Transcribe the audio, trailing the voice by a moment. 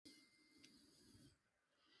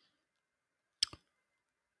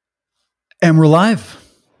And we're live.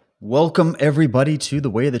 Welcome, everybody, to The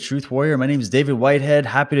Way of the Truth Warrior. My name is David Whitehead.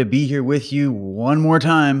 Happy to be here with you one more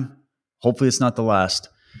time. Hopefully, it's not the last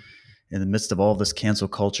in the midst of all this cancel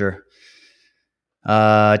culture.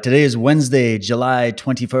 Today is Wednesday, July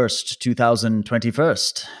 21st, 2021.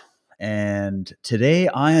 And today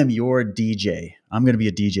I am your DJ. I'm going to be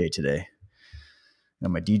a DJ today. I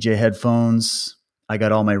got my DJ headphones. I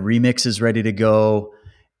got all my remixes ready to go.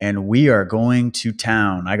 And we are going to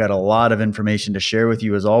town. I got a lot of information to share with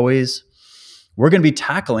you as always. We're going to be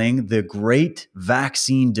tackling the great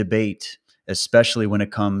vaccine debate, especially when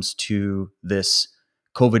it comes to this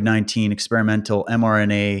COVID-19 experimental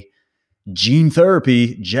mRNA gene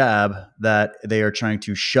therapy jab that they are trying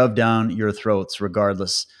to shove down your throats,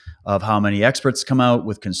 regardless of how many experts come out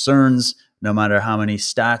with concerns, no matter how many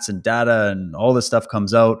stats and data and all this stuff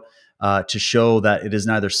comes out to show that it is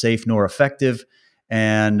neither safe nor effective.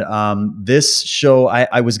 And this show,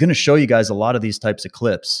 I was going to show you guys a lot of these types of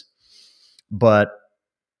clips, but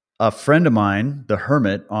a friend of mine, the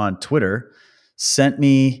Hermit on Twitter, sent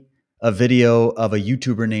me a video of a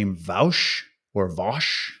YouTuber named Vaush or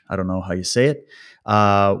Vosh, I don't know how you say it,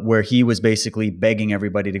 where he was basically begging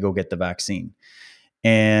everybody to go get the vaccine.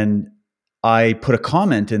 And I put a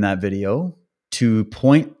comment in that video to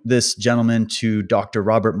point this gentleman to Dr.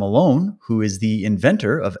 Robert Malone, who is the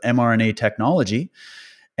inventor of mRNA technology,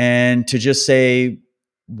 and to just say,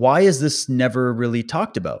 why is this never really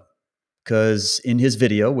talked about? Because in his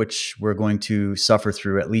video, which we're going to suffer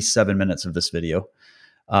through at least 7 minutes of this video,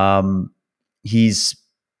 he's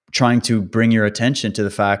trying to bring your attention to the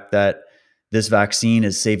fact that this vaccine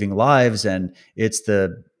is saving lives and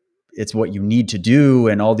it's what you need to do.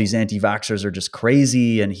 And all these anti-vaxxers are just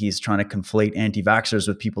crazy. And he's trying to conflate anti-vaxxers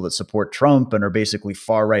with people that support Trump and are basically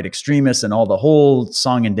far-right extremists and all the whole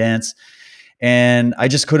song and dance. And I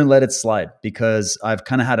just couldn't let it slide because I've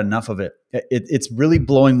kind of had enough of it. It's really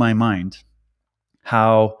blowing my mind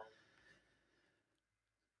how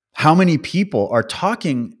many people are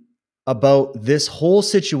talking about this whole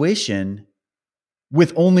situation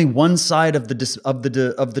with only one side of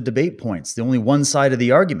the debate points, the only one side of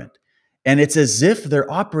the argument. And it's as if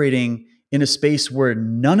they're operating in a space where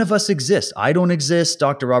none of us exist. I don't exist.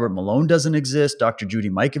 Dr. Robert Malone doesn't exist. Dr.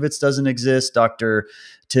 Judy Mikovits doesn't exist. Dr.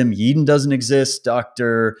 Tim Yeadon doesn't exist.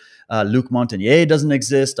 Dr. Luc Montagnier doesn't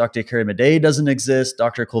exist. Dr. Kerry Madej doesn't exist.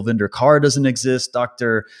 Dr. Kulvinder Kaur doesn't exist.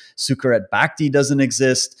 Dr. Sucharit Bhakdi doesn't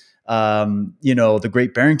exist. The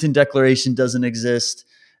Great Barrington Declaration doesn't exist.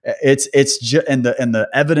 It's just, and the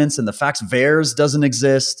evidence and the facts VAERS doesn't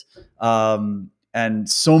exist. And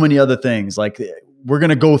so many other things. Like, we're going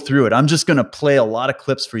to go through it. I'm just going to play a lot of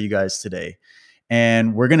clips for you guys today.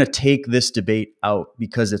 And we're going to take this debate out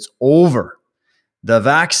because it's over. The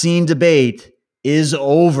vaccine debate is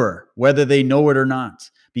over, whether they know it or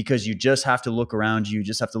not, because you just have to look around you. You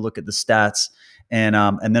just have to look at the stats. And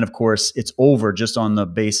then, of course, it's over just on the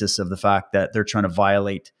basis of the fact that they're trying to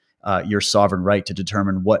violate your sovereign right to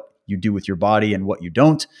determine what you do with your body and what you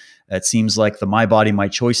don't. It seems like the my body, my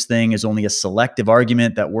choice thing is only a selective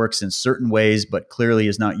argument that works in certain ways, but clearly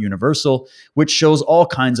is not universal, which shows all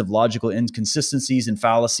kinds of logical inconsistencies and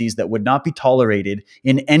fallacies that would not be tolerated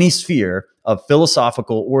in any sphere of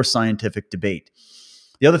philosophical or scientific debate.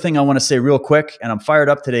 The other thing I want to say real quick, and I'm fired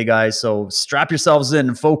up today, guys, so strap yourselves in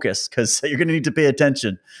and focus because you're going to need to pay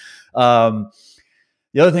attention. The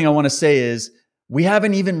other thing I want to say is we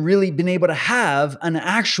haven't even really been able to have an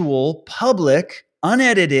actual public,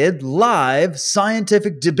 unedited, live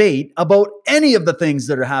scientific debate about any of the things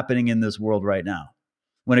that are happening in this world right now.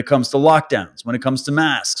 When it comes to lockdowns, when it comes to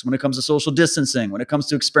masks, when it comes to social distancing, when it comes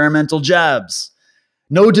to experimental jabs,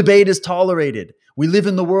 no debate is tolerated. We live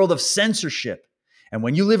in the world of censorship. And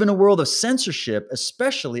when you live in a world of censorship,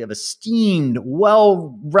 especially of esteemed,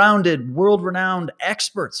 well-rounded, world-renowned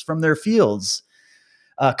experts from their fields,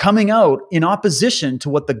 coming out in opposition to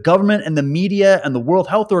what the government and the media and the World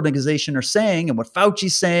Health Organization are saying and what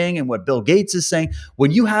Fauci's saying and what Bill Gates is saying,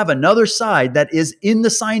 when you have another side that is in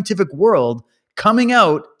the scientific world coming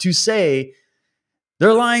out to say,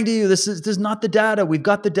 they're lying to you, this is not the data. We've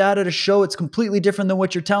got the data to show it's completely different than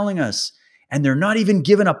what you're telling us. And they're not even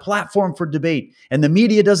given a platform for debate. And the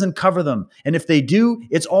media doesn't cover them. And if they do,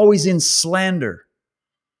 it's always in slander.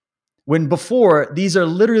 When before, these are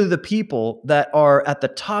literally the people that are at the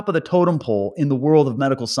top of the totem pole in the world of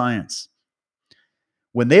medical science.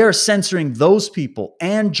 When they are censoring those people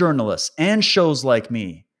and journalists and shows like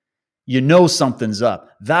me, you know something's up.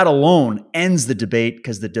 That alone ends the debate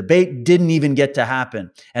because the debate didn't even get to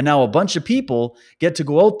happen. And now a bunch of people get to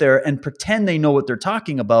go out there and pretend they know what they're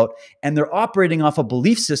talking about, and they're operating off a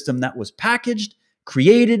belief system that was packaged,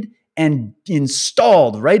 created, and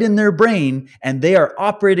installed right in their brain, and they are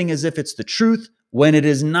operating as if it's the truth when it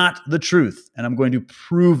is not the truth. And I'm going to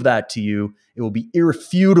prove that to you. It will be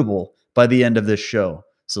irrefutable by the end of this show.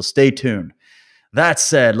 So stay tuned. That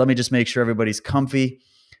said, let me just make sure everybody's comfy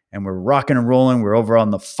and we're rocking and rolling. We're over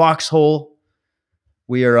on the Foxhole.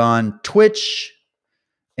 We are on Twitch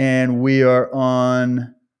and we are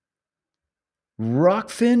on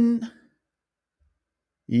Rockfin.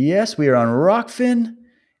 Yes, we are on Rockfin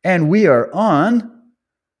and we are on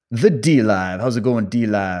the D-Live. How's it going,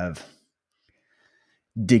 D-Live?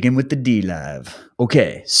 Digging with the D-Live.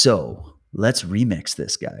 Okay, so let's remix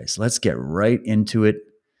this, guys. Let's get right into it.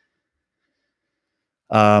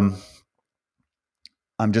 I'm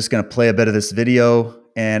just going to play a bit of this video.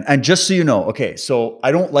 And just so you know, okay, so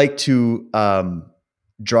I don't like to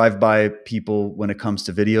drive by people when it comes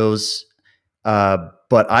to videos.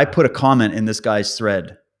 But I put a comment in this guy's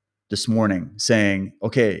thread this morning saying,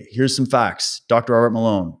 okay, here's some facts. Dr. Robert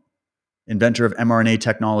Malone, inventor of mRNA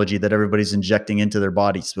technology that everybody's injecting into their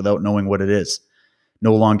bodies without knowing what it is.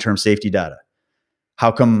 No long-term safety data.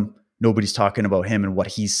 How come nobody's talking about him and what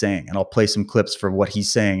he's saying? And I'll play some clips for what he's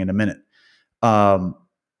saying in a minute.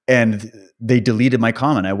 And they deleted my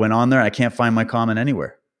comment. I went on there. I can't find my comment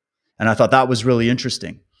anywhere. And I thought that was really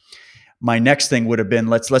interesting. My next thing would have been,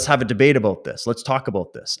 let's have a debate about this. Let's talk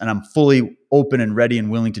about this. And I'm fully open and ready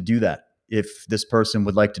and willing to do that if this person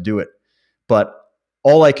would like to do it. But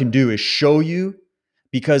all I can do is show you,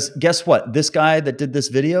 because guess what? This guy that did this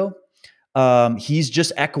video, he's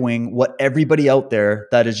just echoing what everybody out there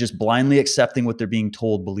that is just blindly accepting what they're being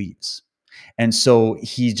told believes. And so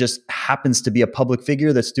he just happens to be a public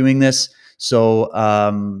figure that's doing this. So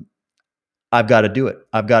I've got to do it.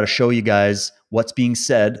 I've got to show you guys what's being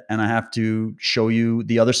said, and I have to show you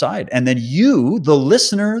the other side. And then you, the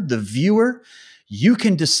listener, the viewer, you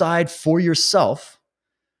can decide for yourself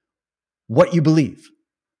what you believe.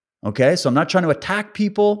 Okay? So I'm not trying to attack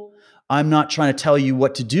people. I'm not trying to tell you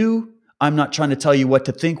what to do. I'm not trying to tell you what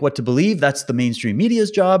to think, what to believe. That's the mainstream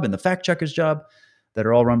media's job and the fact checkers' job, that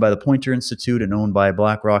are all run by the Poynter Institute and owned by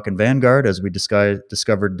BlackRock and Vanguard, as we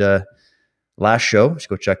discovered last show. You should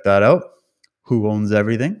go check that out. Who owns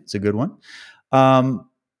everything? It's a good one.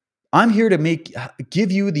 I'm here to give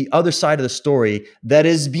you the other side of the story that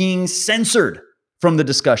is being censored from the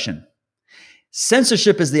discussion.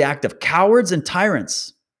 Censorship is the act of cowards and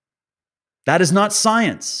tyrants. That is not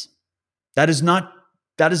science. That is not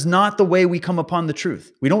the way we come upon the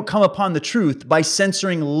truth. We don't come upon the truth by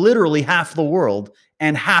censoring literally half the world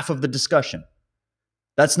and half of the discussion.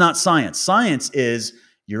 That's not science. Science is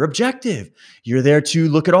you're objective. You're there to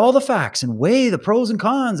look at all the facts and weigh the pros and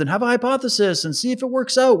cons and have a hypothesis and see if it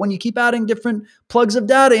works out when you keep adding different plugs of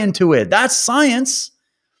data into it. That's science.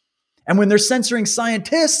 And when they're censoring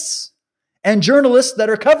scientists and journalists that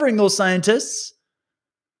are covering those scientists,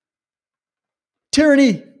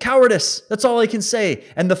 tyranny, cowardice, that's all I can say.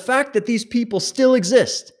 And the fact that these people still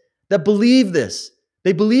exist, that believe this,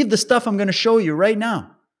 they believe the stuff I'm going to show you right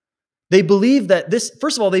now. They believe that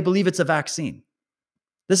first of all, they believe it's a vaccine.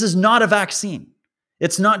 This is not a vaccine.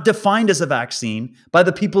 It's not defined as a vaccine by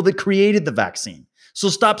the people that created the vaccine. So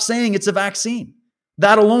stop saying it's a vaccine.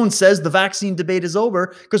 That alone says the vaccine debate is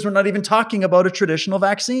over, because we're not even talking about a traditional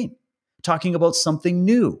vaccine. We're talking about something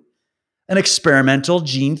new, an experimental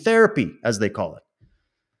gene therapy, as they call it.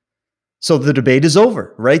 So the debate is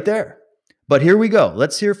over right there. But here we go.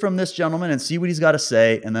 Let's hear from this gentleman and see what he's got to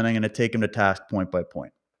say, and then I'm going to take him to task point by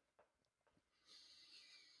point.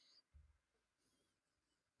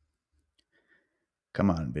 Come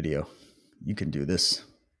on, video. You can do this.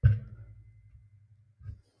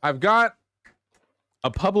 I've got a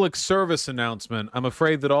public service announcement. I'm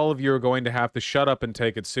afraid that all of you are going to have to shut up and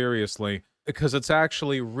take it seriously, because it's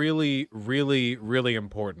actually really, really, really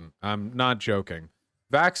important. I'm not joking.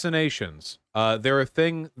 Vaccinations. They're a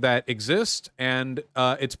thing that exists, and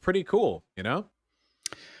it's pretty cool, you know?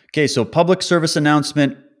 Okay, so public service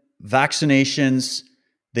announcement, vaccinations,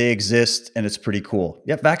 they exist, and it's pretty cool.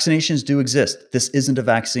 Yep, vaccinations do exist. This isn't a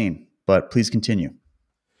vaccine, but please continue.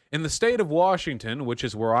 In the state of Washington, which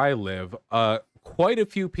is where I live, quite a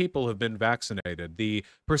few people have been vaccinated. The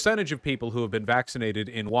percentage of people who have been vaccinated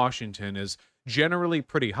in Washington is generally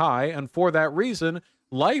pretty high, and for that reason,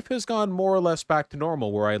 life has gone more or less back to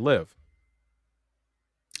normal where I live.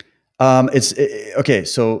 Okay,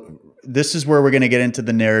 so this is where we're going to get into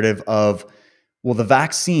the narrative of, well, the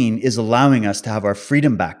vaccine is allowing us to have our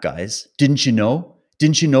freedom back, guys. Didn't you know?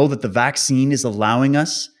 Didn't you know that the vaccine is allowing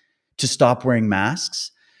us to stop wearing masks,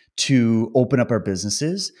 to open up our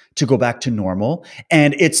businesses, to go back to normal?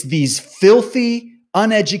 And it's these filthy,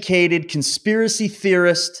 uneducated, conspiracy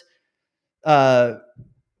theorist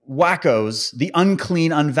wackos, the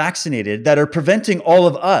unclean, unvaccinated, that are preventing all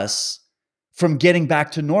of us from getting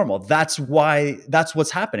back to normal. That's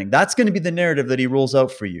what's happening. That's going to be the narrative that he rolls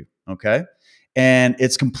out for you. Okay. And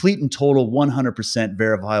it's complete and total 100%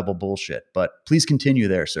 verifiable bullshit. But please continue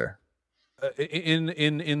there, sir.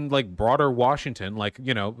 In like broader Washington, like,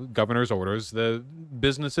 you know, governor's orders, the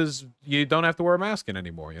businesses, you don't have to wear a mask in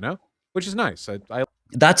anymore, you know, which is nice.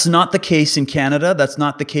 That's not the case in Canada. That's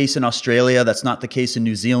not the case in Australia. That's not the case in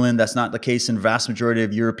New Zealand. That's not the case in vast majority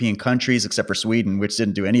of European countries, except for Sweden, which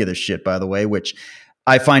didn't do any of this shit, by the way, which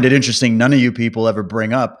I find it interesting. None of you people ever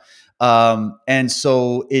bring up. And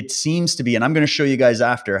so it seems to be, and I'm going to show you guys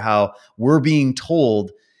after how we're being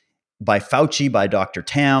told by Fauci, by Dr.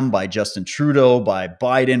 Tam, by Justin Trudeau, by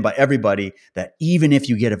Biden, by everybody, that even if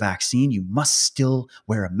you get a vaccine, you must still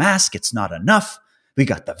wear a mask. It's not enough. We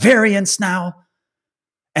got the variants now.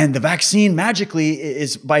 And the vaccine magically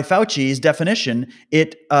is, by Fauci's definition,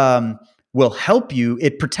 it will help you.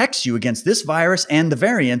 It protects you against this virus and the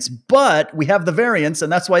variants, but we have the variants,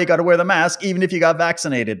 and that's why you got to wear the mask, even if you got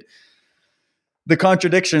vaccinated. The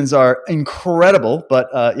contradictions are incredible, but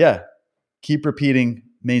yeah, keep repeating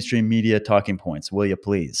mainstream media talking points, will you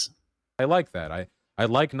please? I like that. I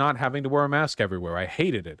like not having to wear a mask everywhere. I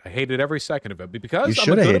hated it. I hated every second of it. But because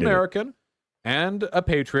I'm a good American and a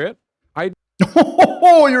patriot,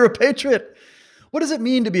 Oh, you're a patriot. What does it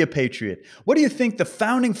mean to be a patriot? What do you think the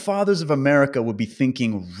founding fathers of America would be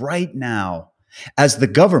thinking right now as the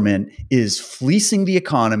government is fleecing the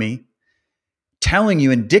economy, telling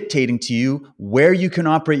you and dictating to you where you can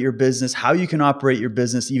operate your business, how you can operate your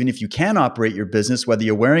business, even if you can operate your business, whether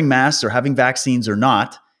you're wearing masks or having vaccines or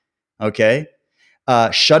not, okay?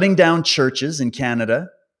 Shutting down churches in Canada,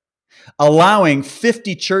 allowing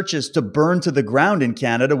 50 churches to burn to the ground in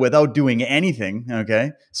Canada without doing anything,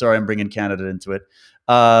 okay? Sorry, I'm bringing Canada into it.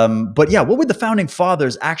 But yeah, what would the founding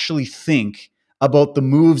fathers actually think about the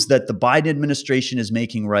moves that the Biden administration is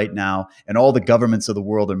making right now and all the governments of the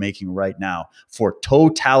world are making right now for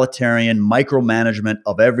totalitarian micromanagement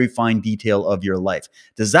of every fine detail of your life?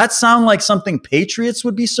 Does that sound like something patriots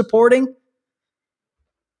would be supporting?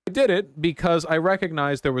 I did it because I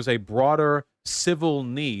recognized there was a broader civil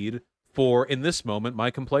need for, in this moment,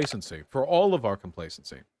 my complacency, for all of our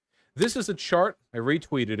complacency. This is a chart. I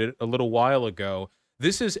retweeted it a little while ago.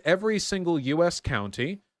 This is every single U.S.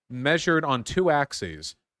 county measured on two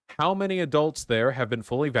axes. How many adults there have been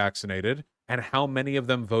fully vaccinated and how many of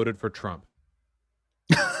them voted for Trump?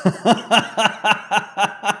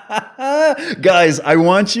 Guys, I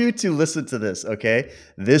want you to listen to this, okay?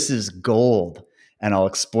 This is gold, and I'll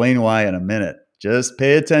explain why in a minute. Just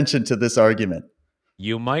pay attention to this argument.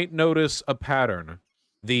 You might notice a pattern.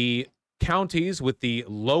 The counties with the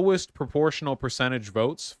lowest proportional percentage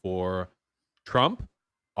votes for Trump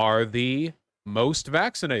are the most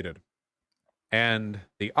vaccinated. And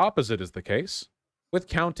the opposite is the case with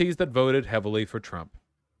counties that voted heavily for Trump.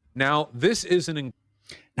 Now, this is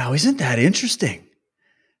Now, isn't that interesting?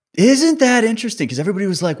 Isn't that interesting? Because everybody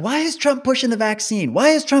was like, why is Trump pushing the vaccine? Why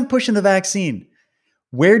is Trump pushing the vaccine?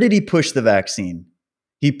 Where did he push the vaccine?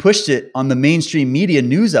 He pushed it on the mainstream media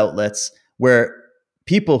news outlets where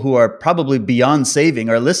people who are probably beyond saving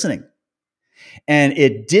are listening. And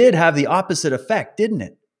it did have the opposite effect, didn't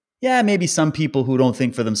it? Yeah, maybe some people who don't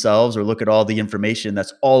think for themselves or look at all the information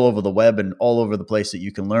that's all over the web and all over the place that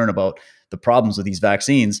you can learn about the problems with these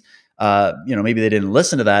vaccines. Maybe they didn't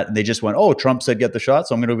listen to that and they just went, oh, Trump said get the shot,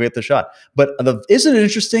 so I'm going to go get the shot. But isn't it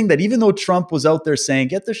interesting that even though Trump was out there saying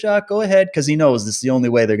get the shot, go ahead, because he knows this is the only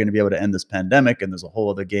way they're going to be able to end this pandemic and there's a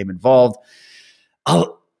whole other game involved,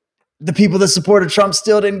 the people that supported Trump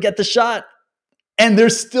still didn't get the shot. And they're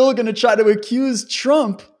still going to try to accuse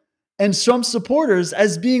Trump and Trump supporters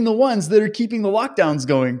as being the ones that are keeping the lockdowns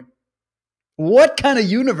going. What kind of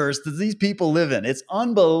universe does these people live in? It's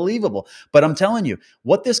unbelievable. But I'm telling you,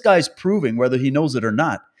 what this guy's proving, whether he knows it or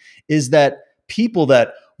not, is that people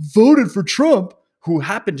that voted for Trump, who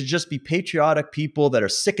happen to just be patriotic people that are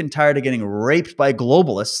sick and tired of getting raped by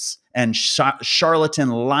globalists and charlatan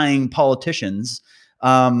lying politicians,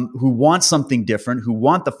 who want something different, who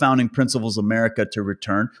want the founding principles of America to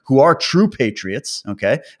return, who are true patriots,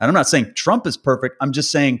 okay? And I'm not saying Trump is perfect. I'm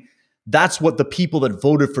just saying that's what the people that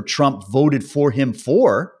voted for Trump voted for him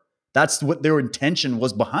for. That's what their intention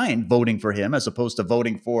was behind voting for him, as opposed to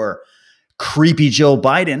voting for creepy Joe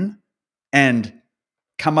Biden and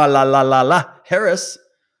Kamala Harris.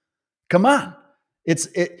 Come on.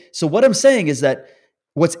 So what I'm saying is that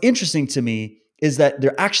what's interesting to me is that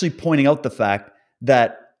they're actually pointing out the fact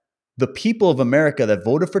that the people of America that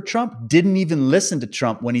voted for Trump didn't even listen to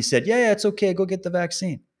Trump when he said, yeah, it's okay, go get the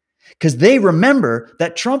vaccine. Because they remember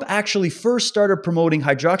that Trump actually first started promoting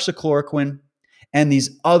hydroxychloroquine and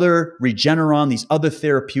these other Regeneron, these other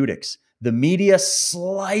therapeutics. The media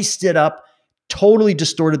sliced it up, totally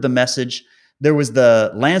distorted the message. There was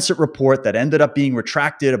the Lancet report that ended up being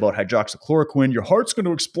retracted about hydroxychloroquine. Your heart's going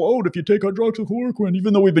to explode if you take hydroxychloroquine,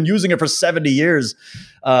 even though we've been using it for 70 years.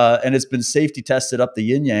 And it's been safety tested up the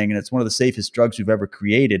yin yang, and it's one of the safest drugs we've ever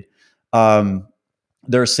created.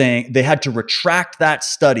 They're saying they had to retract that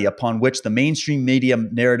study upon which the mainstream media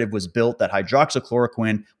narrative was built that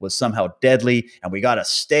hydroxychloroquine was somehow deadly and we got to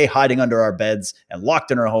stay hiding under our beds and locked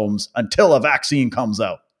in our homes until a vaccine comes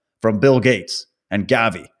out from Bill Gates and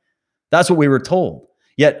Gavi. That's what we were told.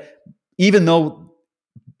 Yet, even though,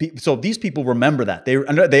 so these people remember that.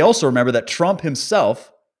 They also remember that Trump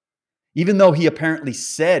himself, even though he apparently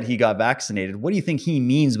said he got vaccinated, what do you think he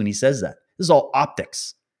means when he says that? This is all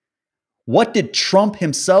optics. What did Trump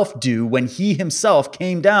himself do when he himself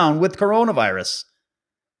came down with coronavirus?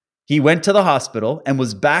 He went to the hospital and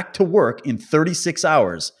was back to work in 36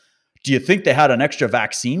 hours. Do you think they had an extra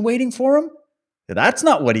vaccine waiting for him? That's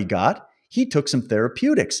not what he got. He took some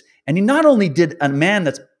therapeutics. And he not only did a man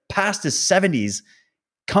that's past his 70s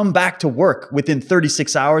come back to work within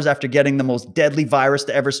 36 hours after getting the most deadly virus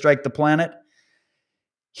to ever strike the planet,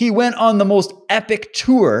 he went on the most epic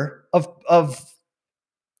tour of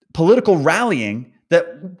political rallying that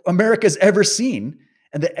America's ever seen.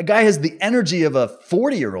 And the guy has the energy of a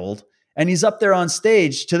 40-year-old, and he's up there on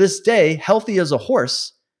stage to this day, healthy as a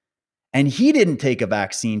horse. And he didn't take a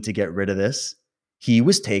vaccine to get rid of this. He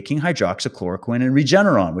was taking hydroxychloroquine and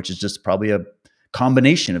Regeneron, which is just probably a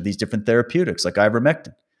combination of these different therapeutics like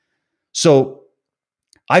ivermectin. So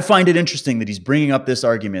I find it interesting that he's bringing up this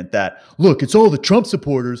argument that, look, it's all the Trump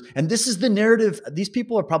supporters. And this is the narrative. These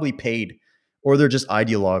people are probably paid, or they're just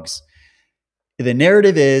ideologues. The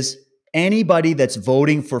narrative is anybody that's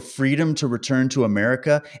voting for freedom to return to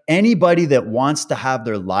America, anybody that wants to have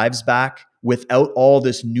their lives back without all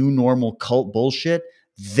this new normal cult bullshit,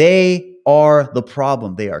 they are the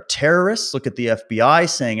problem. They are terrorists. Look at the FBI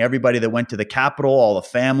saying everybody that went to the Capitol, all the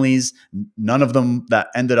families, none of them that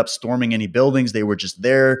ended up storming any buildings. They were just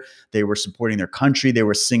there. They were supporting their country. They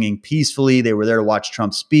were singing peacefully. They were there to watch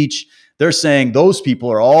Trump's speech. They're saying those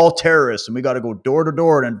people are all terrorists and we got to go door to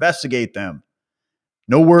door and investigate them.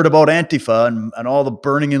 No word about Antifa and all the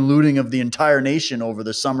burning and looting of the entire nation over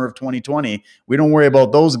the summer of 2020. We don't worry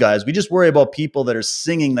about those guys. We just worry about people that are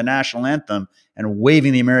singing the national anthem and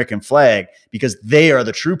waving the American flag because they are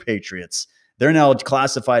the true patriots. They're now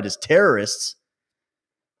classified as terrorists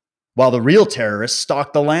while the real terrorists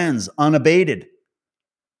stalk the lands unabated.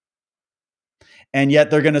 And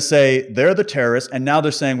yet they're going to say they're the terrorists. And now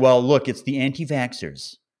they're saying, well, look, it's the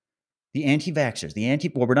anti-vaxxers.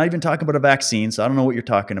 Well, we're not even talking about a vaccine, so I don't know what you're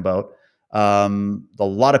talking about. A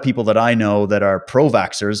lot of people that I know that are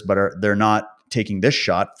pro-vaxxers, but they're not taking this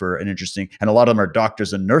shot for an interesting, and a lot of them are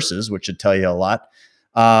doctors and nurses, which should tell you a lot.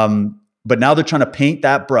 But now they're trying to paint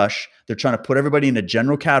that brush. They're trying to put everybody in a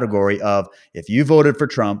general category of, if you voted for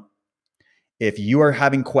Trump, if you are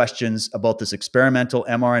having questions about this experimental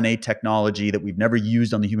mRNA technology that we've never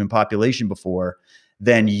used on the human population before,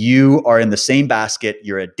 then you are in the same basket.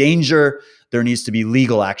 You're a danger. There needs to be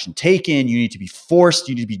legal action taken. You need to be forced.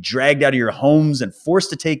 You need to be dragged out of your homes and forced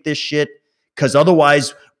to take this shit, because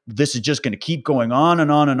otherwise this is just going to keep going on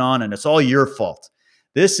and on and on, and it's all your fault.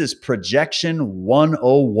 This is Projection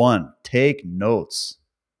 101. Take notes.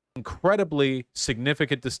 Incredibly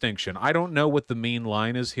significant distinction. I don't know what the mean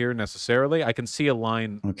line is here necessarily. I can see a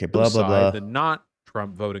line. Okay, blah, blah, blah. The not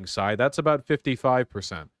Trump voting side, that's about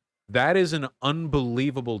 55%. That is an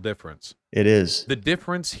unbelievable difference. It is. The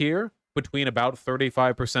difference here between about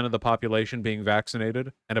 35% of the population being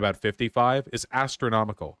vaccinated and about 55 is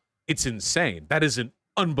astronomical. It's insane. That is an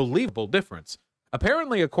unbelievable difference.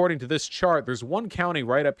 Apparently, according to this chart, there's one county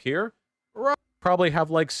right up here. Probably have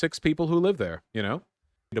like 6 people who live there, you know?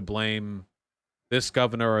 To blame this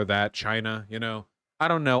governor or that, China, you know? I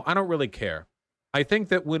don't know. I don't really care. I think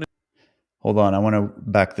that when... Hold on. I want to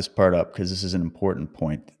back this part up because this is an important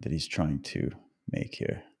point that he's trying to make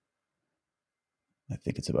here. I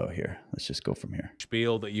think it's about here. Let's just go from here.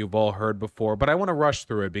 Spiel that you've all heard before, but I want to rush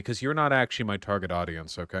through it because you're not actually my target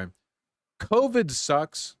audience, okay? COVID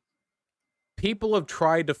sucks. People have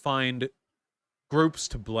tried to find groups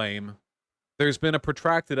to blame. There's been a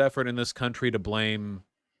protracted effort in this country to blame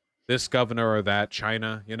this governor or that,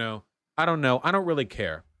 China, you know? I don't know. I don't really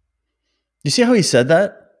care. You see how he said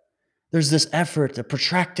that? There's this effort, a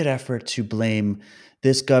protracted effort to blame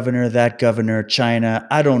this governor, that governor, China.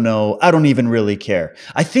 I don't know. I don't even really care.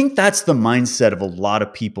 I think that's the mindset of a lot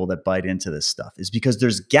of people that bite into this stuff, is because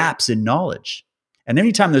there's gaps in knowledge. And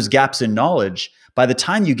anytime there's gaps in knowledge, by the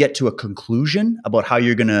time you get to a conclusion about how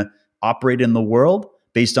you're going to operate in the world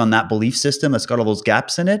based on that belief system that's got all those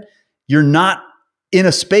gaps in it, you're not in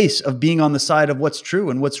a space of being on the side of what's true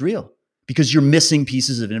and what's real because you're missing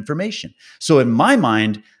pieces of information. So in my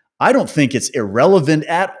mind, I don't think it's irrelevant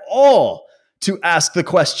at all to ask the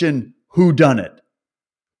question, who done it?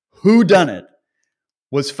 Who done it?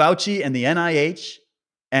 Was Fauci and the NIH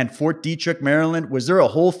and Fort Detrick, Maryland, was there a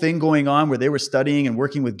whole thing going on where they were studying and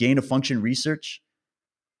working with gain of function research?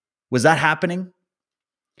 Was that happening?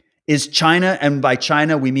 Is China, and by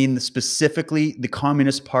China, we mean specifically the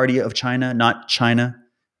Communist Party of China, not China,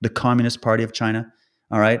 the Communist Party of China,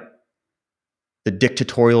 all right? The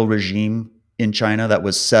dictatorial regime in China that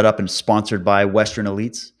was set up and sponsored by Western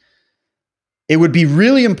elites. It would be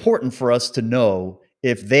really important for us to know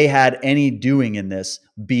if they had any doing in this,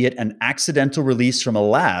 be it an accidental release from a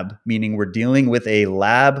lab, meaning we're dealing with a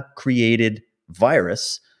lab-created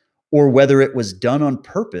virus, or whether it was done on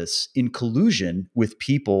purpose in collusion with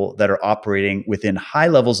people that are operating within high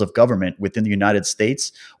levels of government within the United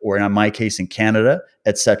States, or in my case in Canada,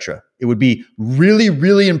 etc. It would be really,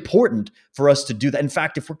 really important for us to do that. In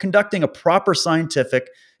fact, if we're conducting a proper scientific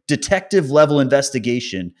detective level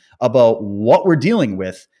investigation about what we're dealing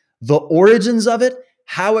with, the origins of it,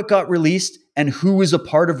 how it got released, and who was a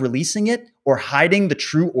part of releasing it or hiding the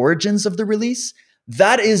true origins of the release,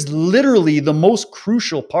 that is literally the most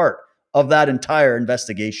crucial part of that entire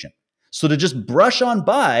investigation. So to just brush on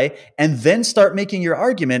by and then start making your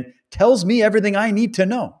argument tells me everything I need to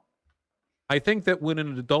know. I think that when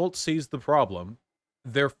an adult sees the problem,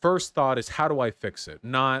 their first thought is, how do I fix it?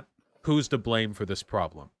 Not who's to blame for this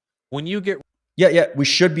problem. When you get... we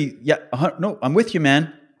should be... no, I'm with you,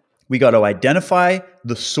 man. We got to identify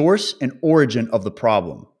the source and origin of the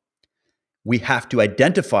problem. We have to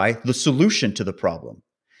identify the solution to the problem.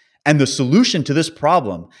 And the solution to this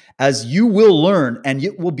problem, as you will learn, and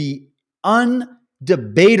it will be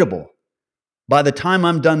undebatable by the time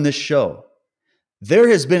I'm done this show, there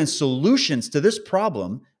has been solutions to this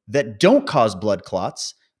problem that don't cause blood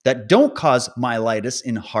clots, that don't cause myelitis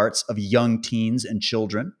in hearts of young teens and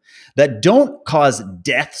children, that don't cause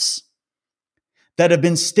deaths, that have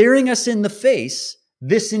been staring us in the face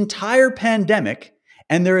this entire pandemic.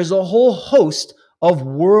 And there is a whole host of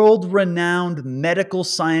world-renowned medical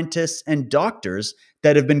scientists and doctors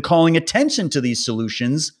that have been calling attention to these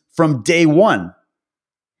solutions from day one.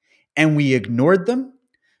 And we ignored them,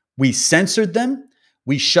 we censored them,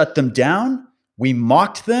 we shut them down, we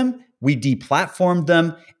mocked them, we deplatformed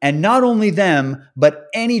them, and not only them, but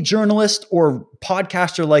any journalist or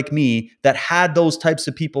podcaster like me that had those types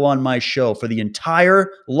of people on my show for the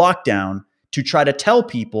entire lockdown to try to tell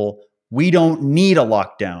people we don't need a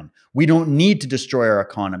lockdown. We don't need to destroy our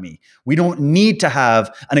economy. We don't need to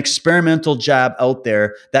have an experimental jab out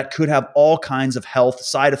there that could have all kinds of health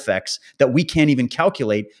side effects that we can't even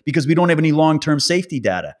calculate because we don't have any long-term safety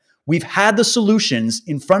data. We've had the solutions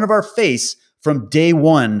in front of our face from day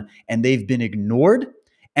one, and they've been ignored,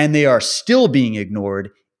 and they are still being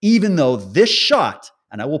ignored, even though this shot,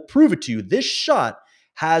 and I will prove it to you, this shot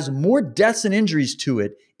has more deaths and injuries to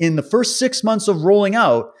it in the first 6 months of rolling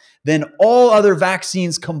out than all other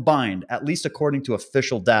vaccines combined, at least according to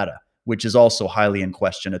official data, which is also highly in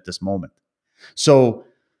question at this moment. So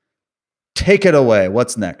take it away.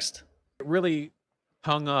 What's next? Really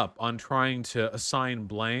hung up on trying to assign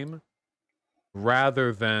blame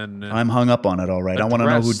rather than... I'm hung up on it, all right. I want to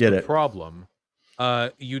know who did it. Problem.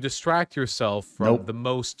 You distract yourself from the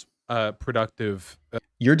most productive...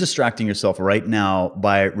 You're distracting yourself right now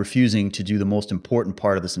by refusing to do the most important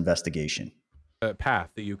part of this investigation.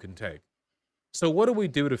 Path that you can take. So what do we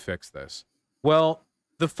do to fix this? Well,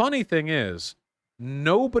 the funny thing is,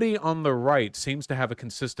 nobody on the right seems to have a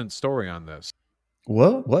consistent story on this.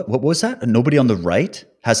 What was that? Nobody on the right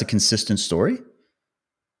has a consistent story?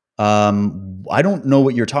 I don't know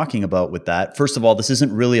what you're talking about with that. First of all, this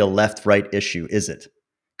isn't really a left-right issue, is it?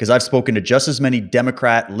 Because I've spoken to just as many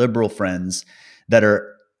Democrat liberal friends that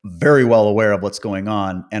are very well aware of what's going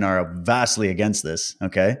on and are vastly against this,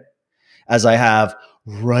 okay? As I have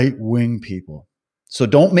right-wing people. So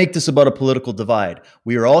don't make this about a political divide.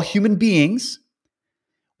 We are all human beings.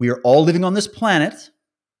 We are all living on this planet.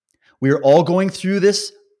 We are all going through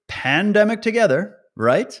this pandemic together,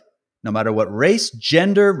 right? No matter what race,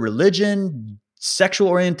 gender, religion, sexual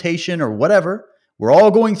orientation, or whatever, we're all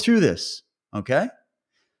going through this, okay?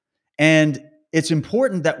 And it's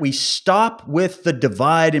important that we stop with the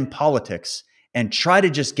divide in politics and try to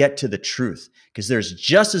just get to the truth, because there's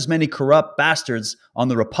just as many corrupt bastards on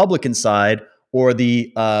the Republican side or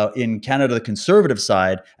the in Canada, the conservative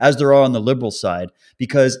side, as there are on the liberal side.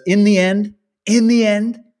 Because in the end, In the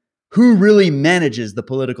end, who really manages the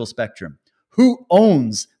political spectrum? Who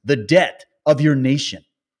owns the debt of your nation?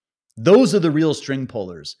 Those are the real string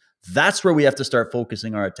pullers. That's where we have to start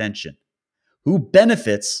focusing our attention. Who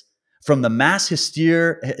benefits from the mass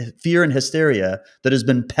fear and hysteria that has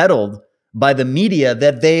been peddled by the media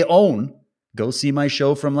that they own? Go see my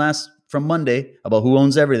show from Monday about who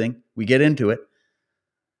owns everything. We get into it.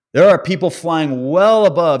 There are people flying well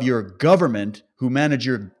above your government who manage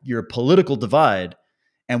your political divide,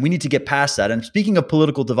 and we need to get past that. And speaking of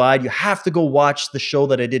political divide, you have to go watch the show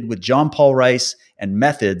that I did with John Paul Rice and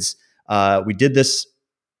Methods. We did this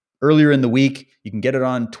earlier in the week. You can get it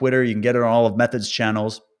on Twitter. You can get it on all of Methods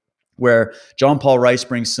channels, where John Paul Rice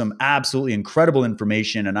brings some absolutely incredible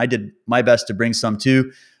information, and I did my best to bring some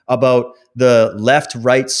too, about the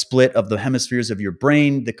left-right split of the hemispheres of your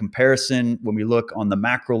brain, the comparison when we look on the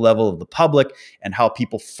macro level of the public and how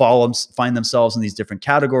people find themselves in these different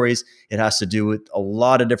categories. It has to do with a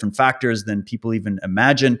lot of different factors than people even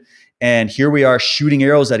imagine. And here we are shooting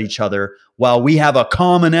arrows at each other while we have a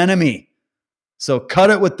common enemy. So cut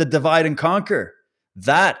it with the divide and conquer.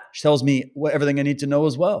 That tells me everything I need to know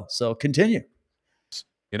as well. So continue.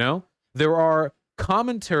 You know, there are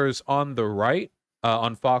commenters on the right,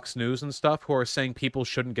 on Fox News and stuff, who are saying people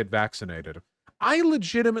shouldn't get vaccinated. I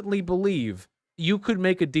legitimately believe you could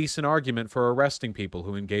make a decent argument for arresting people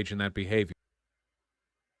who engage in that behavior.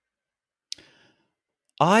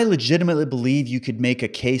 I legitimately believe you could make a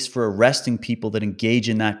case for arresting people that engage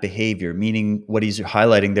in that behavior, meaning what he's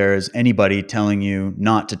highlighting there is anybody telling you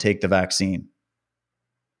not to take the vaccine.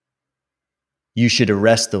 You should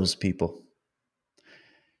arrest those people.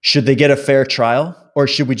 Should they get a fair trial, or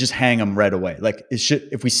should we just hang them right away? Like,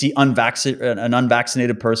 if we see an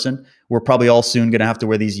unvaccinated person, we're probably all soon going to have to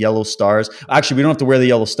wear these yellow stars. Actually, we don't have to wear the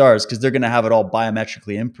yellow stars because they're going to have it all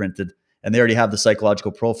biometrically imprinted, and they already have the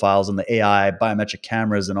psychological profiles and the AI biometric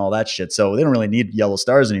cameras and all that shit. So they don't really need yellow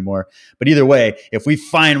stars anymore. But either way, if we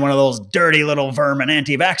find one of those dirty little vermin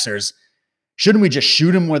anti-vaxxers, shouldn't we just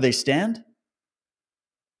shoot them where they stand?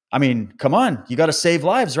 I mean, come on, you got to save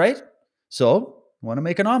lives, right? So want to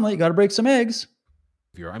make an omelet, you got to break some eggs.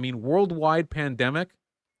 I mean, worldwide pandemic,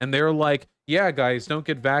 and they're like, yeah, guys, don't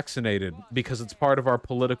get vaccinated because it's part of our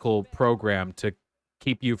political program to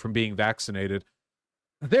keep you from being vaccinated.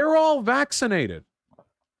 They're all vaccinated.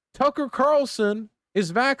 Tucker Carlson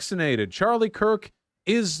is vaccinated. Charlie Kirk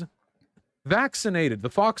is vaccinated. The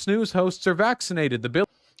Fox News hosts are vaccinated.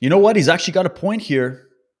 You know what? He's actually got a point here.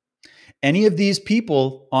 Any of these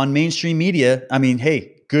people on mainstream media, I mean,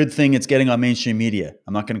 hey, good thing it's getting on mainstream media.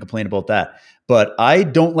 I'm not going to complain about that. But I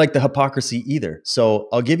don't like the hypocrisy either. So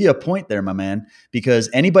I'll give you a point there, my man, because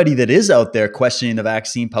anybody that is out there questioning the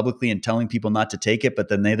vaccine publicly and telling people not to take it, but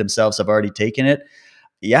then they themselves have already taken it,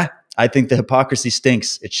 yeah, I think the hypocrisy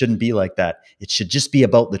stinks. It shouldn't be like that. It should just be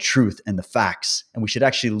about the truth and the facts. And we should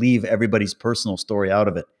actually leave everybody's personal story out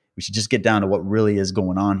of it. We should just get down to what really is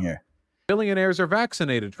going on here. Billionaires are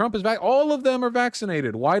vaccinated. Trump is all of them are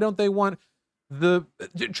vaccinated. Why don't they want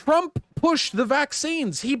Trump pushed the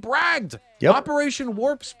vaccines. He bragged. Yep. Operation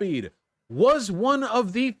Warp Speed was one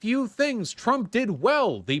of the few things Trump did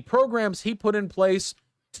well. The programs he put in place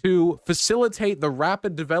to facilitate the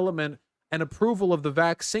rapid development and approval of the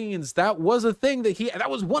vaccines, that was a thing that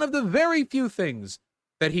was one of the very few things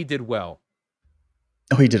that he did well.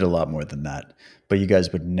 Oh, he did a lot more than that, but you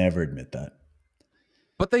guys would never admit that.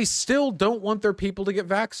 But they still don't want their people to get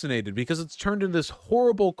vaccinated because it's turned into this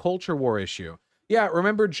horrible culture war issue. Yeah,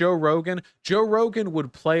 remember Joe Rogan? Joe Rogan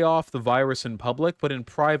would play off the virus in public, but in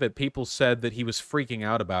private, people said that he was freaking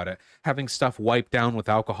out about it, having stuff wiped down with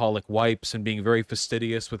alcoholic wipes and being very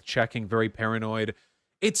fastidious with checking, very paranoid.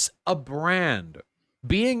 It's a brand.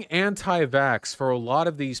 Being anti-vax for a lot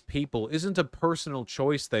of these people isn't a personal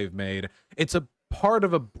choice they've made. It's a part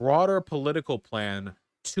of a broader political plan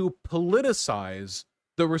to politicize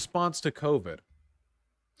the response to COVID.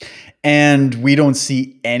 And we don't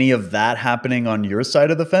see any of that happening on your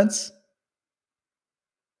side of the fence?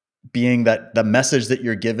 Being that the message that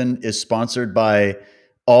you're given is sponsored by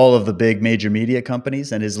all of the big major media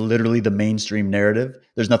companies and is literally the mainstream narrative.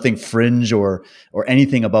 There's nothing fringe or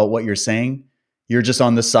anything about what you're saying. You're just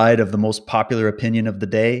on the side of the most popular opinion of the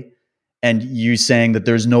day. And you saying that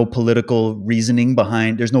there's no political reasoning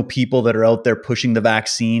behind, there's no people that are out there pushing the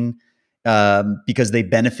vaccine because they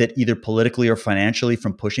benefit either politically or financially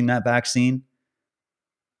from pushing that vaccine.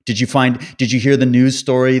 Did you hear the news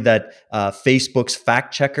story that Facebook's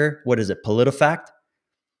fact checker, what is it, PolitiFact,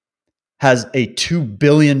 has a $2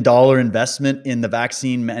 billion investment in the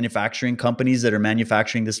vaccine manufacturing companies that are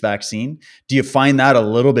manufacturing this vaccine? Do you find that a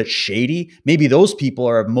little bit shady? Maybe those people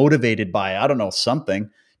are motivated by, I don't know,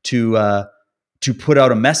 something to to put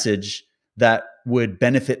out a message that would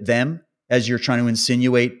benefit them, as you're trying to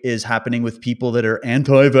insinuate is happening with people that are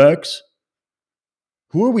anti-vax?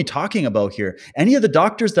 Who are we talking about here? Any of the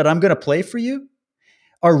doctors that I'm going to play for you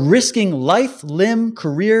are risking life, limb,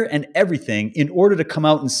 career, and everything in order to come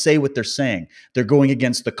out and say what they're saying. They're going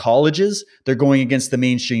against the colleges. They're going against the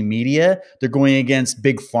mainstream media. They're going against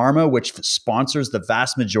Big Pharma, which sponsors the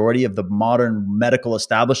vast majority of the modern medical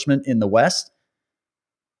establishment in the West.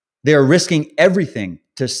 They are risking everything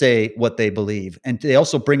to say what they believe. And they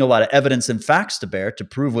also bring a lot of evidence and facts to bear to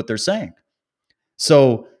prove what they're saying.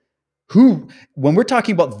 So when we're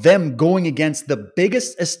talking about them going against the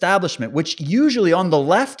biggest establishment, which usually on the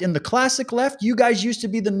left, in the classic left, you guys used to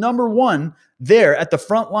be the number one there at the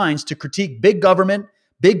front lines to critique big government,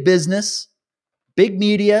 big business, big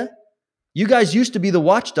media. You guys used to be the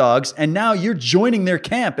watchdogs, and now you're joining their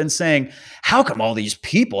camp and saying, how come all these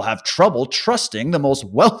people have trouble trusting the most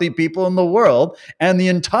wealthy people in the world and the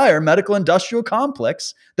entire medical industrial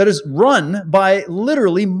complex that is run by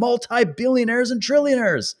literally multi-billionaires and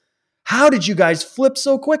trillionaires? How did you guys flip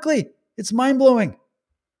so quickly? It's mind-blowing.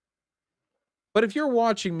 But if you're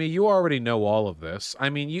watching me, you already know all of this. I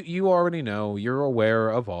mean, you already know, you're aware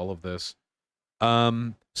of all of this.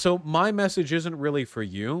 So my message isn't really for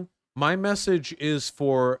you. My message is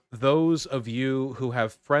for those of you who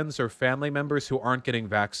have friends or family members who aren't getting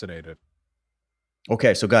vaccinated.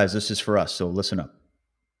 Okay, so guys, this is for us, so listen up.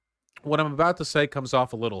 What I'm about to say comes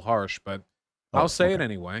off a little harsh, but I'll say it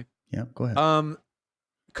anyway. Yeah, go ahead.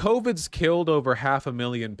 COVID's killed over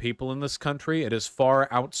 500,000 people in this country. It has far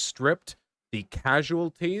outstripped the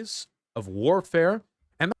casualties of warfare.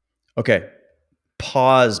 And okay,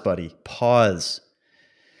 pause, buddy, pause.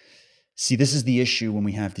 See, this is the issue when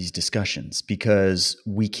we have these discussions, because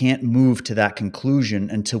we can't move to that conclusion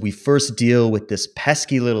until we first deal with this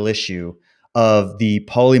pesky little issue of the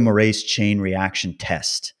polymerase chain reaction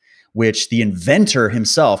test, which the inventor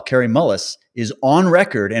himself, Kary Mullis, is on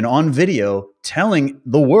record and on video telling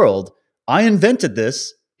the world, I invented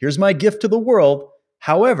this. Here's my gift to the world.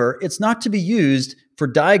 However, it's not to be used for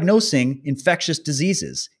diagnosing infectious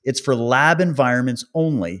diseases. It's for lab environments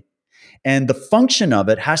only. And the function of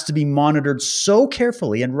it has to be monitored so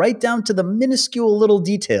carefully and right down to the minuscule little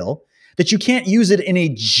detail that you can't use it in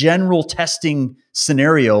a general testing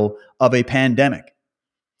scenario of a pandemic.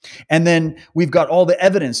 And then we've got all the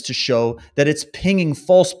evidence to show that it's pinging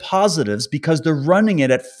false positives because they're running it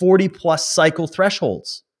at 40 plus cycle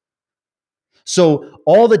thresholds. So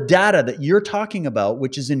all the data that you're talking about,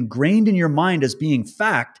 which is ingrained in your mind as being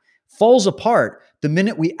fact, falls apart the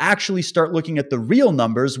minute we actually start looking at the real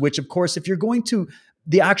numbers, which, of course, if you're going to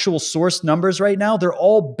the actual source numbers right now, they're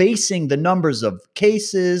all basing the numbers of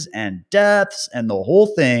cases and deaths and the whole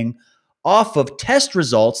thing off of test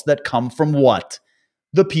results that come from what?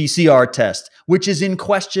 The PCR test, which is in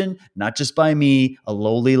question, not just by me, a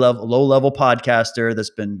low-level podcaster that's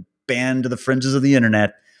been banned to the fringes of the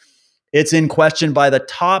internet. It's in question by the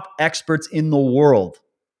top experts in the world.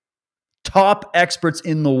 Top experts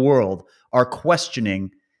in the world are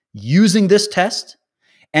questioning using this test,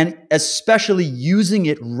 and especially using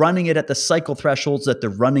it, running it at the cycle thresholds that they're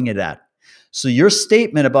running it at. So your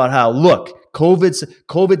statement about how, look,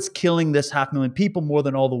 COVID's killing this 500,000 people more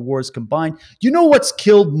than all the wars combined. You know what's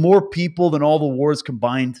killed more people than all the wars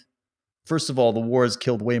combined? First of all, the wars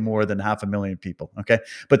killed way more than 500,000 people, okay?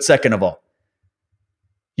 But second of all,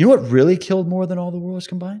 you know what really killed more than all the wars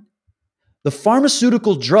combined? The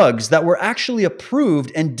pharmaceutical drugs that were actually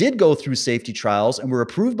approved and did go through safety trials and were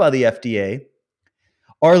approved by the FDA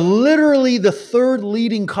are literally the third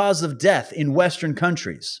leading cause of death in Western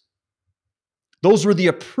countries. Those were the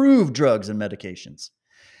approved drugs and medications.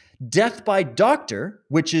 Death by doctor,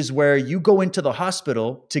 which is where you go into the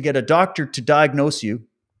hospital to get a doctor to diagnose you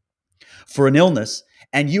for an illness,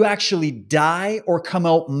 and you actually die or come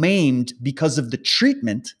out maimed because of the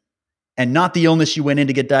treatment and not the illness you went in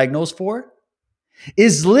to get diagnosed for,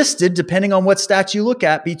 is listed, depending on what stats you look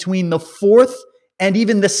at, between the fourth and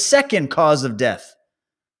even the second cause of death.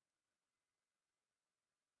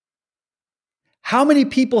 How many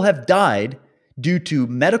people have died due to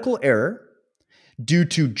medical error, due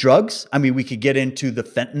to drugs? I mean, we could get into the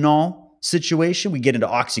fentanyl situation. We get into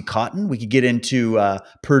OxyContin. We could get into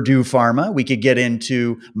Purdue Pharma. We could get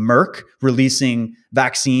into Merck releasing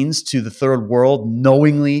vaccines to the third world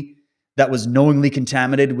that was knowingly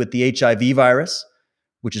contaminated with the HIV virus,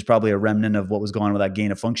 which is probably a remnant of what was going on with that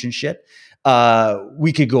gain of function shit.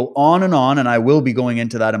 We could go on, and I will be going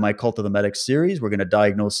into that in my Cult of the Medic series. We're going to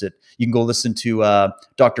diagnose it. You can go listen to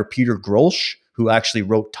Dr. Peter Grolsch, who actually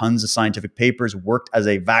wrote tons of scientific papers, worked as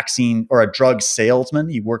a vaccine or a drug salesman.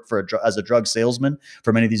 He worked as a drug salesman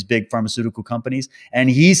for many of these big pharmaceutical companies. And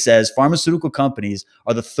he says pharmaceutical companies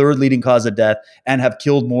are the third leading cause of death and have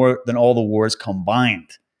killed more than all the wars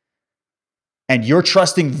combined. And you're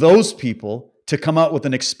trusting those people to come out with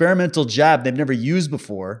an experimental jab they've never used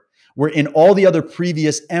before, where in all the other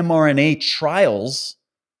previous mRNA trials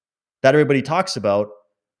that everybody talks about,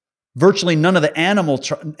 virtually none of the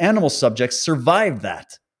animal subjects survived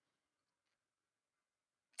that.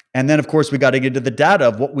 And then, of course, we got to get into the data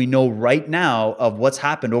of what we know right now of what's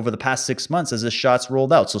happened over the past 6 months as this shot's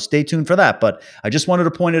rolled out. So stay tuned for that. But I just wanted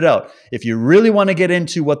to point it out. If you really want to get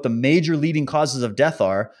into what the major leading causes of death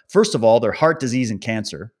are, first of all, they're heart disease and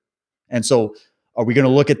cancer. And so are we going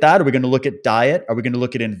to look at that? Are we going to look at diet? Are we going to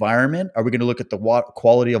look at environment? Are we going to look at the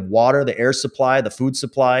quality of water, the air supply, the food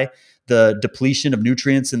supply, the depletion of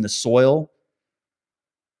nutrients in the soil?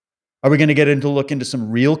 Are we going to look into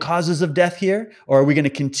some real causes of death here? Or are we going to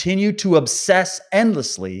continue to obsess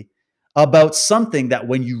endlessly about something that,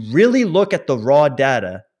 when you really look at the raw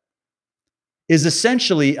data, is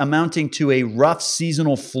essentially amounting to a rough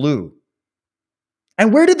seasonal flu?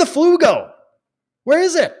 And where did the flu go? Where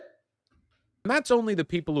is it? And that's only the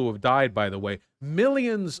people who have died, by the way.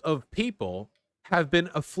 Millions of people have been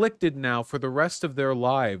afflicted now for the rest of their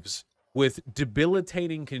lives with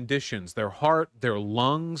debilitating conditions. Their heart, their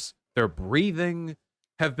lungs, their breathing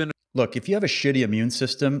have been... Look, if you have a shitty immune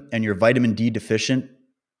system and you're vitamin D deficient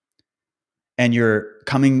and you're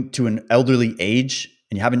coming to an elderly age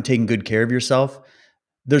and you haven't taken good care of yourself,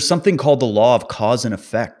 there's something called the law of cause and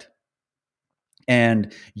effect.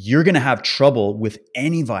 And you're going to have trouble with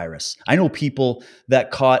any virus. I know people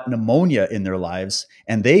that caught pneumonia in their lives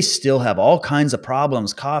and they still have all kinds of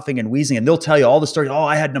problems, coughing and wheezing. And they'll tell you all the stories. Oh,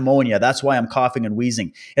 I had pneumonia. That's why I'm coughing and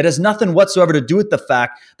wheezing. It has nothing whatsoever to do with the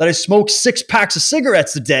fact that I smoke 6 packs of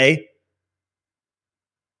cigarettes a day.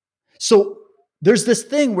 So there's this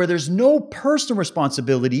thing where there's no personal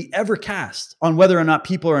responsibility ever cast on whether or not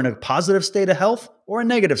people are in a positive state of health or a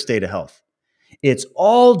negative state of health. It's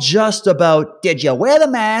all just about, did you wear the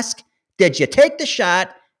mask? Did you take the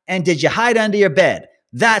shot? And did you hide under your bed?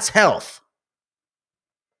 That's health.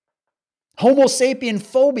 Homo sapien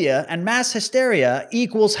phobia and mass hysteria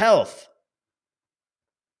equals health.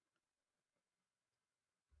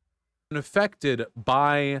 Affected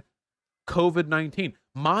by COVID-19.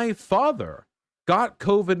 My father got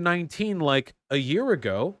COVID-19 like a year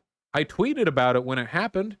ago. I tweeted about it when it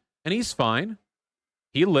happened, and he's fine.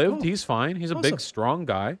 He lived, he's fine. He's a big, strong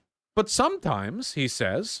guy. But sometimes, he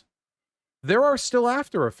says, there are still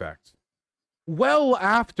after effects. Well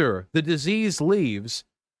after the disease leaves,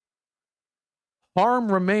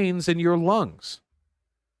 harm remains in your lungs.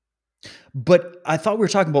 But I thought we were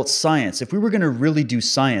talking about science. If we were going to really do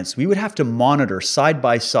science, we would have to monitor side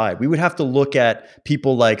by side. We would have to look at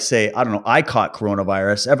people like, say, I don't know, I caught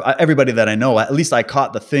coronavirus. Everybody that I know, at least I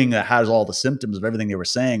caught the thing that has all the symptoms of everything they were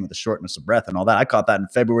saying with the shortness of breath and all that. I caught that in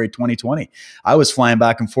February 2020. I was flying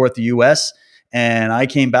back and forth the US and I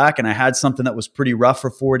came back and I had something that was pretty rough for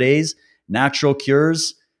 4 days. Natural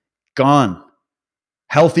cures, gone.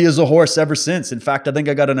 Healthy as a horse ever since. In fact, I think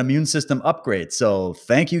I got an immune system upgrade. So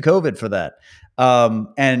thank you, COVID, for that.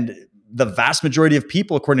 And the vast majority of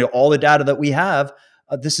people, according to all the data that we have,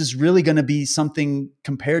 this is really going to be something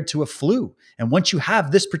compared to a flu. And once you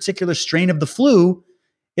have this particular strain of the flu,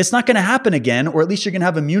 it's not going to happen again, or at least you're going to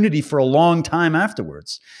have immunity for a long time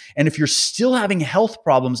afterwards. And if you're still having health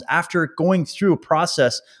problems after going through a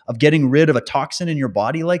process of getting rid of a toxin in your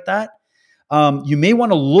body like that, you may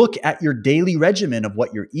want to look at your daily regimen of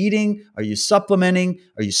what you're eating. Are you supplementing?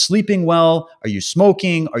 Are you sleeping well? Are you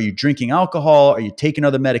smoking? Are you drinking alcohol? Are you taking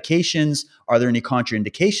other medications? Are there any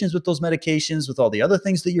contraindications with those medications, with all the other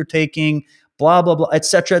things that you're taking? Blah, blah, blah, et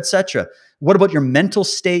cetera, et cetera. What about your mental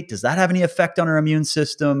state? Does that have any effect on our immune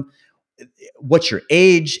system? What's your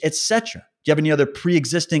age, et cetera? Do you have any other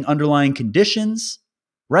pre-existing underlying conditions?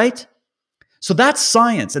 Right? So that's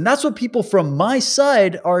science. And that's what people from my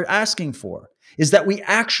side are asking for, is that we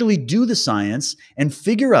actually do the science and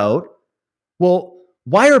figure out, well,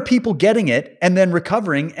 why are people getting it and then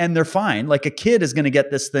recovering and they're fine? Like a kid is going to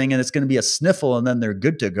get this thing and it's going to be a sniffle and then they're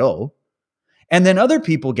good to go. And then other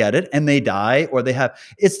people get it and they die or they have,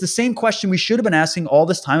 it's the same question we should have been asking all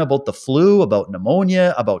this time about the flu, about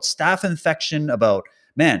pneumonia, about staph infection, about,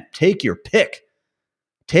 man, take your pick.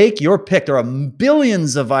 Take your pick. There are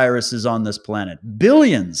billions of viruses on this planet.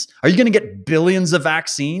 Billions. Are you going to get billions of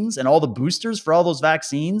vaccines and all the boosters for all those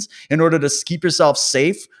vaccines in order to keep yourself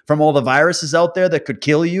safe from all the viruses out there that could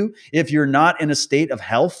kill you if you're not in a state of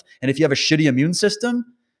health and if you have a shitty immune system?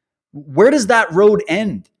 Where does that road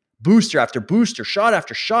end? booster after booster, shot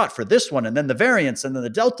after shot for this one, and then the variants, and then the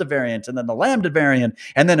Delta variant, and then the Lambda variant,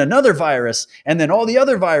 and then another virus, and then all the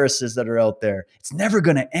other viruses that are out there. It's never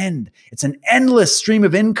going to end. It's an endless stream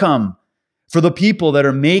of income for the people that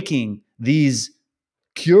are making these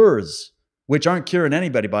cures, which aren't curing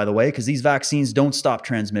anybody, by the way, because these vaccines don't stop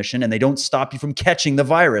transmission and they don't stop you from catching the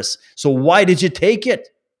virus. So why did you take it?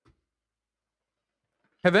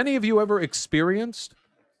 Have any of you ever experienced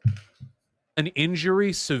an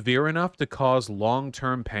injury severe enough to cause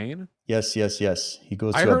long-term pain? Yes. He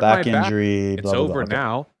goes I to a hurt back my back. injury. It's over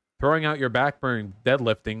now. Throwing out your back during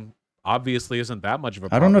deadlifting obviously isn't that much of a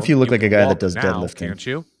problem. I don't know if you look like a guy that walk does now, deadlifting. Can't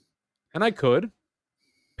you? And I could,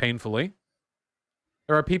 painfully.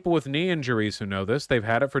 There are people with knee injuries who know this. They've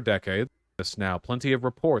had it for decades now. Plenty of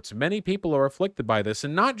reports. Many people are afflicted by this,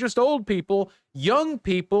 and not just old people, young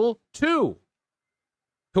people too,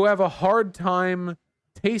 who have a hard time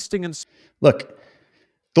tasting and... Look,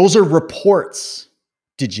 those are reports.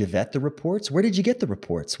 Did you vet the reports? Where did you get the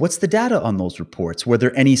reports? What's the data on those reports? Were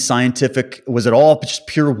there any scientific, was it all just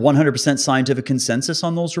pure 100% scientific consensus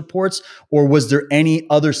on those reports? Or was there any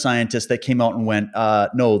other scientist that came out and went,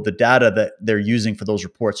 no, the data that they're using for those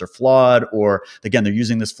reports are flawed, or again, they're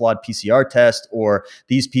using this flawed PCR test, or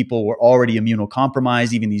these people were already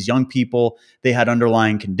immunocompromised, even these young people, they had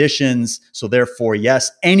underlying conditions. So therefore,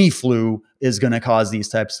 yes, any flu is going to cause these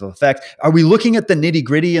types of effects. Are we looking at the nitty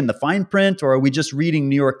gritty and the fine print, or are we just reading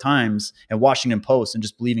New York Times and Washington Post and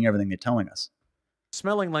just believing everything they're telling us?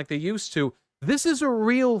 Smelling like they used to. This is a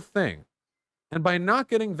real thing. And by not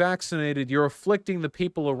getting vaccinated, you're afflicting the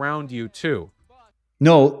people around you too.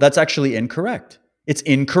 No, that's actually incorrect. It's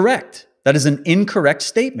incorrect. That is an incorrect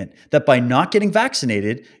statement, that by not getting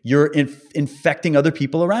vaccinated, you're infecting other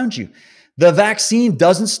people around you. The vaccine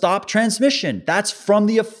doesn't stop transmission. That's from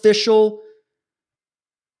the official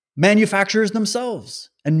manufacturers themselves.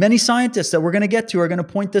 And many scientists that we're going to get to are going to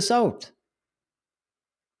point this out.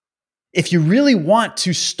 If you really want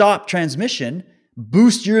to stop transmission,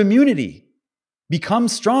 boost your immunity. Become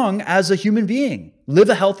strong as a human being. Live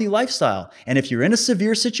a healthy lifestyle. And if you're in a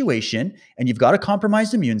severe situation and you've got a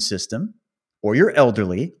compromised immune system, or you're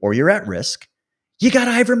elderly, or you're at risk, you got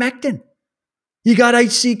ivermectin. You got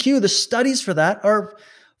HCQ. The studies for that are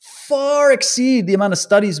far exceed the amount of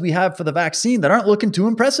studies we have for the vaccine that aren't looking too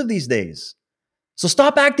impressive these days. So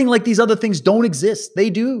stop acting like these other things don't exist. They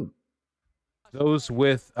do. Those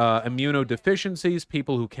with immunodeficiencies,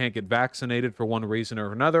 people who can't get vaccinated for one reason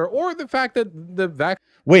or another, or the fact that the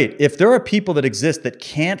Wait, if there are people that exist that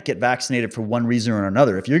can't get vaccinated for one reason or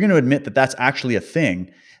another, if you're going to admit that that's actually a thing,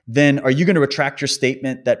 then are you going to retract your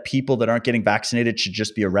statement that people that aren't getting vaccinated should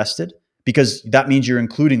just be arrested? Because that means you're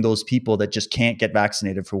including those people that just can't get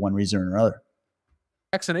vaccinated for one reason or another.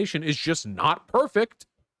 Vaccination is just not perfect.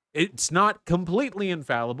 It's not completely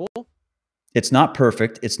infallible. It's not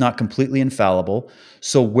perfect. It's not completely infallible.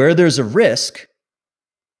 So where there's a risk,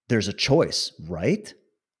 there's a choice, right?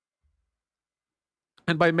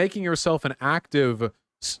 And by making yourself an active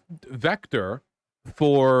vector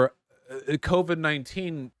for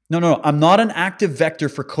COVID-19. No, I'm not an active vector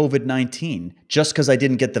for COVID-19 just because I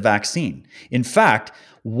didn't get the vaccine. In fact,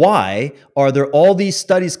 why are there all these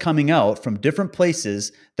studies coming out from different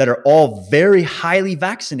places that are all very highly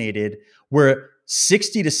vaccinated, where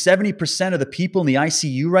 60 to 70% of the people in the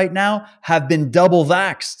ICU right now have been double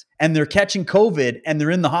vaxxed and they're catching COVID and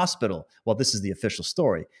they're in the hospital? Well, this is the official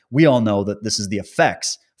story. We all know that this is the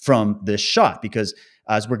effects from this shot because,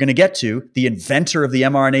 as we're going to get to, the inventor of the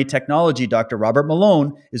mRNA technology, Dr. Robert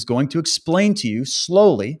Malone, is going to explain to you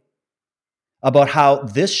slowly about how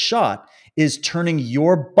this shot is turning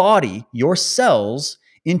your body, your cells,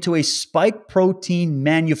 into a spike protein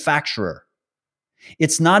manufacturer.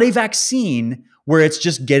 It's not a vaccine where it's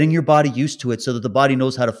just getting your body used to it so that the body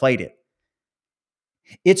knows how to fight it.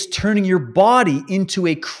 It's turning your body into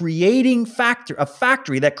a creating factor, a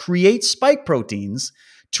factory that creates spike proteins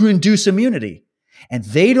to induce immunity. And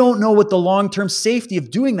they don't know what the long-term safety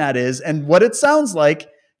of doing that is. And what it sounds like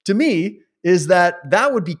to me is that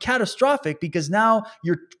that would be catastrophic, because now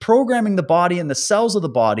you're programming the body and the cells of the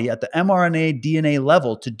body at the mRNA, DNA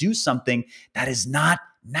level to do something that is not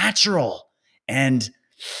natural. And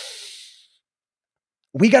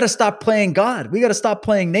we got to stop playing God. We got to stop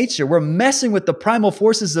playing nature. We're messing with the primal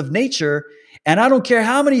forces of nature. And I don't care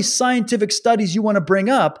how many scientific studies you want to bring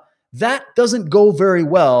up, that doesn't go very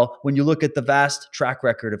well when you look at the vast track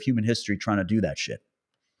record of human history trying to do that shit.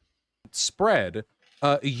 Spread,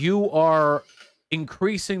 you are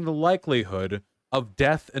increasing the likelihood of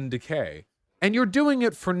death and decay, and you're doing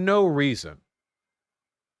it for no reason.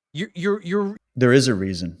 You're There is a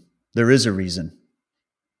reason. There is a reason.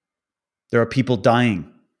 There are people dying.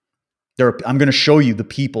 I'm going to show you the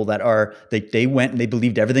people that are, they went and they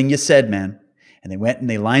believed everything you said, man. And they went and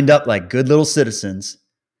they lined up like good little citizens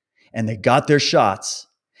and they got their shots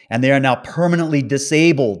and they are now permanently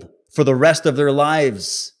disabled for the rest of their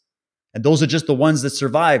lives. And those are just the ones that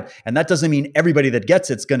survive. And that doesn't mean everybody that gets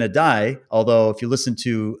it's going to die. Although if you listen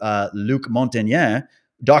to Luc Montagnier,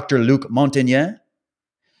 Dr. Luc Montagnier,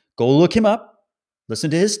 go look him up,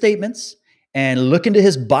 listen to his statements, and look into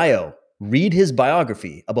his bio. Read his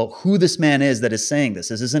biography about who this man is that is saying this.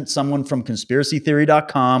 This isn't someone from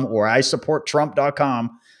conspiracytheory.com or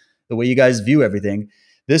isupporttrump.com, the way you guys view everything.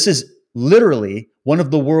 This is literally one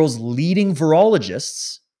of the world's leading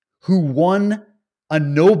virologists who won a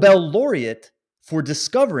Nobel laureate for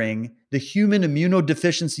discovering the human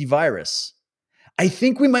immunodeficiency virus. I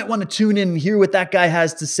think we might want to tune in and hear what that guy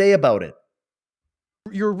has to say about it.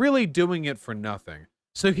 You're really doing it for nothing.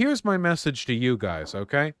 So here's my message to you guys,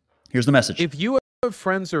 okay? Here's the message. If you have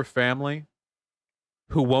friends or family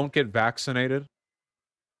who won't get vaccinated,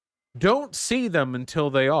 don't see them until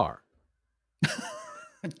they are.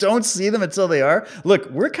 Don't see them until they are. Look,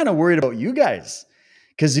 we're kind of worried about you guys.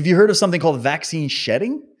 Because if you heard of something called vaccine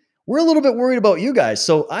shedding, we're a little bit worried about you guys.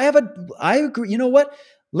 So I agree. You know what?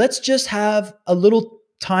 Let's just have a little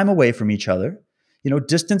time away from each other.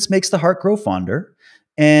 Distance makes the heart grow fonder.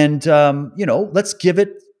 And, let's give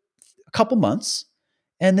it a couple months.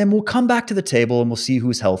 And then we'll come back to the table and we'll see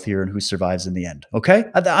who's healthier and who survives in the end. Okay?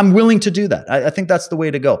 I'm willing to do that. I think that's the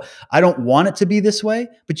way to go. I don't want it to be this way,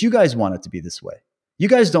 but you guys want it to be this way. You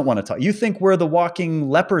guys don't want to talk. You think we're the walking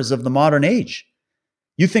lepers of the modern age.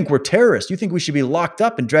 You think we're terrorists. You think we should be locked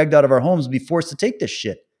up and dragged out of our homes and be forced to take this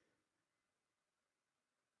shit.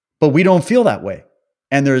 But we don't feel that way.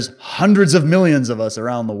 And there's hundreds of millions of us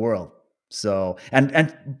around the world. So,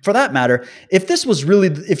 and for that matter,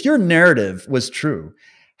 if your narrative was true,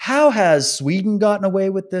 how has Sweden gotten away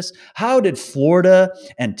with this? How did Florida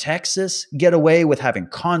and Texas get away with having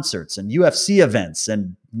concerts and UFC events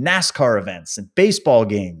and NASCAR events and baseball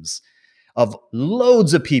games of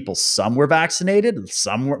loads of people? Some were vaccinated,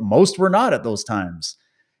 most were not at those times.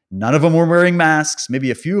 None of them were wearing masks. Maybe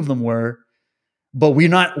a few of them were. But we're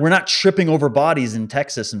not tripping over bodies in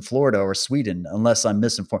Texas and Florida or Sweden, unless I'm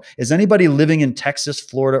misinformed. Is anybody living in Texas,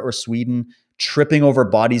 Florida, or Sweden tripping over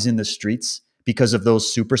bodies in the streets because of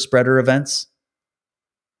those super spreader events?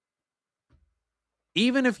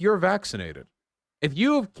 Even if you're vaccinated, if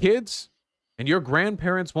you have kids and your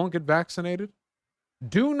grandparents won't get vaccinated,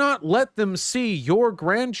 do not let them see your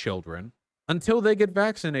grandchildren until they get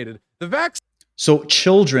vaccinated. So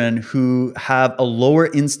children who have a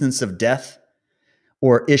lower instance of death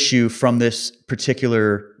or issue from this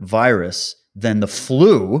particular virus than the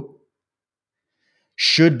flu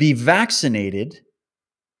should be vaccinated,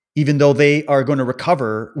 even though they are going to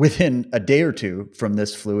recover within a day or two from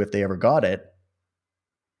this flu if they ever got it.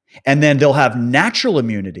 And then they'll have natural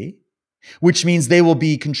immunity, which means they will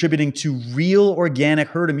be contributing to real organic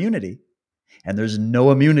herd immunity. And there's no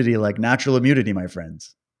immunity like natural immunity, my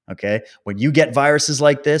friends. Okay. When you get viruses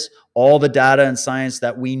like this, all the data and science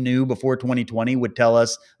that we knew before 2020 would tell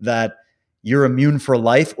us that you're immune for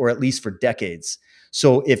life or at least for decades.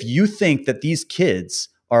 So if you think that these kids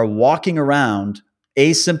are walking around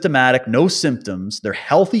asymptomatic, no symptoms, they're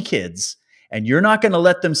healthy kids, and you're not going to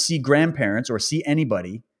let them see grandparents or see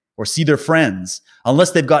anybody or see their friends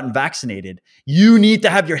unless they've gotten vaccinated, you need to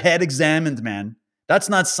have your head examined, man. That's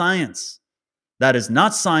not science. That is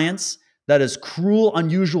not science. That is cruel,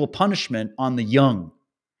 unusual punishment on the young.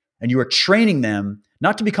 And you are training them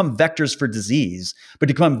not to become vectors for disease, but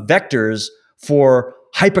to become vectors for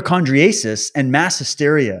hypochondriasis and mass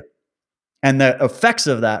hysteria. And the effects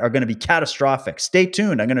of that are going to be catastrophic. Stay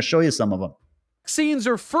tuned. I'm going to show you some of them. Vaccines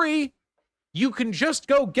are free. You can just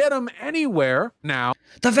go get them anywhere now.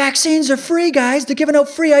 The vaccines are free, guys. They're giving out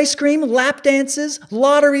free ice cream, lap dances,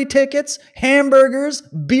 lottery tickets, hamburgers,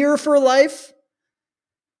 beer for life.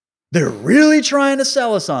 They're really trying to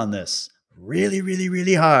sell us on this. Really, really,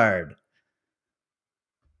 really hard.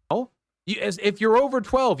 Oh, if you're over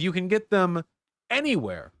 12, you can get them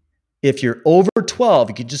anywhere. If you're over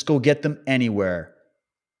 12, you can just go get them anywhere.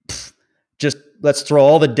 Just let's throw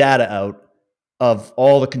all the data out of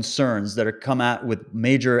all the concerns that are come at with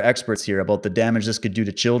major experts here about the damage this could do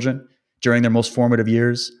to children during their most formative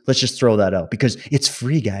years. Let's just throw that out because it's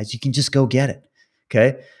free, guys. You can just go get it.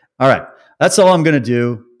 Okay. All right. That's all I'm going to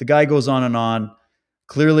do. The guy goes on and on.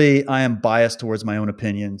 Clearly, I am biased towards my own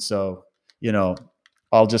opinion. So,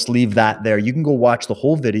 I'll just leave that there. You can go watch the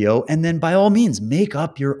whole video and then by all means, make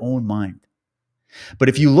up your own mind. But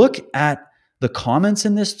if you look at the comments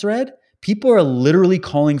in this thread, people are literally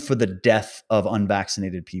calling for the death of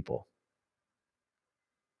unvaccinated people.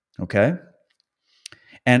 Okay.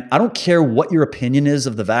 And I don't care what your opinion is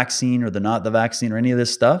of the vaccine or the not the vaccine or any of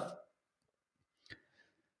this stuff.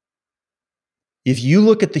 If you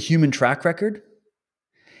look at the human track record,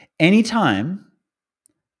 anytime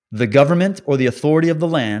the government or the authority of the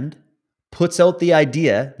land puts out the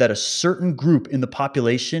idea that a certain group in the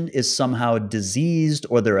population is somehow diseased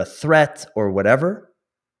or they're a threat or whatever,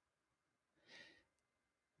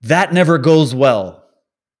 that never goes well.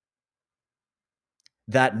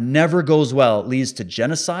 That never goes well. It leads to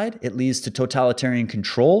genocide. It leads to totalitarian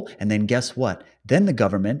control. And then guess what? Then the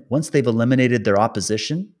government, once they've eliminated their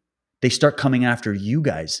opposition, they start coming after you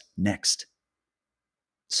guys next.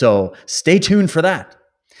 So stay tuned for that.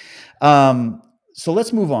 So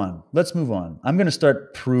let's move on. I'm going to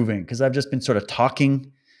start proving, because I've just been sort of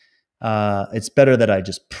talking. It's better that I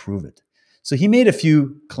just prove it. So he made a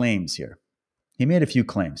few claims here. He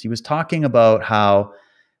was talking about how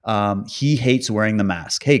he hates wearing the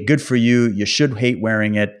mask. Hey, good for you. You should hate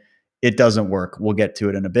wearing it. It doesn't work. We'll get to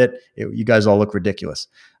it in a bit. You guys all look ridiculous.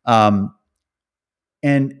 And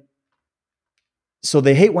so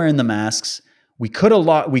they hate wearing the masks. We could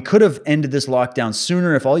have ended this lockdown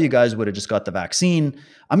sooner if all you guys would have just got the vaccine.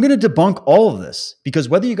 I'm going to debunk all of this, because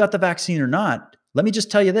whether you got the vaccine or not, let me just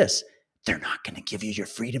tell you this. They're not going to give you your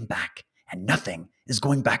freedom back, and nothing is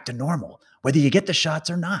going back to normal, whether you get the shots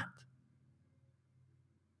or not.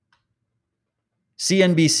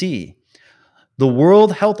 CNBC. The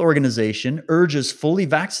World Health Organization urges fully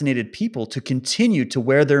vaccinated people to continue to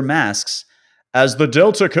wear their masks as the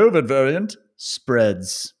Delta COVID variant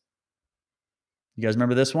spreads. You guys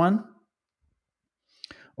remember this one?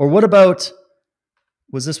 Or what about,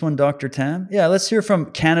 was this one Dr. Tam? Yeah, let's hear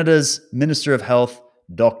from Canada's Minister of Health,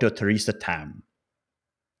 Dr. Theresa Tam.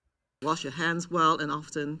 Wash your hands well and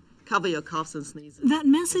often. Cover your coughs and sneezes. That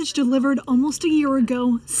message delivered almost a year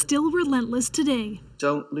ago, still relentless today.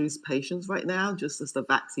 Don't lose patience right now, just as the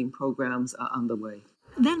vaccine programs are underway.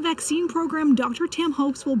 That vaccine program Dr. Tam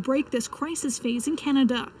hopes will break this crisis phase in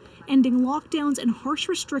Canada, ending lockdowns and harsh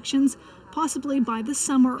restrictions possibly by the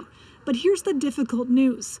summer. But here's the difficult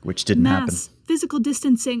news. Which didn't happen. Physical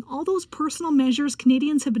distancing, all those personal measures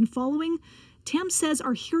Canadians have been following, Tam says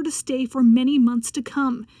are here to stay for many months to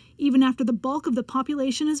come, even after the bulk of the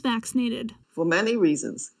population is vaccinated. For many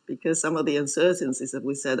reasons, because some of the uncertainties that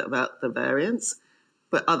we said about the variants,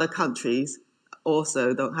 but other countries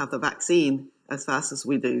also don't have the vaccine as fast as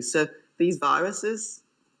we do. So these viruses,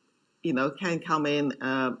 can come in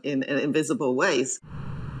invisible ways.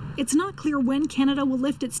 It's not clear when Canada will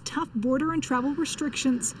lift its tough border and travel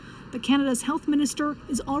restrictions, but Canada's health minister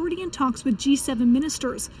is already in talks with G7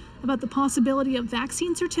 ministers about the possibility of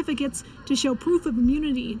vaccine certificates to show proof of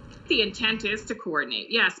immunity. The intent is to coordinate,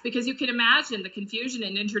 yes, because you can imagine the confusion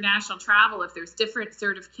in international travel if there's different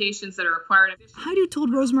certifications that are required. Haidu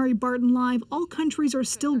told Rosemary Barton Live all countries are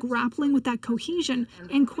still grappling with that cohesion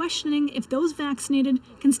and questioning if those vaccinated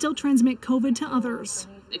can still transmit COVID to others.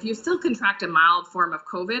 If you still contract a mild form of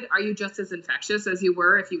COVID, are you just as infectious as you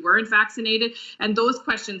were if you weren't vaccinated? And those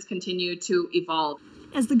questions continue to evolve.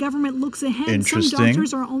 As the government looks ahead, some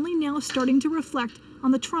doctors are only now starting to reflect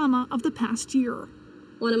on the trauma of the past year.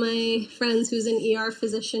 One of my friends who's an ER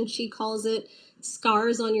physician, she calls it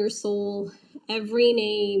scars on your soul. Every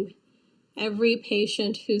name, every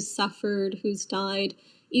patient who's suffered, who's died,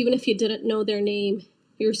 even if you didn't know their name,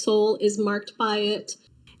 your soul is marked by it.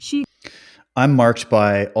 I'm marked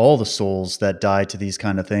by all the souls that die to these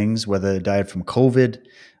kind of things, whether they died from COVID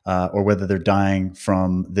or whether they're dying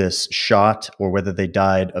from this shot or whether they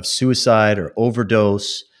died of suicide or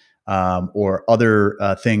overdose or other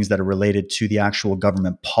things that are related to the actual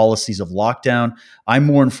government policies of lockdown. I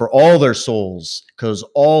mourn for all their souls because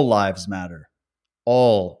all lives matter.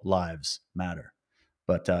 All lives matter.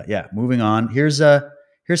 But moving on. Here's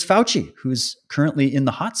Fauci, who's currently in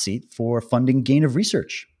the hot seat for funding gain of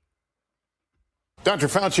research. Dr.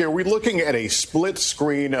 Fauci, are we looking at a split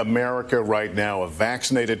screen America right now, a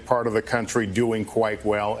vaccinated part of the country doing quite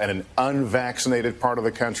well and an unvaccinated part of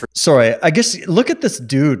the country? Sorry, I guess look at this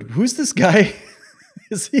dude. Who's this guy?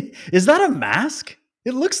 Is that a mask?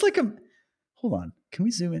 It looks like a, hold on. Can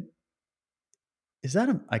we zoom in? Is that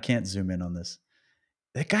I can't zoom in on this.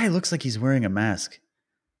 That guy looks like he's wearing a mask.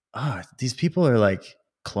 These people are like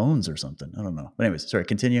clones or something. I don't know. But anyways, sorry,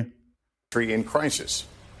 continue. In crisis.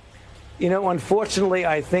 Unfortunately,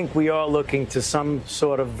 I think we are looking to some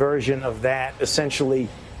sort of version of that, essentially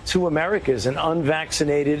two Americas, an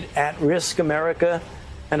unvaccinated, at-risk America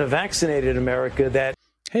and a vaccinated America that,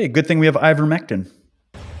 hey, good thing we have ivermectin,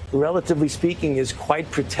 relatively speaking, is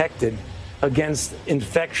quite protected against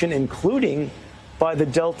infection, including by the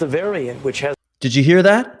Delta variant, which has... Did you hear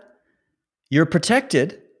that? You're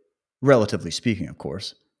protected relatively speaking, of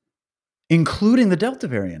course, including the Delta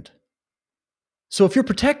variant. So if you're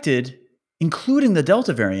protected, including the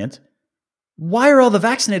Delta variant, why are all the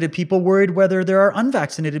vaccinated people worried whether there are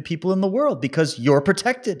unvaccinated people in the world? Because you're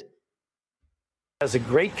protected. Has a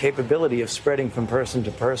great capability of spreading from person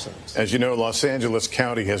to person. As you know, Los Angeles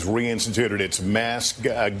County has reinstituted its mask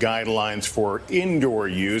guidelines for indoor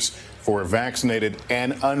use for vaccinated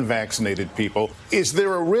and unvaccinated people. Is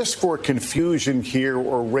there a risk for confusion here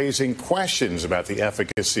or raising questions about the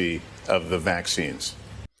efficacy of the vaccines?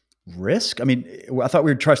 Risk? I mean, I thought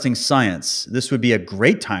we were trusting science. This would be a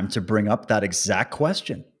great time to bring up that exact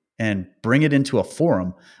question and bring it into a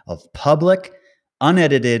forum of public,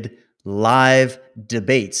 unedited, live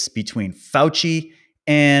debates between Fauci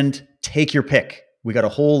and take your pick. We got a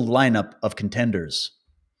whole lineup of contenders.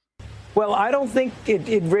 Well, I don't think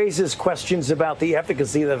it raises questions about the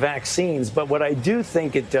efficacy of the vaccines, but what I do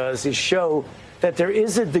think it does is show that there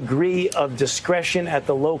is a degree of discretion at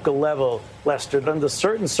the local level, Lester, under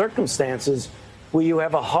certain circumstances where you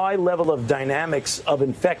have a high level of dynamics of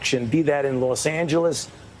infection, be that in Los Angeles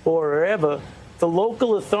or wherever. The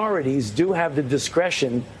local authorities do have the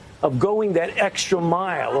discretion of going that extra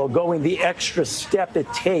mile or going the extra step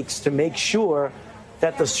it takes to make sure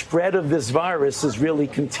that the spread of this virus is really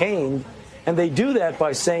contained. And they do that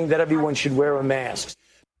by saying that everyone should wear a mask.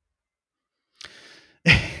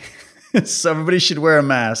 So everybody should wear a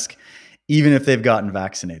mask, even if they've gotten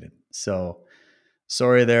vaccinated. So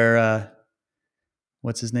sorry there.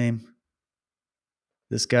 What's his name?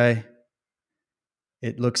 This guy.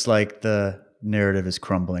 It looks like the narrative is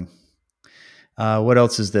crumbling. What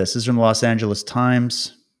else is this? This is from the Los Angeles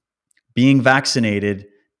Times. Being vaccinated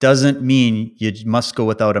doesn't mean you must go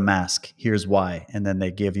without a mask. Here's why. And then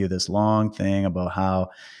they give you this long thing about how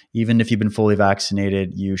even if you've been fully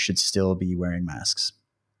vaccinated, you should still be wearing masks.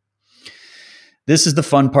 This is the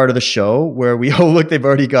fun part of the show where we, oh, look, they've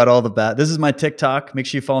already got all the bad. This is my TikTok. Make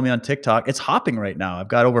sure you follow me on TikTok. It's hopping right now. I've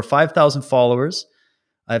got over 5,000 followers.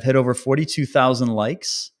 I've hit over 42,000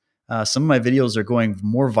 likes. Some of my videos are going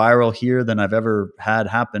more viral here than I've ever had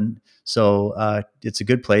happen. So it's a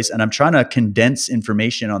good place. And I'm trying to condense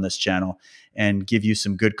information on this channel and give you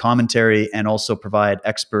some good commentary and also provide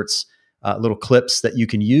experts little clips that you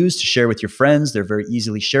can use to share with your friends. They're very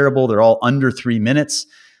easily shareable. They're all under 3 minutes.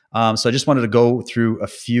 So I just wanted to go through a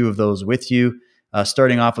few of those with you,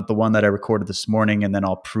 starting off with the one that I recorded this morning, and then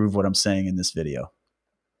I'll prove what I'm saying in this video.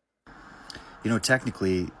 You know,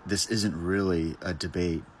 technically, this isn't really a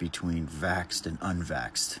debate between vaxxed and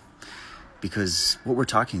unvaxxed, because what we're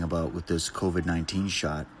talking about with this COVID-19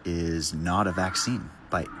 shot is not a vaccine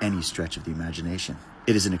by any stretch of the imagination.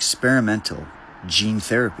 It is an experimental gene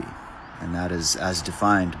therapy, and that is as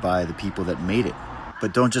defined by the people that made it.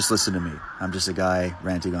 But don't just listen to me. I'm just a guy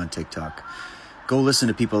ranting on TikTok. Go listen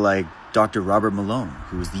to people like Dr. Robert Malone,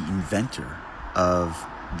 who is the inventor of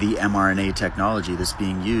the mRNA technology that's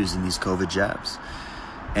being used in these COVID jabs.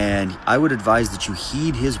 And I would advise that you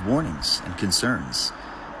heed his warnings and concerns.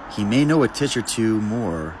 He may know a titch or two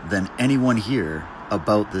more than anyone here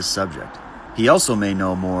about this subject. He also may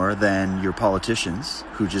know more than your politicians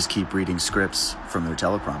who just keep reading scripts from their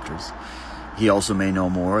teleprompters. He also may know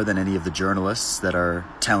more than any of the journalists that are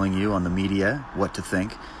telling you on the media what to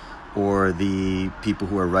think, or the people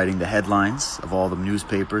who are writing the headlines of all the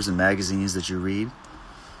newspapers and magazines that you read.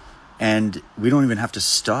 And we don't even have to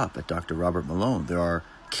stop at Dr. Robert Malone. There are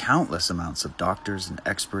countless amounts of doctors and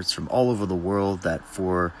experts from all over the world that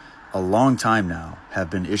for a long time now have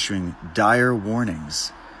been issuing dire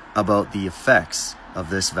warnings about the effects of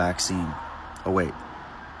this vaccine. Oh, wait.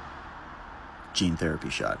 Gene therapy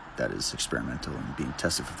shot that is experimental and being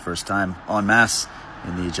tested for the first time en masse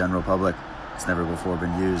in the general public. It's never before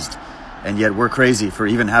been used. And yet we're crazy for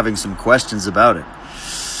even having some questions about it.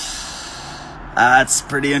 That's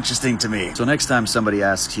pretty interesting to me. So next time somebody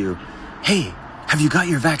asks you, hey, have you got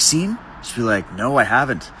your vaccine? Just be like, no, I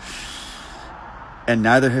haven't. And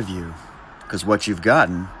neither have you. Because what you've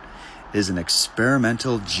gotten is an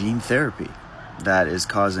experimental gene therapy that is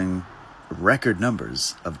causing record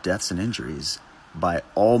numbers of deaths and injuries by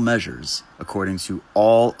all measures, according to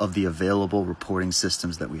all of the available reporting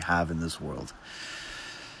systems that we have in this world.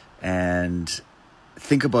 And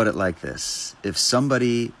think about it like this. If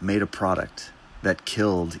somebody made a product that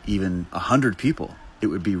killed even 100 people, it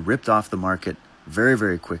would be ripped off the market very,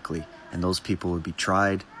 very quickly, and those people would be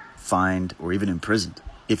tried, fined, or even imprisoned.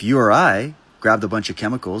 If you or I grabbed a bunch of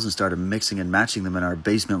chemicals and started mixing and matching them in our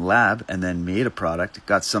basement lab and then made a product,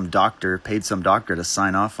 got some doctor, paid some doctor to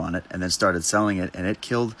sign off on it, and then started selling it, and it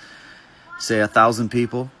killed, say, 1,000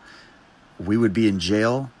 people, we would be in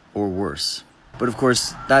jail or worse. But of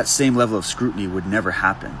course, that same level of scrutiny would never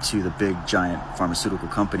happen to the big giant pharmaceutical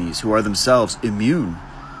companies who are themselves immune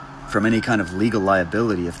from any kind of legal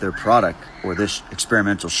liability if their product or this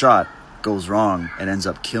experimental shot goes wrong and ends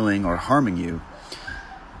up killing or harming you.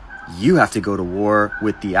 You have to go to war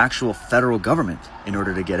with the actual federal government in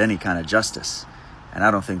order to get any kind of justice. And I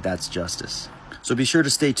don't think that's justice. So be sure to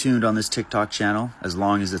stay tuned on this TikTok channel as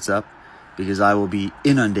long as it's up, because I will be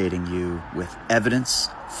inundating you with evidence,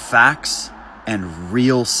 facts, and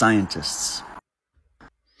real scientists.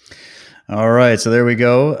 All right, so there we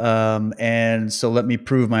go. And so let me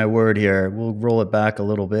prove my word here. We'll roll it back a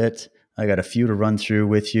little bit. I got a few to run through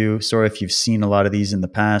with you. Sorry if you've seen a lot of these in the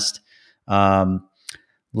past.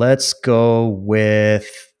 Let's go with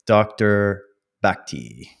Dr.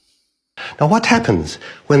 Bhakti. Now, what happens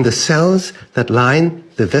when the cells that line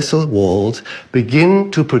the vessel walls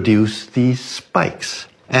begin to produce these spikes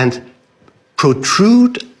and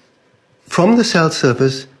protrude from the cell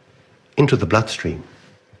surface into the bloodstream?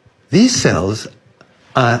 These cells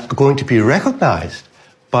are going to be recognized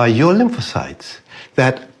by your lymphocytes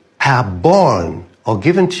that are born or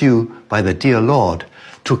given to you by the dear Lord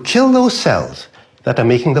to kill those cells that are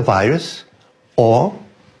making the virus or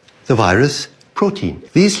the virus protein.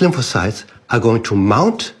 These lymphocytes are going to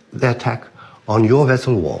mount the attack on your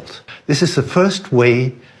vessel walls. This is the first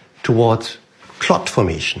way towards clot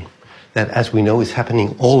formation that, as we know, is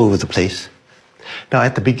happening all over the place. Now,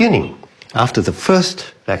 at the beginning, after the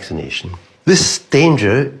first vaccination, this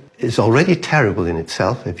danger is already terrible in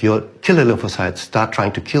itself if your killer lymphocytes start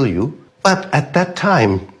trying to kill you. But at that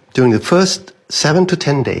time, during the first 7 to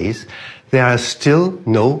 10 days, there are still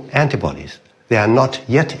no antibodies. There are not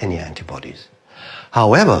yet any antibodies.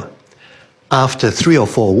 However, after 3 or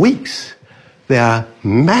 4 weeks, there are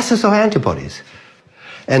masses of antibodies.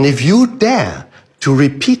 And if you dare to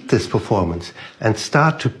repeat this performance and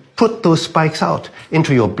start to put those spikes out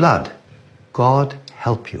into your blood, God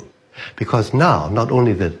help you. Because now, not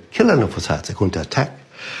only the killer lymphocytes are going to attack,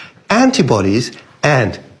 antibodies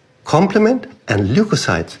and complement and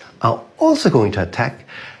leukocytes are also going to attack,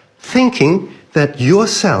 thinking that your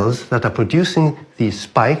cells that are producing these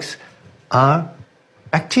spikes are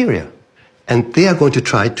bacteria. And they are going to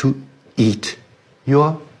try to eat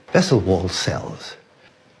your vessel wall cells.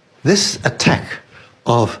 This attack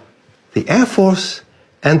of the Air Force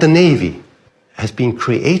and the Navy has been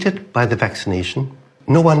created by the vaccination.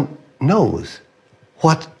 No one knows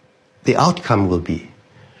what the outcome will be.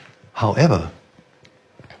 However,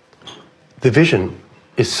 the vision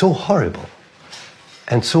is so horrible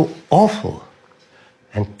and so awful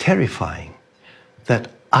and terrifying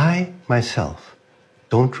that I myself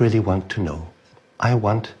don't really want to know. I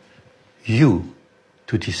want you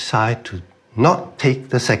to decide to not take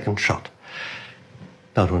the second shot.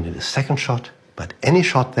 Not only the second shot, but any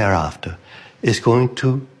shot thereafter is going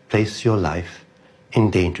to place your life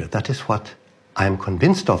in danger. That is what I am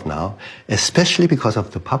convinced of now, especially because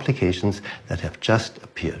of the publications that have just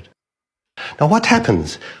appeared. Now, what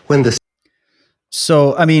happens when the...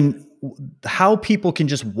 So, I mean, how people can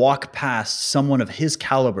just walk past someone of his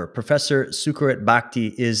caliber. Professor Sucharit Bhakti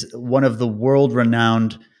is one of the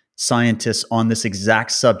world-renowned scientists on this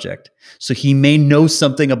exact subject. So he may know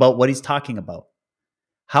something about what he's talking about.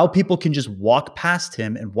 How people can just walk past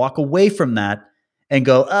him and walk away from that and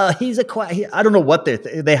go, he's a quiet. I don't know what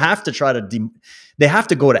they have to try to, they have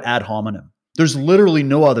to go to ad hominem. There's literally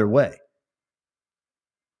no other way.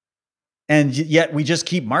 And yet we just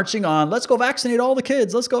keep marching on. Let's go vaccinate all the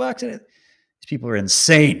kids. Let's go vaccinate. These people are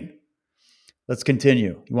insane. Let's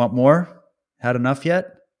continue. You want more? Had enough yet?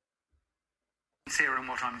 In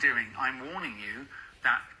what I'm doing, I'm warning you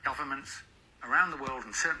that governments around the world,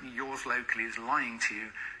 and certainly yours locally, is lying to you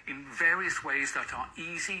in various ways that are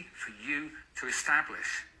easy for you to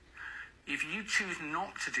establish. If you choose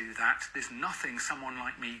not to do that, there's nothing someone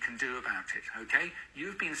like me can do about it, okay?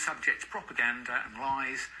 You've been subject to propaganda and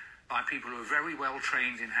lies by people who are very well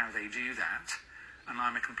trained in how they do that, and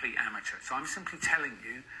I'm a complete amateur. So I'm simply telling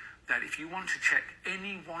you that if you want to check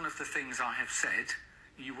any one of the things I have said,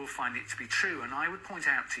 you will find it to be true. And I would point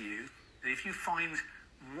out to you that if you find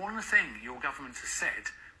one thing your government has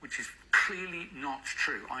said which is clearly not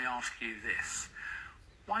true, I ask you this: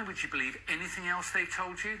 why would you believe anything else they've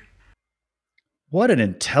told you? What an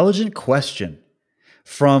intelligent question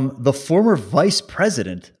from the former vice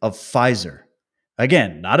president of Pfizer.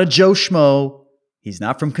 Again, not a Joe Schmo. He's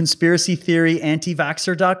not from conspiracy theory,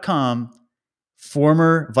 antivaxxer.com.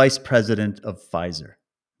 Former vice president of Pfizer.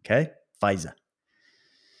 Okay? Pfizer.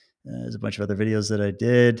 There's a bunch of other videos that I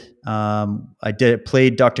did. I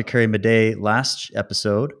played Dr. Carrie Madej last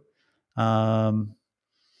episode.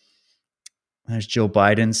 There's Joe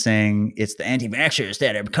Biden saying it's the anti-vaxxers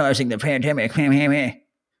that are causing the pandemic.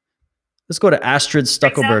 Let's go to Astrid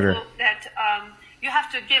Stuckelberger. For example, that you have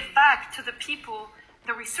to give back to the people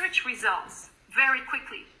the research results very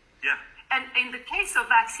quickly. Yeah. And in the case of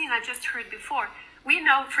vaccine, I just heard before, we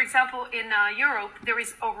know, for example, in Europe, there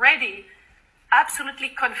is already absolutely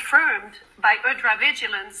confirmed by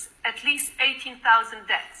ultravigilance at least 18,000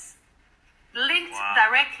 deaths linked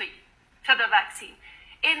directly to the vaccine.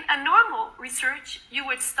 In a normal research, you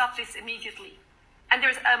would stop this immediately. And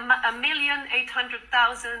there's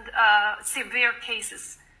 1,800,000 severe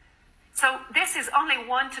cases. So this is only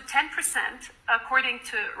 1 to 10%, according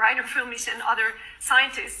to Rainer Filmisch and other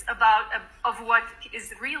scientists, of what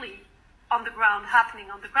is really on the ground,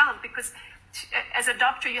 happening on the ground. Because as a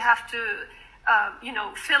doctor, you have to,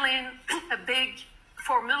 fill in a big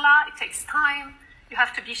formula. It takes time. You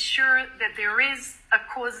have to be sure that there is a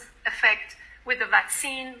cause effect with the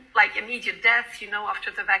vaccine, like immediate death,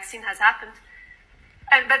 after the vaccine has happened.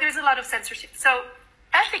 But there's a lot of censorship. So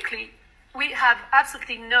ethically, we have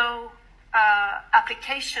absolutely no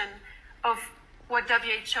application of what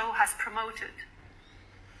WHO has promoted.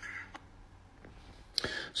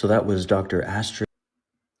 So that was Dr. Astrid.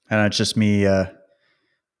 And it's just me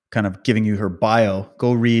kind of giving you her bio.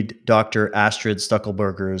 Go read Dr. Astrid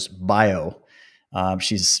Stuckelberger's bio.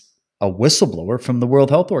 She's a whistleblower from the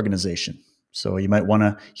World Health Organization. So you might want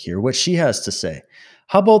to hear what she has to say.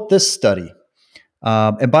 How about this study?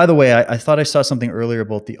 And by the way, I thought I saw something earlier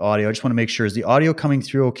about the audio. I just want to make sure. Is the audio coming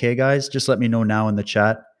through okay, guys? Just let me know now in the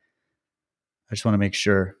chat. I just want to make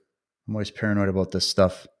sure. I'm always paranoid about this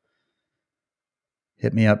stuff.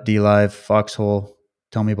 Hit me up, DLive, Foxhole.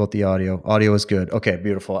 Tell me about the audio. Audio is good. Okay,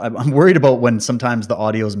 beautiful. I'm worried about when sometimes the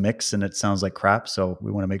audios mix and it sounds like crap. So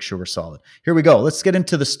we want to make sure we're solid. Here we go. Let's get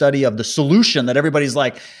into the study of the solution that everybody's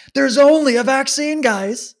like, there's only a vaccine,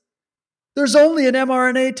 guys. There's only an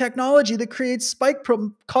mRNA technology that creates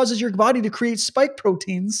causes your body to create spike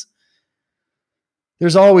proteins.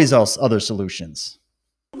 There's always other solutions.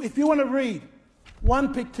 If you want to read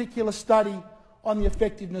one particular study on the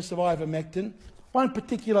effectiveness of ivermectin, one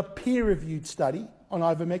particular peer-reviewed study on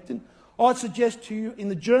ivermectin, I'd suggest to you in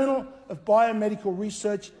the Journal of Biomedical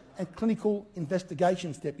Research and Clinical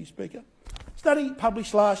Investigations, Deputy Speaker, study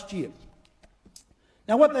published last year.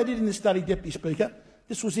 Now, what they did in this study, Deputy Speaker,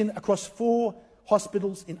 this was across 4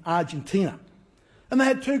 hospitals in Argentina. And they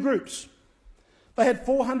had 2 groups. They had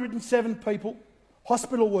 407 people,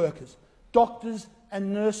 hospital workers, doctors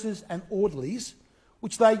and nurses and orderlies,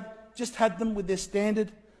 which they just had them with their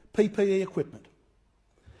standard PPE equipment.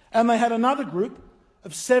 And they had another group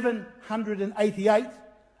of 788,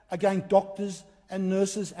 again doctors and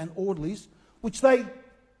nurses and orderlies, which they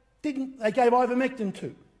gave ivermectin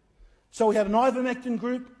to. So we had an ivermectin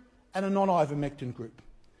group and a non-ivermectin group.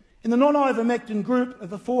 In the non-ivermectin group of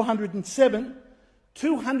the 407,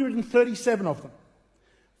 237 of them,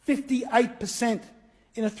 58%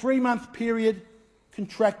 in a 3-month period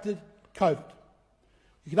contracted COVID.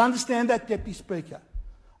 You can understand that, Deputy Speaker.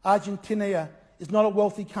 Argentina is not a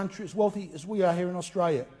wealthy country, as wealthy as we are here in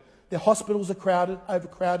Australia. Their hospitals are crowded,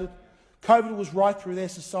 overcrowded. COVID was right through their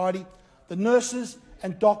society. The nurses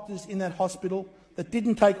and doctors in that hospital that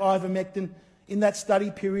didn't take ivermectin in that study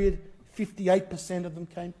period, 58% of them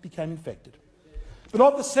became infected. But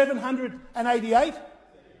of the 788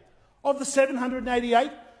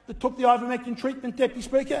 that took the ivermectin treatment, Deputy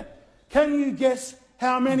Speaker, can you guess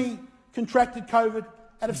how many contracted COVID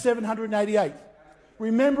out of 788?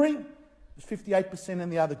 Remembering, it was 58% in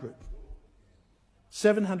the other group.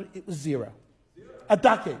 700, it was 0. A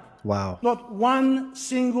duck egg. Wow. Not one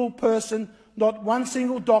single person, not one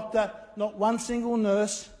single doctor, not one single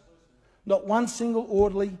nurse, not one single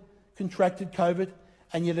orderly contracted COVID,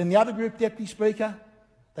 and yet in the other group, Deputy Speaker,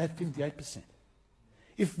 they had 58%.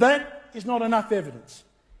 If that is not enough evidence,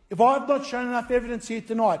 if I've not shown enough evidence here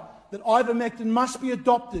tonight that ivermectin must be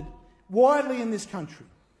adopted widely in this country,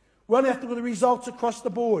 we only have to look at the results across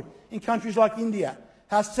the board in countries like India,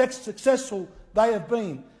 how successful they have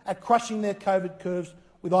been at crushing their COVID curves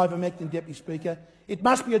with ivermectin, Deputy Speaker. It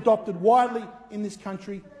must be adopted widely in this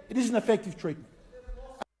country. It is an effective treatment.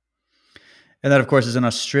 And that, of course, is in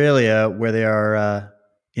Australia, where they are,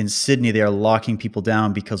 in Sydney, they are locking people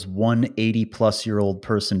down because one 80-plus-year-old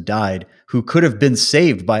person died who could have been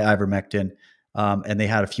saved by ivermectin, and they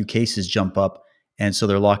had a few cases jump up, and so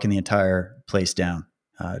they're locking the entire place down,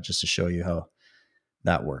 just to show you how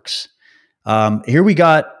that works. Here we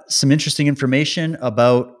got some interesting information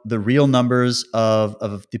about the real numbers of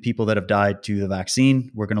the people that have died to the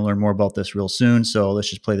vaccine. We're going to learn more about this real soon, so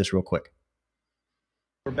let's just play this real quick.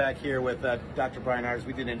 We're back here with Dr. Brian Ardis.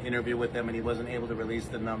 We did an interview with him, and he wasn't able to release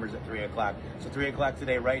the numbers at 3 o'clock. So 3 o'clock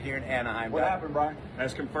today, right here in Anaheim. What happened, Brian?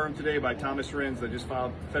 As confirmed today by Thomas Renz, that just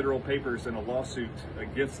filed federal papers in a lawsuit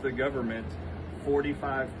against the government.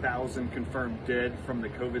 45,000 confirmed dead from the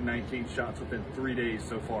COVID-19 shots within 3 days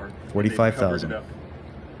so far. 45,000.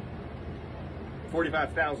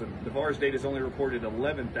 45,000. The VAERS data is only reported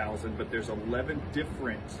 11,000, but there's 11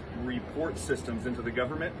 different report systems into the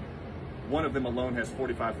government. One of them alone has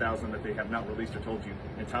 45,000 that they have not released or told you.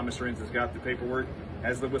 And Thomas Renz has got the paperwork,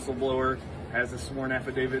 has the whistleblower, has a sworn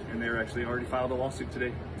affidavit, and they're actually already filed a lawsuit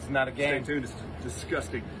today. It's not a game. Stay tuned. It's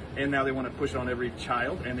disgusting. And now they want to push it on every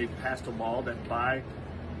child, and they've passed a law that by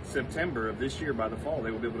September of this year, by the fall,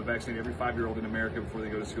 they will be able to vaccinate every 5-year-old in America before they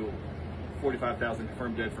go to school. 45,000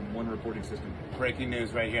 confirmed dead from one reporting system. Breaking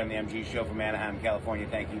news right here on the MG Show from Anaheim, California.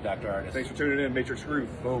 Thank you, Dr. Ardis. Thanks for tuning in. Matrix Groove.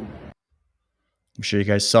 Boom. I'm sure you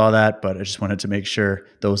guys saw that, but I just wanted to make sure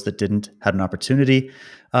those that didn't had an opportunity.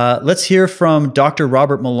 Let's hear from Dr.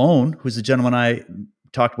 Robert Malone, who's the gentleman I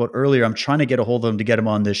talked about earlier. I'm trying to get a hold of him to get him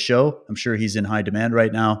on this show. I'm sure he's in high demand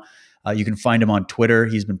right now. You can find him on Twitter.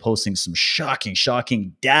 He's been posting some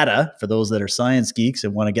shocking data for those that are science geeks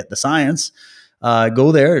and want to get the science.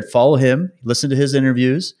 Go there and follow him. Listen to his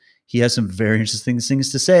interviews. He has some very interesting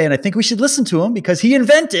things to say, and I think we should listen to him because he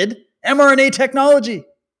invented mRNA technology.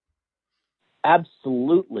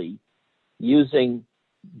 Absolutely using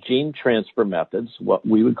gene transfer methods, what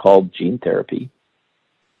we would call gene therapy,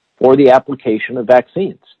 for the application of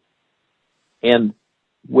vaccines. And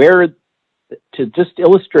to just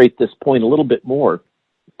illustrate this point a little bit more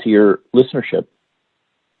to your listenership,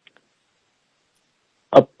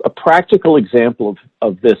 a practical example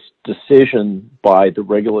of this decision by the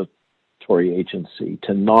regulatory agency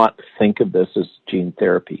to not think of this as gene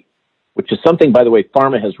therapy, which is something, by the way,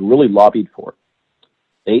 pharma has really lobbied for.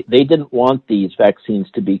 They didn't want these vaccines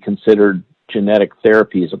to be considered genetic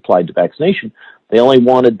therapies applied to vaccination. They only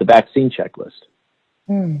wanted the vaccine checklist.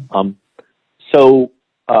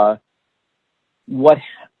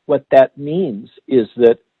 What that means is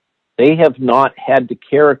that they have not had to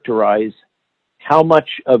characterize how much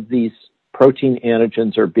of these protein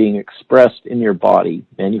antigens are being expressed in your body,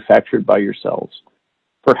 manufactured by your cells,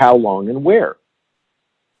 for how long and where.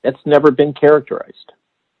 That's never been characterized.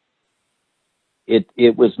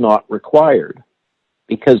 It was not required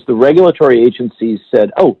because the regulatory agencies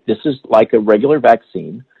said, oh, this is like a regular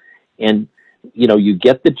vaccine, and you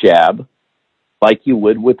get the jab like you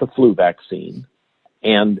would with a flu vaccine,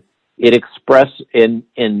 and it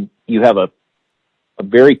and you have a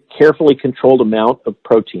very carefully controlled amount of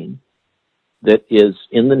protein that is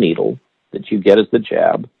in the needle that you get as the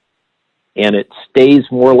jab, and it stays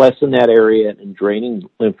more or less in that area and draining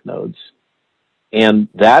lymph nodes. And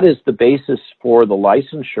that is the basis for the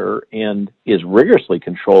licensure and is rigorously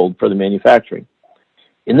controlled for the manufacturing.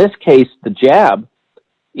 In this case, the jab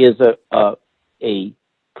is a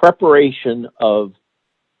preparation of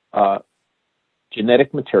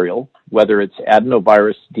genetic material, whether it's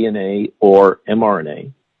adenovirus DNA or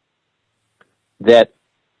mRNA, that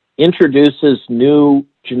introduces new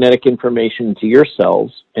genetic information into your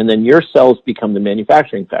cells, and then your cells become the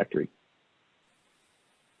manufacturing factory.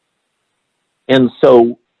 And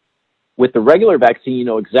so with the regular vaccine, you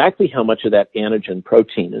know exactly how much of that antigen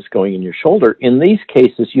protein is going in your shoulder. In these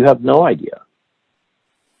cases, you have no idea.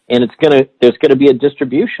 And there's going to be a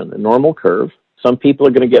distribution, a normal curve. Some people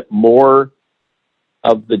are going to get more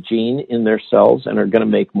of the gene in their cells and are going to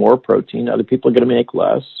make more protein. Other people are going to make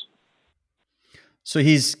less. So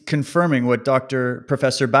he's confirming what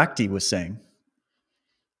Professor Bhakdi was saying.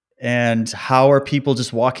 And how are people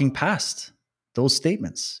just walking past those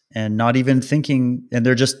statements and not even thinking, and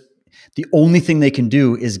they're just, the only thing they can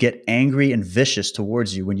do is get angry and vicious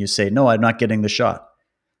towards you when you say, no, I'm not getting the shot.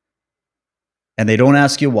 And they don't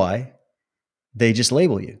ask you why. They just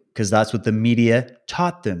label you because that's what the media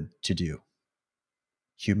taught them to do.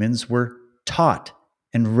 Humans were taught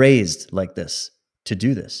and raised like this to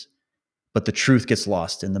do this. But the truth gets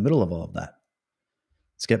lost in the middle of all of that.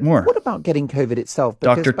 Let's get more. What about getting COVID itself?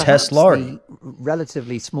 Because Dr. Tess Laurie. The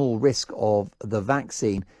relatively small risk of the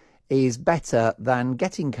vaccine is better than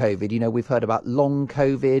getting COVID. You know, we've heard about long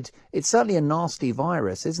COVID. It's certainly a nasty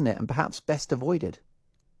virus, isn't it? And perhaps best avoided.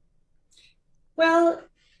 Well,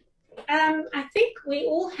 I think we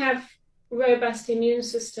all have robust immune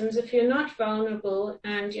systems. If you're not vulnerable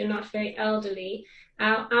and you're not very elderly,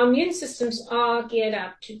 our immune systems are geared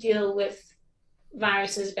up to deal with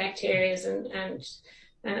viruses, bacteria,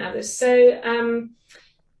 and others. So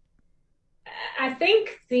I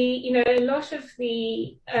think a lot of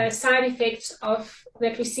the side effects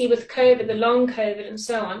that we see with COVID, the long COVID and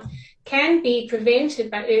so on, can be prevented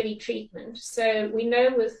by early treatment. So we know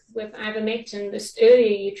with ivermectin, the earlier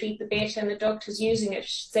you treat, the better, and the doctors using it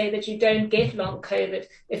say that you don't get long COVID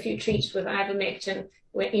if you treat with ivermectin,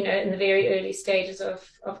 in the very early stages of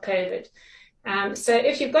COVID. So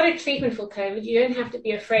if you've got a treatment for COVID, you don't have to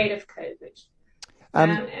be afraid of COVID.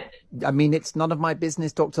 I mean, it's none of my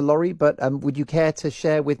business, Dr. Laurie, but would you care to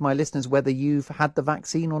share with my listeners whether you've had the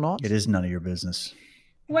vaccine or not? It is none of your business.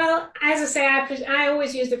 Well, as I say, I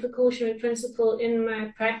always use the precautionary principle in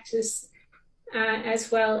my practice, as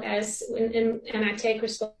well as and I take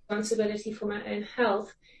responsibility for my own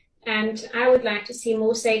health. And I would like to see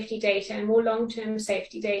more safety data and more long-term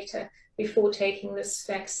safety data before taking this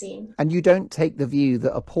vaccine. And you don't take the view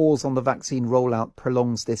that a pause on the vaccine rollout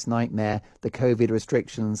prolongs this nightmare, the COVID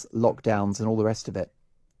restrictions, lockdowns, and all the rest of it?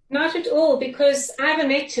 Not at all, because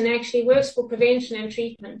ivermectin actually works for prevention and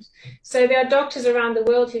treatment. So there are doctors around the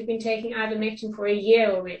world who've been taking ivermectin for a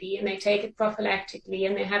year already, and they take it prophylactically,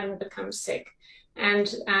 and they haven't become sick. And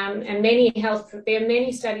there are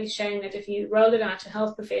many studies showing that if you roll it out to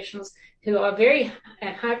health professionals who are very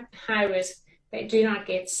at high risk, they do not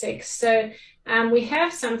get sick. So we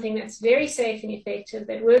have something that's very safe and effective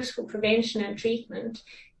that works for prevention and treatment.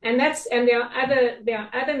 And there are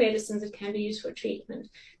other medicines that can be used for treatment.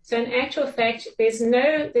 So in actual fact, there's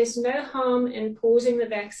no harm in pausing the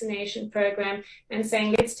vaccination program and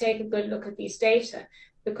saying, let's take a good look at these data,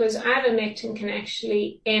 because ivermectin can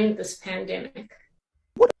actually end this pandemic.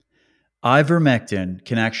 Ivermectin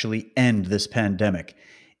can actually end this pandemic.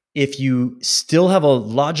 If you still have a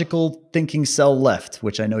logical thinking cell left,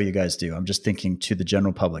 which I know you guys do, I'm just thinking to the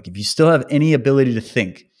general public. If you still have any ability to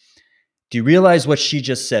think, do you realize what she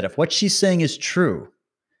just said? If what she's saying is true,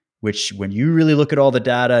 which when you really look at all the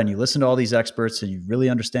data and you listen to all these experts and you really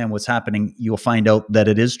understand what's happening, you'll find out that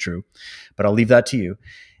it is true. But I'll leave that to you.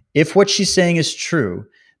 If what she's saying is true,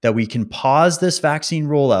 that we can pause this vaccine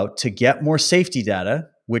rollout to get more safety data,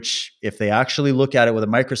 which if they actually look at it with a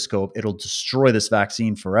microscope, it'll destroy this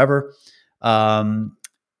vaccine forever, then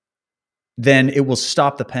it will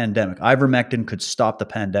stop the pandemic. Ivermectin could stop the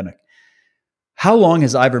pandemic. How long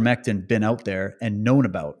has ivermectin been out there and known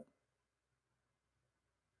about?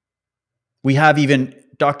 We have even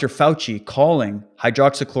Dr. Fauci calling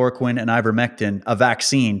hydroxychloroquine and ivermectin a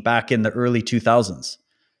vaccine back in the early 2000s.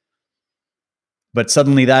 But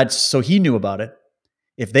suddenly so he knew about it.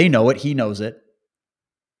 If they know it, he knows it.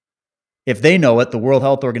 If they know it, the World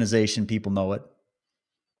Health Organization people know it.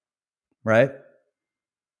 Right?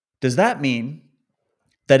 Does that mean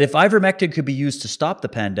that if ivermectin could be used to stop the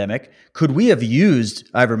pandemic, could we have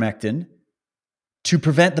used ivermectin to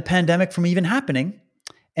prevent the pandemic from even happening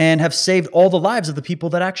and have saved all the lives of the people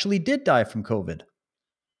that actually did die from COVID?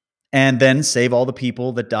 And then save all the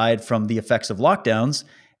people that died from the effects of lockdowns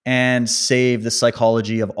and save the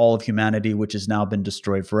psychology of all of humanity, which has now been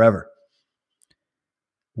destroyed forever.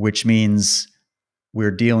 Which means we're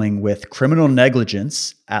dealing with criminal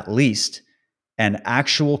negligence at least and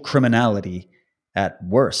actual criminality at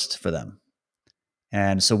worst for them.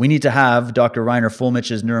 And so we need to have Dr. Reiner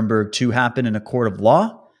Fuellmich's Nuremberg 2 happen in a court of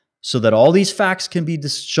law so that all these facts can be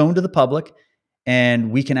shown to the public and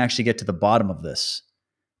we can actually get to the bottom of this.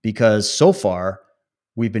 Because so far,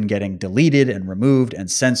 we've been getting deleted and removed and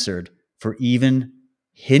censored for even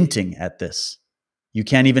hinting at this. You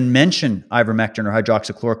can't even mention ivermectin or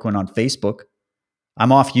hydroxychloroquine on Facebook.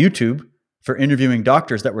 I'm off YouTube for interviewing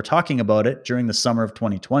doctors that were talking about it during the summer of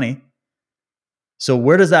 2020. So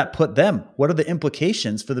where does that put them? What are the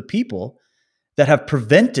implications for the people that have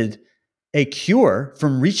prevented a cure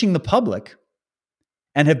from reaching the public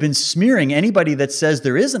and have been smearing anybody that says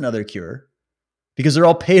there is another cure because they're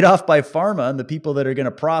all paid off by pharma and the people that are going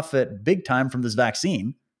to profit big time from this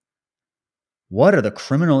vaccine? What are the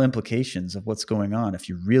criminal implications of what's going on if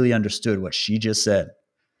you really understood what she just said?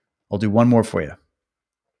 I'll do one more for you.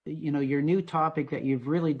 Your new topic that you've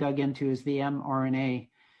really dug into is the mRNA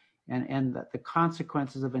and the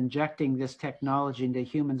consequences of injecting this technology into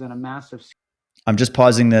humans on a massive scale. I'm just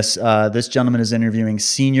pausing this. This gentleman is interviewing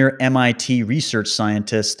senior MIT research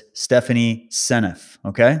scientist Stephanie Seneff.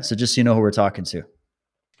 Okay, so just so you know who we're talking to.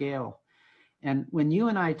 Scale. And when you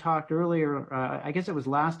and I talked earlier, I guess it was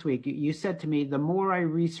last week, you said to me, the more I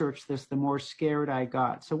researched this, the more scared I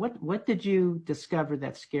got. So what did you discover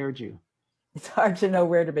that scared you? It's hard to know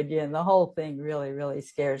where to begin. The whole thing really, really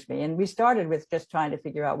scares me. And we started with just trying to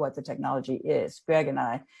figure out what the technology is, Greg and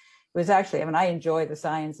I. It was actually, I enjoy the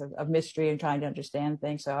science of mystery and trying to understand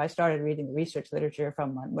things. So I started reading the research literature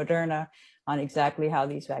from Moderna on exactly how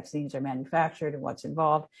these vaccines are manufactured and what's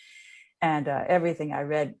involved. And everything I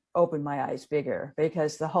read opened my eyes bigger,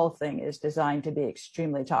 because the whole thing is designed to be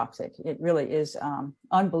extremely toxic. It really is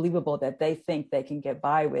unbelievable that they think they can get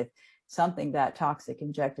by with something that toxic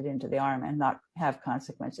injected into the arm and not have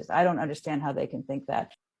consequences. I don't understand how they can think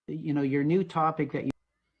that. You know, your new topic that you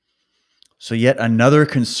So yet another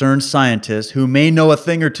concerned scientist who may know a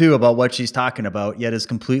thing or two about what she's talking about, yet is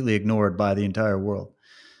completely ignored by the entire world,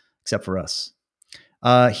 except for us.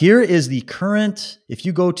 Here is the current, if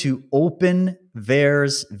you go to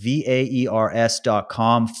openvaers,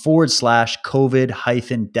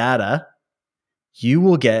 VAERS.com/COVID-data, you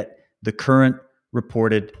will get the current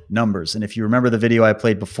reported numbers. And if you remember the video I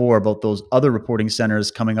played before about those other reporting centers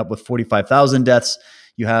coming up with 45,000 deaths,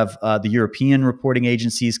 you have the European reporting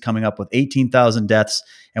agencies coming up with 18,000 deaths,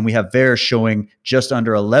 and we have VAERS showing just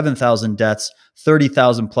under 11,000 deaths,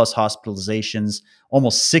 30,000 plus hospitalizations,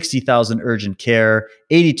 almost 60,000 urgent care,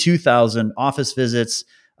 82,000 office visits,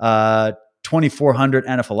 2,400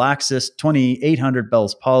 anaphylaxis, 2,800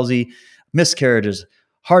 Bell's palsy, miscarriages,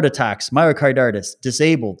 heart attacks, myocarditis,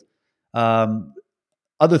 disabled,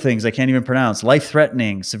 other things I can't even pronounce,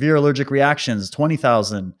 life-threatening, severe allergic reactions,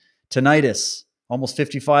 20,000, tinnitus, almost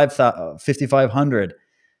 5,500.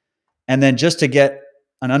 And then just to get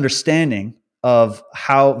an understanding of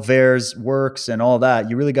how VAERS works and all that,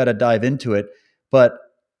 you really got to dive into it. But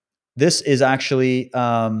this is actually,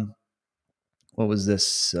 what was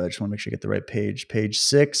this? I just want to make sure I get the right page. Page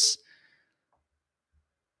 6.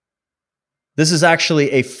 This is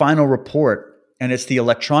actually a final report, and it's the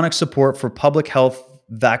electronic support for public health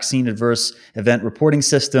vaccine adverse event reporting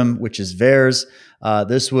system, which is VAERS.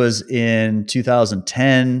 This was in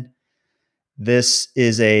 2010. This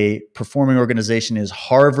is a performing organization, is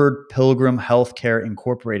Harvard Pilgrim Healthcare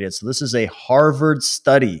Incorporated. So this is a Harvard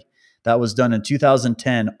study that was done in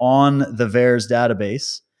 2010 on the VAERS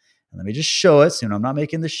database. And let me just show it so I'm not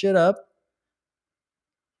making this shit up.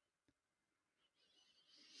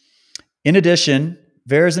 In addition,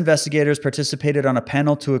 VAERS investigators participated on a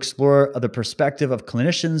panel to explore the perspective of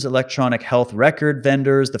clinicians, electronic health record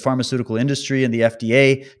vendors, the pharmaceutical industry, and the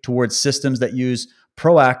FDA towards systems that use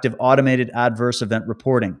proactive automated adverse event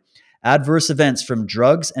reporting. Adverse events from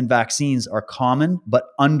drugs and vaccines are common but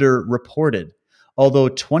underreported. Although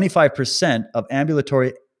 25% of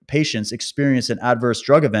ambulatory patients experience an adverse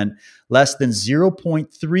drug event, less than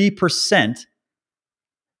 0.3%,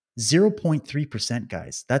 0.3%,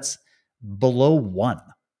 guys, that's below 1.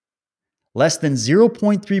 Less than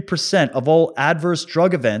 0.3% of all adverse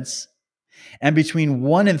drug events and between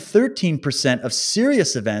 1 and 13% of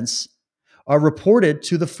serious events are reported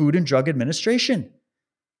to the Food and Drug Administration.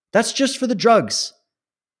 That's just for the drugs.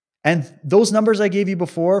 And those numbers I gave you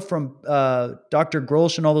before from Dr.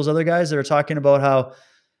 Grolsch and all those other guys that are talking about how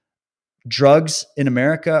drugs in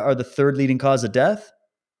America are the third leading cause of death,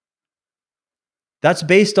 that's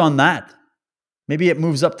based on that. Maybe it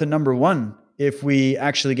moves up to number 1 if we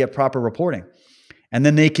actually get proper reporting. And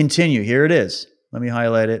then they continue. Here it is. Let me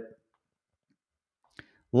highlight it.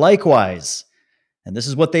 Likewise, and this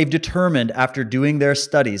is what they've determined after doing their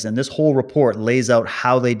studies, and this whole report lays out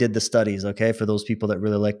how they did the studies, okay? For those people that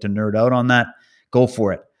really like to nerd out on that, go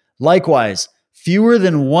for it. Likewise, fewer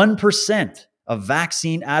than 1% of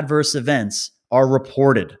vaccine adverse events are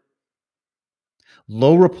reported.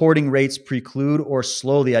 Low reporting rates preclude or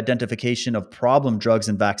slow the identification of problem drugs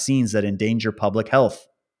and vaccines that endanger public health.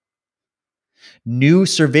 New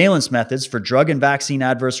surveillance methods for drug and vaccine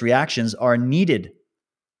adverse reactions are needed.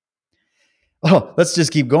 Oh, let's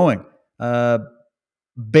just keep going.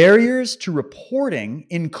 Barriers to reporting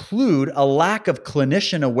include a lack of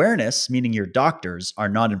clinician awareness, meaning your doctors are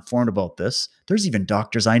not informed about this. There's even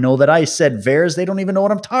doctors I know that I said VAERS, they don't even know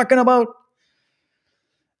what I'm talking about.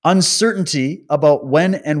 Uncertainty about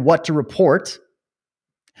when and what to report,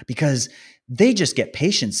 because they just get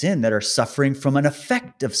patients in that are suffering from an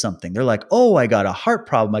effect of something. They're like, oh, I got a heart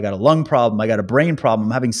problem, I got a lung problem, I got a brain problem,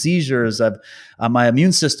 I'm having seizures, my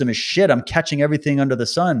immune system is shit, I'm catching everything under the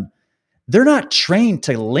sun. They're not trained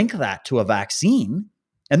to link that to a vaccine.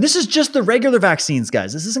 And this is just the regular vaccines,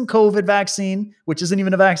 guys. This isn't COVID vaccine, which isn't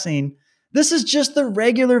even a vaccine. This is just the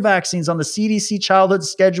regular vaccines on the CDC childhood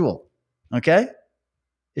schedule, okay?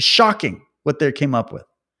 It's shocking what they came up with.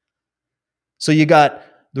 So you got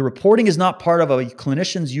the reporting is not part of a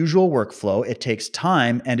clinician's usual workflow. It takes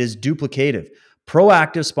time and is duplicative.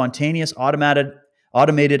 Proactive, spontaneous,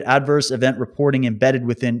 automated adverse event reporting embedded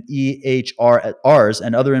within EHRs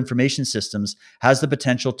and other information systems has the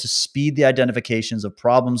potential to speed the identifications of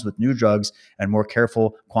problems with new drugs and more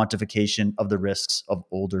careful quantification of the risks of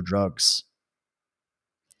older drugs.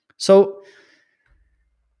 So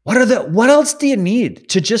What else do you need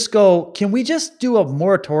to just go, can we just do a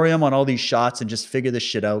moratorium on all these shots and just figure this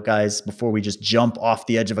shit out, guys, before we just jump off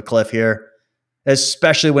the edge of a cliff here?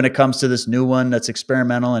 Especially when it comes to this new one that's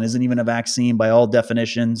experimental and isn't even a vaccine by all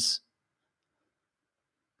definitions.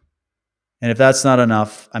 And if that's not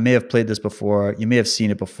enough, I may have played this before, you may have seen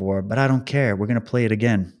it before, but I don't care. We're going to play it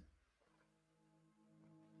again.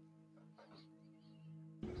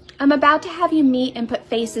 I'm about to have you meet and put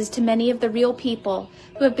faces to many of the real people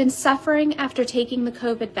who have been suffering after taking the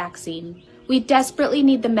COVID vaccine. We desperately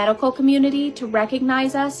need the medical community to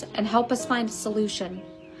recognize us and help us find a solution.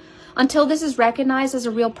 Until this is recognized as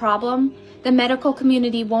a real problem, the medical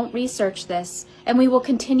community won't research this, and we will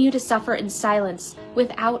continue to suffer in silence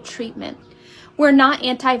without treatment. We're not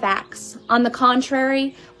anti-vax. On the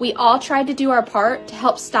contrary, we all tried to do our part to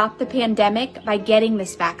help stop the pandemic by getting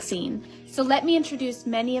this vaccine. So let me introduce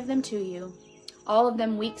many of them to you, all of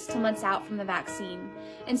them weeks to months out from the vaccine,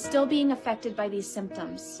 and still being affected by these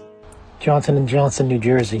symptoms. Johnson & Johnson, New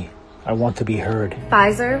Jersey. I want to be heard.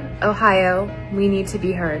 Pfizer, Ohio. We need to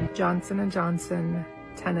be heard. Johnson & Johnson,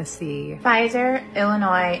 Tennessee. Pfizer,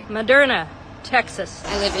 Illinois. Moderna, Texas.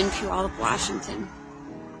 I live in Puyallup, Washington.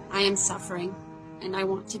 I am suffering, and I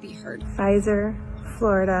want to be heard. Pfizer,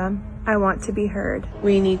 Florida. I want to be heard.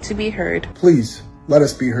 We need to be heard. Please, let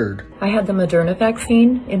us be heard. I had the Moderna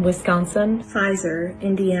vaccine in Wisconsin. Pfizer,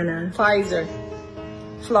 Indiana. Pfizer,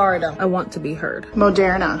 Florida. I want to be heard.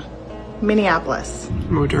 Moderna, Minneapolis.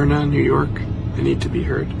 Moderna, New York. I need to be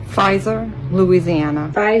heard. Pfizer,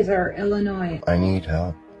 Louisiana. Pfizer, Illinois. I need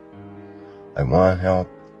help. I want help,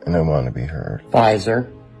 and I want to be heard.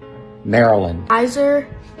 Pfizer, Maryland. Pfizer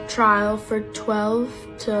trial for 12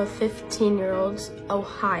 to 15-year-olds,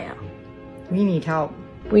 Ohio. We need help.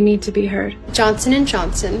 We need to be heard. Johnson &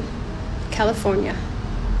 Johnson, California.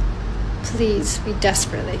 Please, we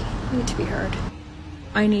desperately need to be heard.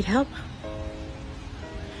 I need help.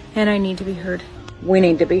 And I need to be heard. We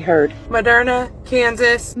need to be heard. Moderna,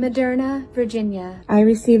 Kansas. Moderna, Virginia. I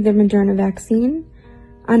received the Moderna vaccine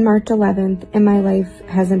on March 11th, and my life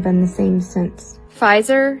hasn't been the same since.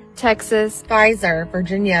 Pfizer, Texas. Pfizer,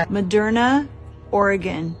 Virginia. Moderna,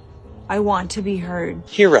 Oregon. I want to be heard.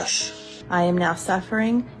 Hear us. I am now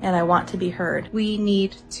suffering, and I want to be heard. We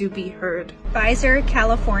need to be heard. Pfizer,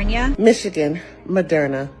 California. Michigan,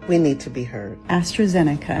 Moderna. We need to be heard.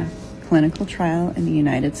 AstraZeneca, clinical trial in the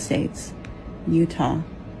United States. Utah.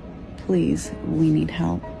 Please, we need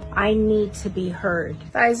help. I need to be heard.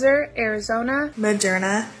 Pfizer, Arizona.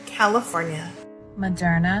 Moderna, California.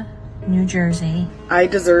 Moderna, New Jersey. I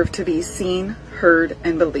deserve to be seen, heard,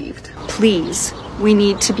 and believed. Please, we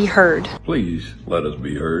need to be heard. Please, let us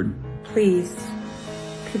be heard. Please,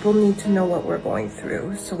 people need to know what we're going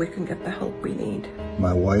through so we can get the help we need.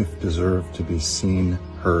 My wife deserved to be seen,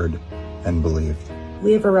 heard, and believed.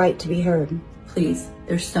 We have a right to be heard. Please,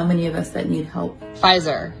 there's so many of us that need help.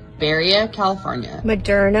 Pfizer, Berea, California.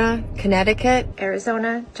 Moderna, Connecticut.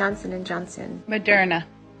 Arizona, Johnson & Johnson. Moderna,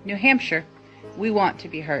 New Hampshire. We want to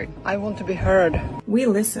be heard. I want to be heard. We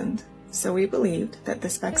listened, so we believed that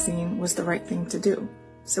this vaccine was the right thing to do.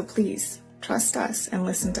 So please, trust us and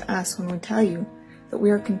listen to us when we tell you that we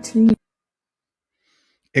are continuing.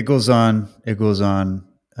 It goes on. It goes on.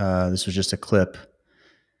 This was just a clip.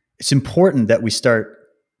 It's important that we start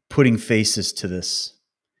putting faces to this.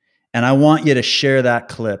 And I want you to share that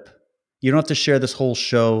clip. You don't have to share this whole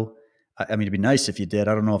show. I mean, it'd be nice if you did.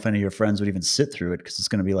 I don't know if any of your friends would even sit through it because it's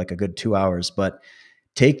going to be like a good 2 hours. But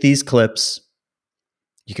take these clips.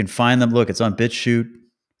 You can find them. Look, it's on BitChute.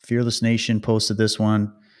 Fearless Nation posted this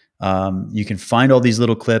one. You can find all these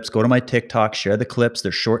little clips. Go to my TikTok, share the clips.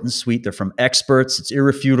 They're short and sweet. They're from experts. It's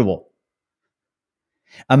irrefutable.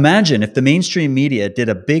 Imagine if the mainstream media did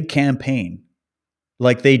a big campaign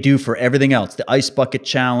like they do for everything else. The Ice Bucket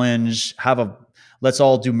Challenge, let's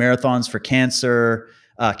all do marathons for cancer,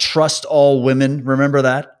 trust all women. Remember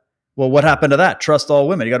that? Well, what happened to that? Trust all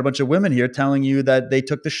women. You got a bunch of women here telling you that they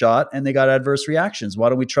took the shot and they got adverse reactions. Why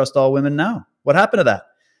don't we trust all women now? What happened to that?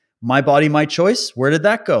 My body, my choice. Where did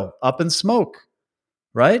that go? Up in smoke,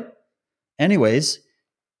 right? Anyways,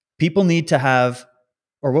 people need to have,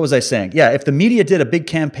 or what was I saying? Yeah, if the media did a big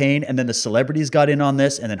campaign and then the celebrities got in on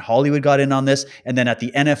this and then Hollywood got in on this, and then at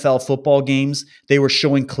the NFL football games, they were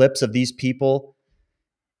showing clips of these people.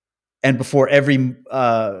 And before every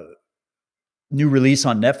new release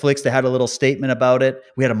on Netflix, they had a little statement about it.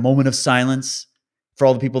 We had a moment of silence for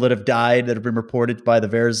all the people that have died that have been reported by the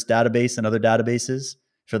VAERS database and other databases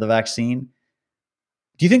for the vaccine.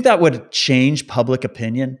 Do you think that would change public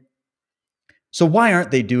opinion? So why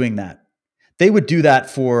aren't they doing that? They would do that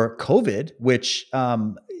for COVID, which,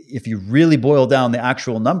 if you really boil down the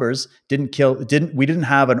actual numbers, we didn't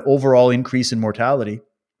have an overall increase in mortality.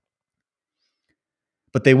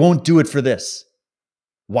 But they won't do it for this.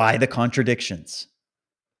 Why the contradictions?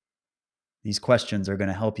 These questions are going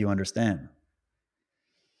to help you understand.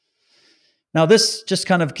 Now, this just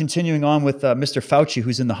kind of continuing on with Mr. Fauci,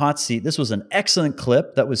 who's in the hot seat. This was an excellent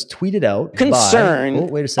clip that was tweeted out Concern. by... Oh,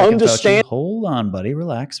 wait a second, Fauci. Hold on, buddy.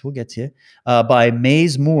 Relax. We'll get to you. By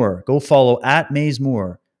Maze Moore. Go follow @Maze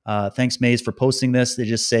Moore. Thanks, Maze, for posting this. They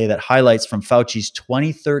just say that highlights from Fauci's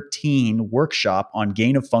 2013 workshop on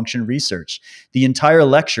gain-of-function research. The entire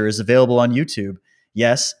lecture is available on YouTube.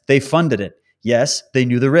 Yes, they funded it. Yes, they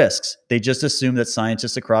knew the risks. They just assumed that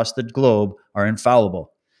scientists across the globe are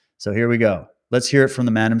infallible. So here we go. Let's hear it from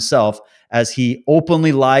the man himself as he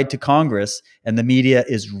openly lied to Congress, and the media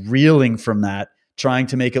is reeling from that, trying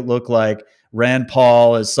to make it look like Rand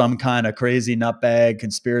Paul is some kind of crazy nutbag,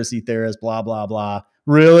 conspiracy theorist, blah, blah, blah.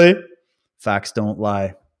 Really? Facts don't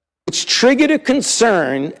lie. It's triggered a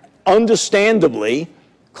concern, understandably,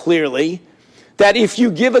 clearly, that if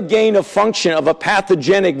you give a gain of function of a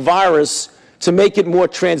pathogenic virus to make it more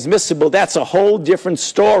transmissible, that's a whole different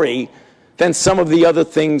story than some of the other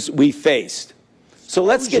things we faced. So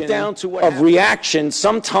let's get down to what of reaction,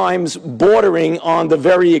 sometimes bordering on the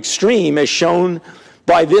very extreme, as shown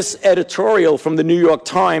by this editorial from the New York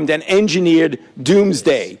Times, an engineered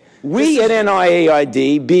doomsday. We at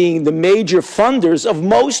NIAID, being the major funders of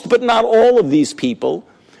most but not all of these people,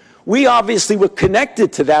 we obviously were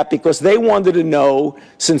connected to that because they wanted to know,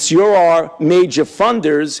 since you're our major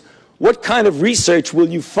funders, what kind of research will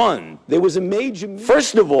you fund? There was a major...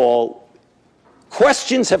 First of all,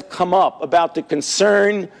 questions have come up about the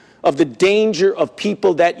concern of the danger of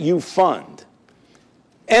people that you fund.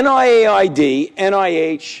 NIAID,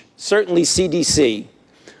 NIH, certainly CDC,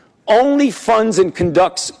 only funds and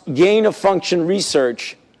conducts gain-of-function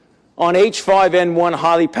research on H5N1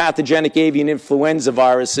 highly pathogenic avian influenza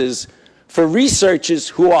viruses for researchers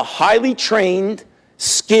who are highly trained,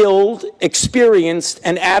 skilled, experienced,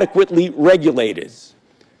 and adequately regulated.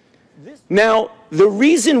 Now, the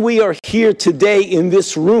reason we are here today in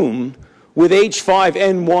this room with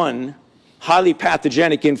H5N1, highly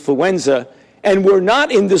pathogenic influenza, and we're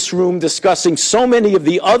not in this room discussing so many of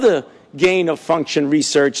the other gain-of-function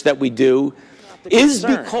research that we do, is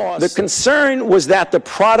because the concern was that the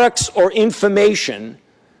products or information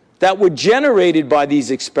that were generated by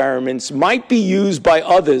these experiments might be used by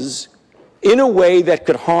others in a way that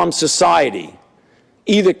could harm society,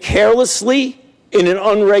 either carelessly, in an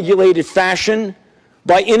unregulated fashion,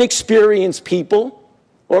 by inexperienced people,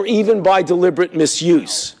 or even by deliberate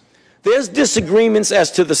misuse. There's disagreements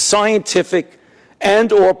as to the scientific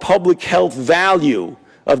and or public health value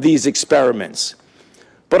of these experiments.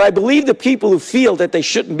 But I believe the people who feel that they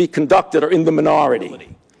shouldn't be conducted are in the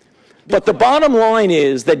minority. But the bottom line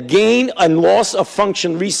is that gain and loss of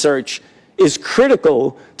function research is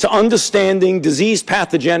critical to understanding disease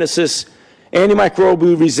pathogenesis,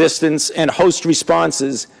 antimicrobial resistance, and host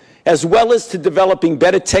responses, as well as to developing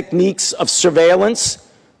better techniques of surveillance,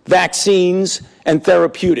 vaccines, and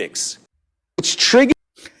therapeutics. It's triggered.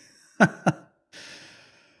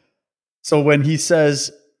 So when he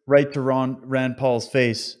says right to Rand Paul's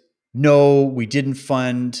face, no, we didn't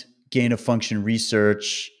fund gain-of-function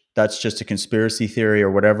research, that's just a conspiracy theory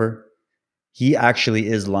or whatever, he actually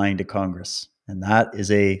is lying to Congress. And that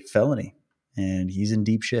is a felony. And he's in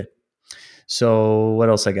deep shit. So what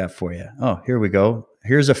else I got for you? Oh, here we go.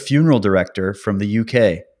 Here's a funeral director from the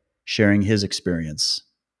UK sharing his experience.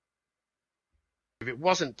 If it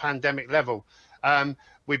wasn't pandemic level,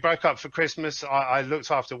 we broke up for Christmas. I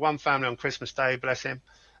looked after one family on Christmas Day, bless him.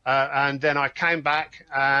 And then I came back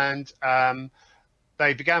and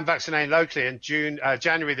they began vaccinating locally in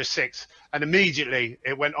January the 6th. And immediately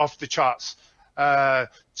it went off the charts.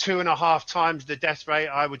 2.5 times the death rate,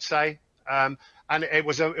 I would say. And it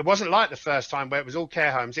wasn't like the first time where it was all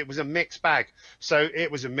care homes. It was a mixed bag. So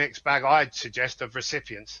it was a mixed bag, I'd suggest, of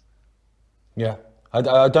recipients. Yeah, I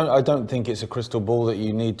don't think it's a crystal ball that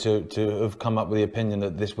you need to have come up with the opinion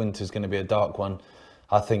that this winter is going to be a dark one.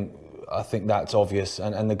 I think that's obvious.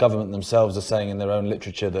 And the government themselves are saying in their own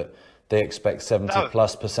literature that they expect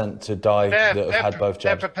 70+% to die that have had both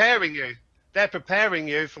jabs. They're preparing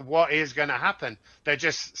you for what is going to happen. They're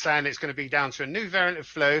just saying it's going to be down to a new variant of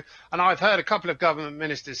flu. And I've heard a couple of government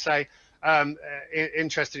ministers say,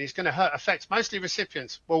 interesting, it's going to affect mostly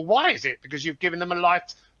recipients. Well, why is it? Because you've given them a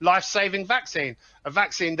life-saving vaccine, a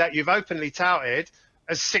vaccine that you've openly touted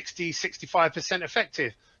as 60-65%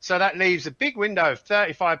 effective. So that leaves a big window of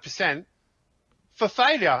 35% for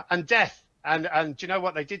failure and death. And do you know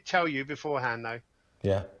what they did tell you beforehand, though?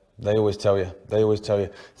 Yeah. They always tell you. They always tell you.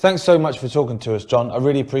 Thanks so much for talking to us, John. I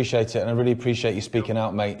really appreciate it, and I really appreciate you speaking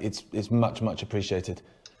out, mate. It's much, much appreciated.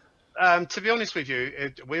 To be honest with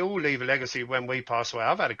you, we all leave a legacy when we pass away.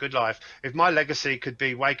 I've had a good life. If my legacy could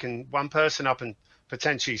be waking one person up and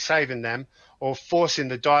potentially saving them, or forcing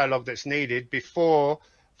the dialogue that's needed before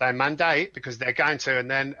they mandate, because they're going to, and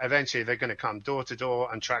then eventually they're going to come door to door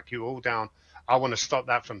and track you all down. I want to stop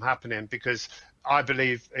that from happening, because I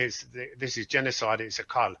believe this is genocide. It's a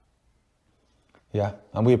cull. Yeah,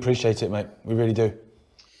 and we appreciate it, mate. We really do.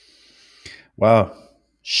 Wow.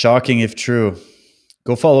 Shocking if true.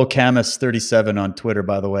 Go follow Camus37 on Twitter,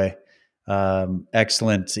 by the way.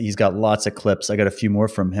 Excellent. He's got lots of clips. I got a few more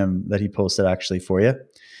from him that he posted actually for you.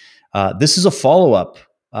 This is a follow-up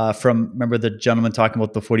from, remember the gentleman talking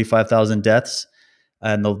about the 45,000 deaths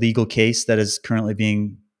and the legal case that is currently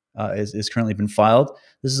being is currently been filed.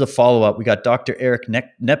 This is a follow-up. We got Dr. Eric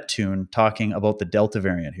Neptune talking about the Delta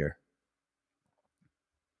variant here.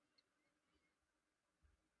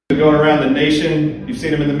 Going around the nation, you've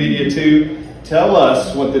seen them in the media too. Tell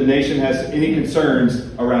us what the nation has any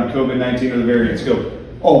concerns around COVID-19 or the variants. Go.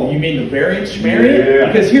 Oh, you mean the variant schmariant?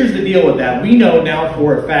 Yeah. Because here's the deal with that. We know now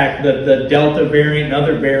for a fact that the Delta variant and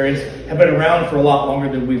other variants have been around for a lot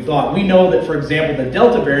longer than we thought. We know that, for example, the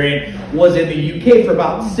Delta variant was in the UK for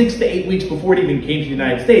about 6 to 8 weeks before it even came to the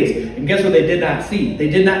United States. And guess what they did not see? They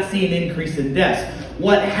did not see an increase in deaths.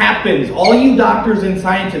 What happens? All you doctors and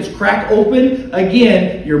scientists, crack open,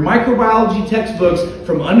 again, your microbiology textbooks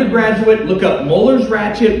from undergraduate, look up Muller's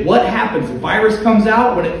ratchet. What happens? The virus comes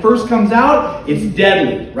out. When it first comes out, it's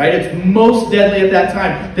deadly, right? It's most deadly at that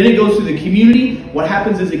time. Then it goes through the community. What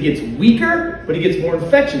happens is it gets weaker, but it gets more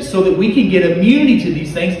infectious so that we can get immunity to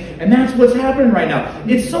these things. And that's what's happening right now.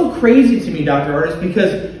 It's so crazy to me, Dr. Artis,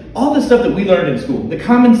 because all the stuff that we learned in school, the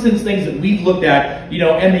common sense things that we've looked at,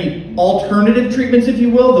 and the alternative treatments, if you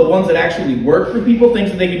will, the ones that actually work for people,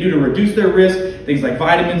 things that they can do to reduce their risk, things like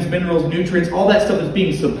vitamins, minerals, nutrients, all that stuff is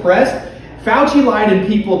being suppressed. Fauci lied and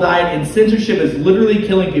people died, and censorship is literally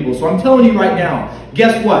killing people. So I'm telling you right now,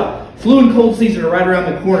 guess what? Flu and cold season are right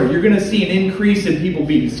around the corner. You're going to see an increase in people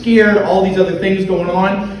being scared, all these other things going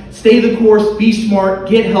on. Stay the course, be smart,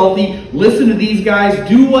 get healthy, listen to these guys,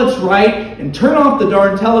 do what's right, and turn off the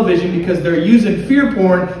darn television because they're using fear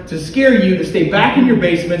porn to scare you to stay back in your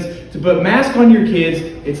basements, to put masks on your kids.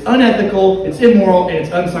 It's unethical, it's immoral, and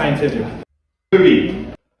it's unscientific.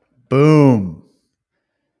 Boom.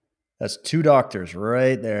 That's 2 doctors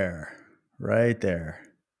right there. Right there.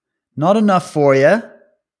 Not enough for you.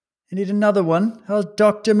 You need another one. How's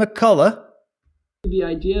Dr. McCullough? The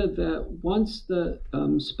idea that once the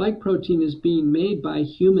spike protein is being made by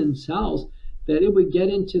human cells, that it would get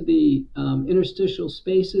into the interstitial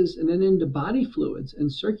spaces and then into body fluids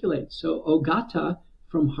and circulate. So Ogata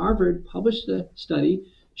from Harvard published a study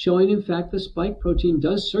showing, in fact, the spike protein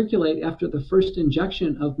does circulate after the first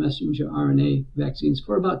injection of messenger RNA vaccines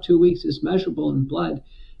for about 2 weeks. It's measurable in blood.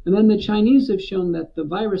 And then the Chinese have shown that the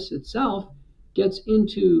virus itself gets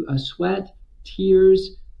into sweat,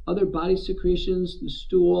 tears, other body secretions, the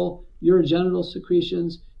stool, urogenital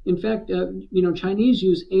secretions. In fact, Chinese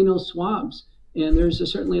use anal swabs, and there's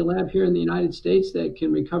certainly a lab here in the United States that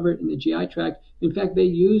can recover it in the GI tract. In fact, they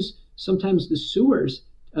use sometimes the sewers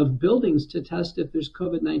of buildings to test if there's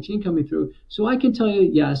COVID-19 coming through. So I can tell you,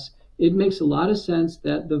 yes, it makes a lot of sense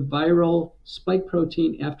that the viral spike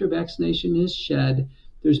protein after vaccination is shed.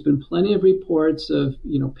 There's been plenty of reports of,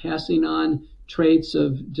 passing on traits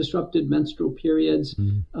of disrupted menstrual periods.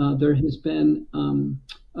 There has been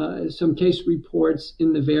some case reports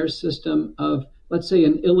in the VAERS system of, let's say,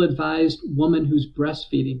 an ill-advised woman who's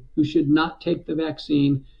breastfeeding, who should not take the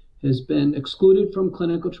vaccine, has been excluded from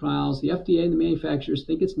clinical trials. The FDA and the manufacturers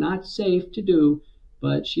think it's not safe to do,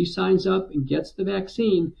 but she signs up and gets the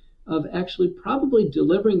vaccine of actually probably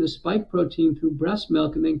delivering the spike protein through breast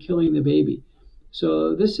milk and then killing the baby.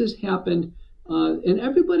 So this has happened. And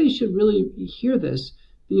everybody should really hear this.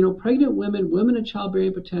 Pregnant women of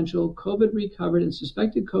childbearing potential, COVID recovered and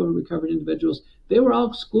suspected COVID recovered individuals, they were all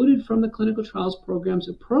excluded from the clinical trials programs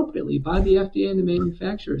appropriately by the FDA and the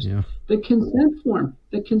manufacturers. Yeah. The consent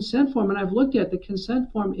form, and I've looked at the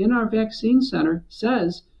consent form in our vaccine center,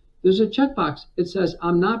 says there's a checkbox. It says,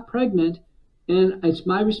 I'm not pregnant, and it's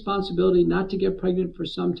my responsibility not to get pregnant for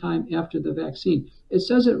some time after the vaccine. It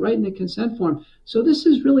says it right in the consent form. So this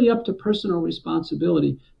is really up to personal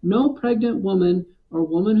responsibility. No pregnant woman or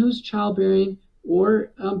woman who's childbearing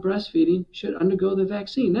or breastfeeding should undergo the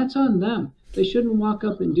vaccine. That's on them. They shouldn't walk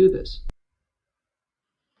up and do this.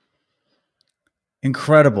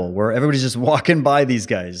 Incredible, where everybody's just walking by these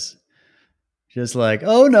guys. Just like,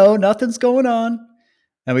 oh no, nothing's going on.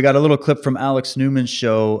 And we got a little clip from Alex Newman's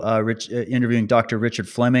show, interviewing Dr. Richard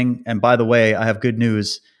Fleming. And by the way, I have good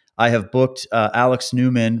news. I have booked Alex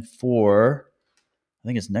Newman for, I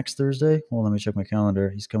think it's next Thursday. Well, let me check my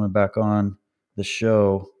calendar. He's coming back on the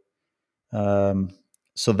show.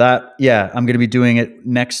 So that, I'm going to be doing it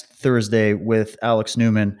next Thursday with Alex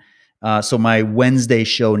Newman. So my Wednesday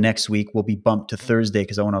show next week will be bumped to Thursday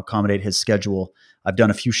because I want to accommodate his schedule. I've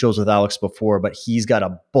done a few shows with Alex before, but he's got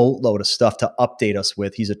a boatload of stuff to update us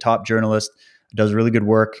with. He's a top journalist, does really good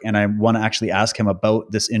work, and I want to actually ask him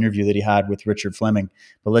about this interview that he had with Richard Fleming.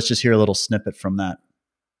 But let's just hear a little snippet from that.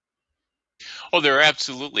 Oh, there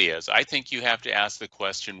absolutely is. I think you have to ask the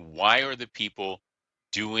question, why are the people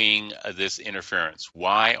doing this interference?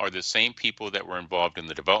 Why are the same people that were involved in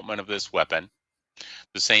the development of this weapon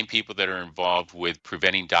the same people that are involved with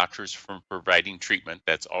preventing doctors from providing treatment,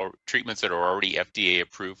 that's all treatments that are already FDA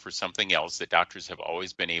approved for something else, that doctors have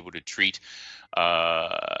always been able to treat,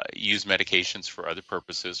 use medications for other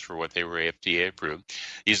purposes for what they were FDA approved.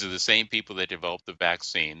 These are the same people that developed the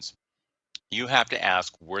vaccines. You have to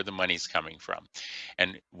ask where the money's coming from.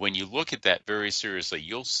 And when you look at that very seriously,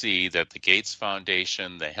 you'll see that the Gates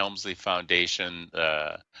Foundation, the Helmsley Foundation,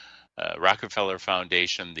 Rockefeller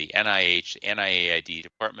Foundation, the NIH, NIAID,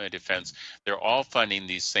 Department of Defense, they're all funding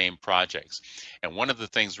these same projects. And one of the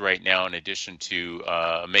things right now, in addition to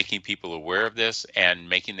making people aware of this and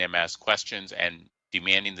making them ask questions and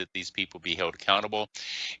demanding that these people be held accountable,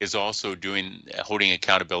 is also holding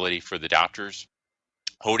accountability for the doctors,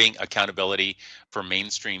 holding accountability for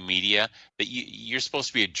mainstream media. That you're supposed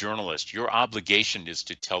to be a journalist. Your obligation is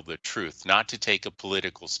to tell the truth, not to take a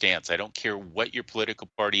political stance. I don't care what your political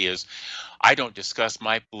party is. I don't discuss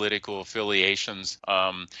my political affiliations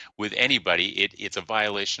with anybody. It's a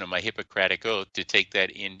violation of my Hippocratic oath to take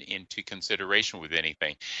that into consideration with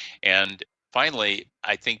anything. And finally,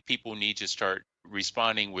 I think people need to start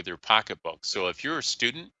responding with their pocketbook. So if you're a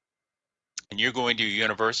student and you're going to a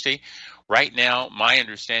university, right now, my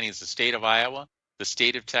understanding is the state of Iowa, the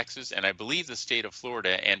state of Texas, and I believe the state of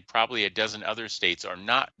Florida, and probably a dozen other states are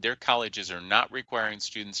not, their colleges are not requiring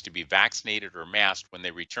students to be vaccinated or masked when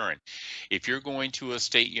they return. If you're going to a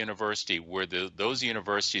state university where those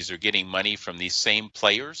universities are getting money from these same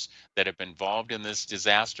players that have been involved in this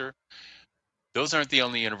disaster, those aren't the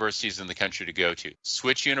only universities in the country to go to.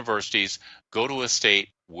 Switch universities, go to a state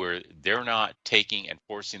where they're not taking and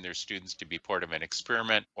forcing their students to be part of an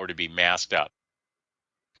experiment or to be masked up.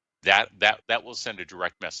 That will send a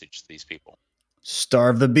direct message to these people.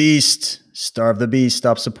 Starve the beast. Starve the beast.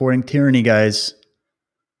 Stop supporting tyranny, guys.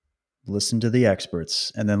 Listen to the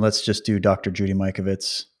experts. And then let's just do Dr. Judy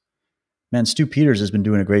Mikovits. Man, Stu Peters has been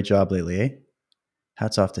doing a great job lately, eh?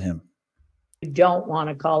 Hats off to him. You don't want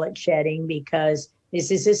to call it shedding because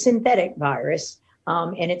this is a synthetic virus,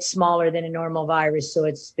 and it's smaller than a normal virus. So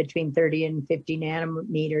it's between 30 and 50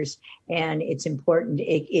 nanometers, and it's important.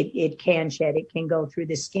 It can shed. It can go through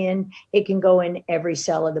the skin. It can go in every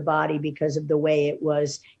cell of the body because of the way it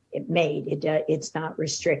was made. It's not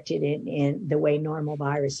restricted in the way normal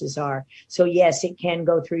viruses are. So yes, it can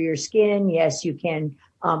go through your skin. Yes, you can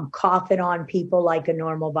cough it on people like a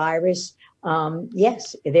normal virus.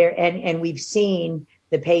 Yes, there, and we've seen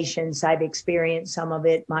the patients. I've experienced some of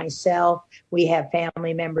it myself. We have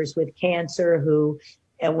family members with cancer who,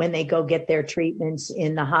 when they go get their treatments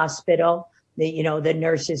in the hospital, the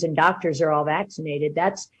nurses and doctors are all vaccinated.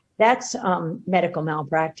 That's medical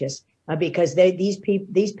malpractice because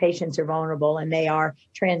these patients are vulnerable and they are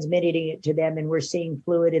transmitting it to them. And we're seeing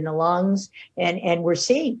fluid in the lungs, and we're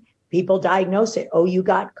seeing people diagnose it. Oh, you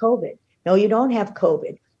got COVID. No, you don't have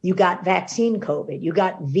COVID. You got vaccine COVID. You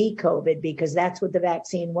got V-COVID because that's what the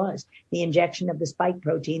vaccine was. The injection of the spike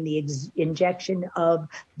protein, the injection of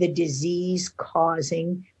the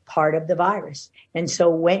disease-causing part of the virus. And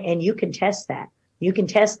so and you can test that. You can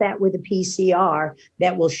test that with a PCR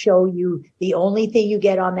that will show you the only thing you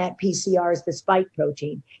get on that PCR is the spike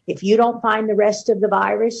protein. If you don't find the rest of the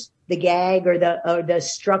virus, the GAG or the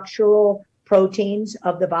structural proteins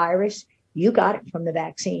of the virus, you got it from the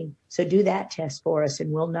vaccine. So do that test for us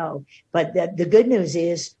and we'll know. But the good news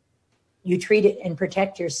is you treat it and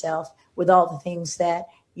protect yourself with all the things that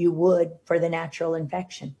you would for the natural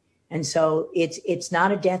infection. And so it's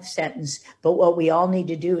not a death sentence, but what we all need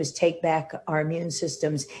to do is take back our immune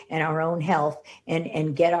systems and our own health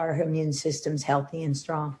and get our immune systems healthy and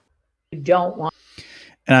strong. You don't want.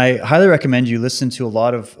 And I highly recommend you listen to a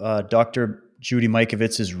lot of Dr. Judy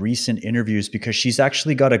Mikovits' recent interviews because she's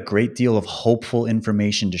actually got a great deal of hopeful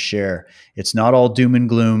information to share. It's not all doom and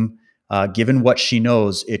gloom. Given what she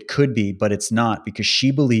knows, it could be, but it's not, because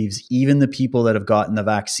she believes even the people that have gotten the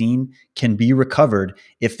vaccine can be recovered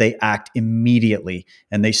if they act immediately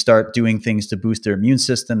and they start doing things to boost their immune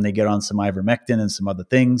system. They get on some ivermectin and some other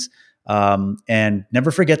things. And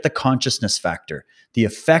never forget the consciousness factor. The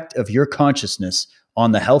effect of your consciousness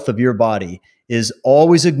on the health of your body is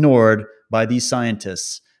always ignored by these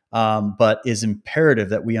scientists, but is imperative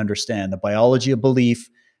that we understand the biology of belief.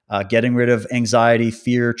 Getting rid of anxiety,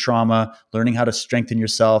 fear, trauma, learning how to strengthen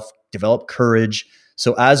yourself, develop courage.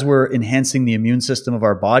 So as we're enhancing the immune system of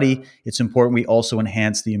our body, it's important we also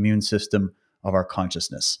enhance the immune system of our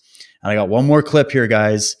consciousness. And I got one more clip here,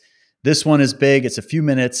 guys. This one is big. It's a few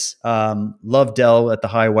minutes. Love Del at the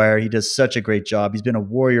High Wire. He does such a great job. He's been a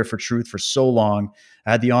warrior for truth for so long.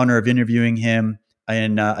 I had the honor of interviewing him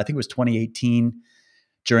in, I think it was 2018,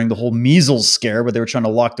 during the whole measles scare where they were trying to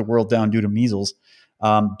lock the world down due to measles.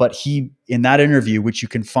 But he, in that interview, which you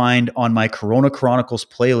can find on my Corona Chronicles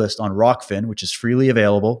playlist on Rockfin, which is freely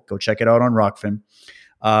available, go check it out on Rockfin.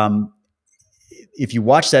 If you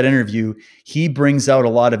watch that interview, he brings out a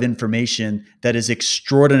lot of information that is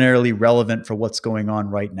extraordinarily relevant for what's going on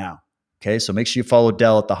right now. Okay, so make sure you follow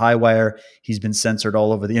Del at the High Wire. He's been censored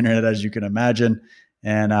all over the internet, as you can imagine,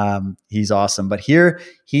 and he's awesome. But here,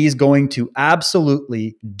 he's going to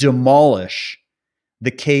absolutely demolish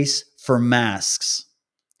the case for masks.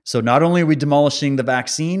 So not only are we demolishing the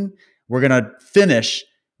vaccine, we're going to finish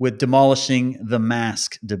with demolishing the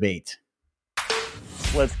mask debate.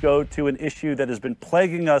 Let's go to an issue that has been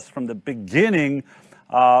plaguing us from the beginning,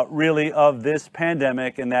 really, of this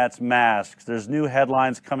pandemic, and that's masks. There's new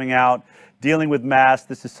headlines coming out dealing with masks.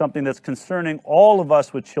 This is something that's concerning all of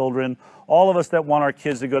us with children, all of us that want our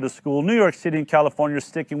kids to go to school. New York City and California are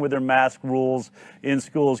sticking with their mask rules in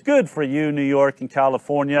schools. Good for you, New York and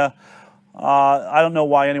California. I don't know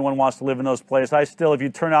why anyone wants to live in those places. I still, if you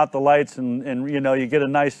turn out the lights and you know, you get a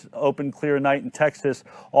nice open, clear night in Texas,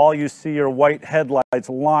 all you see are white headlights,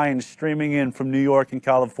 lines streaming in from New York and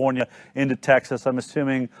California into Texas. I'm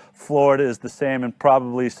assuming Florida is the same, and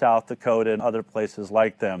probably South Dakota and other places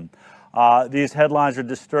like them. These headlines are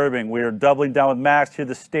disturbing. We are doubling down with masks here,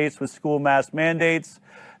 the states with school mask mandates.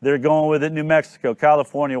 They're going with it. New Mexico,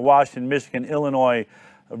 California, Washington, Michigan, Illinois,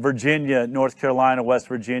 Virginia, North Carolina, West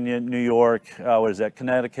Virginia, New York,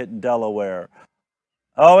 Connecticut and Delaware.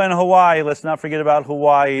 Oh, and Hawaii. Let's not forget about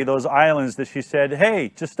Hawaii, those islands that she said,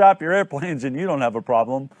 hey, just stop your airplanes and you don't have a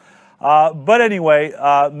problem. But anyway,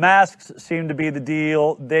 masks seem to be the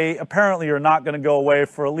deal. They apparently are not going to go away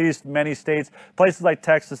for at least many states. Places like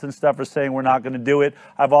Texas and stuff are saying we're not going to do it.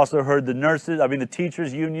 I've also heard the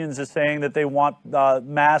teachers unions are saying that they want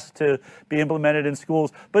masks to be implemented in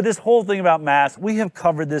schools. But this whole thing about masks, we have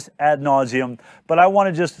covered this ad nauseum. But I want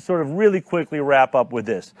to just sort of really quickly wrap up with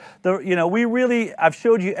this. I've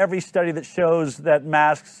showed you every study that shows that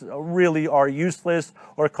masks really are useless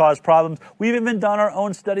or cause problems. We've even done our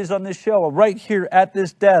own studies on this show. Right here at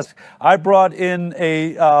this desk, I brought in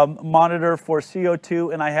a monitor for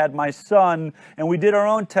CO2, and I had my son, and we did our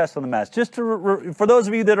own test on the mask. Just for those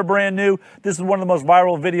of you that are brand new, this is one of the most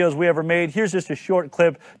viral videos we ever made. Here's just a short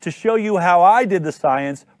clip to show you how I did the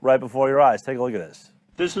science right before your eyes. Take a look at this.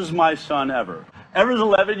 This is my son, Ever. Ever's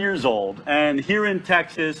 11 years old, and here in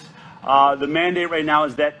Texas, the mandate right now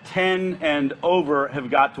is that 10 and over have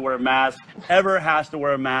got to wear a mask. Ever has to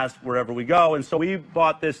wear a mask wherever we go. And so we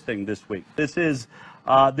bought this thing this week. This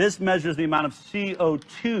measures the amount of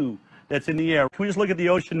CO2 that's in the air. Can we just look at the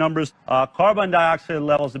ocean numbers? Carbon dioxide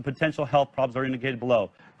levels and potential health problems are indicated below.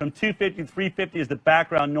 From 250 to 350 is the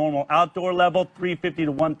background normal outdoor level. 350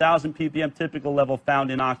 to 1,000 ppm typical level found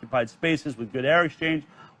in occupied spaces with good air exchange.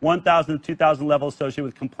 1,000 to 2,000 level associated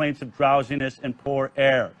with complaints of drowsiness and poor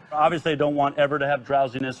air. Obviously, I don't want Ever to have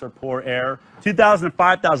drowsiness or poor air. 2,000 to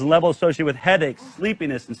 5,000 level associated with headaches,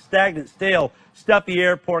 sleepiness, and stagnant, stale, stuffy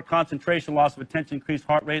air, poor concentration, loss of attention, increased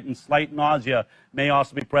heart rate, and slight nausea may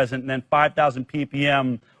also be present. And then 5,000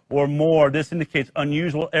 ppm or more. This indicates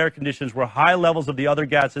unusual air conditions where high levels of the other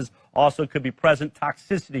gases also could be present.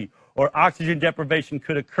 Toxicity or oxygen deprivation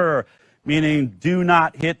could occur, meaning do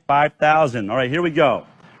not hit 5,000. All right, here we go.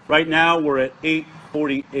 Right now, we're at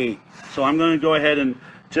 848. So I'm going to go ahead and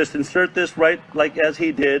just insert this right like as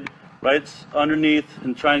he did, right underneath,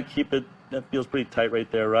 and try and keep it. That feels pretty tight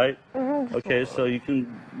right there, right? Mm-hmm. Okay, so you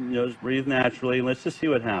can just breathe naturally. Let's just see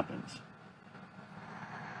what happens.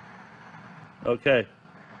 Okay.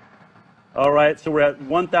 All right, so we're at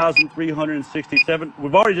 1,367.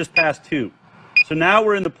 We've already just passed 2. So now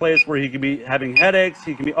we're in the place where he could be having headaches.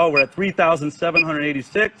 We're at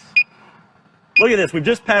 3,786. Look at this. We've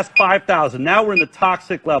just passed 5,000. Now we're in the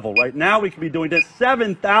toxic level. Right now we could be doing this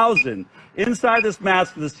 7,000 inside this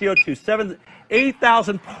mask of the CO2.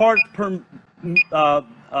 8,000 parts per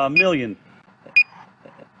million.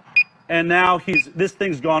 And now this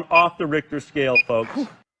thing's gone off the Richter scale, folks.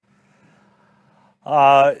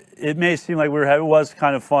 It may seem like it was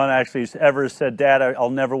kind of fun, actually. Everett said, Dad, I'll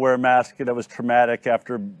never wear a mask. And that was traumatic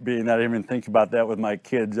after being that. I didn't even think about that with my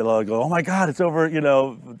kids. They'll go, oh my God, it's over,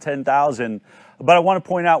 10,000. But I want to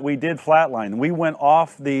point out, we did flatline. We went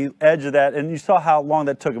off the edge of that, and you saw how long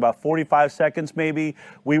that took, about 45 seconds maybe.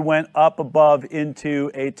 We went up above into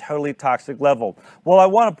a totally toxic level. Well, I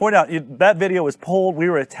want to point out, that video was pulled, we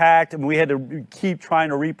were attacked, and we had to keep trying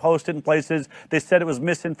to repost it in places. They said it was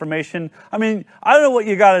misinformation. I mean, I don't know what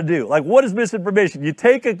you got to do. Like, what is misinformation? You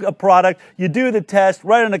take a product, you do the test,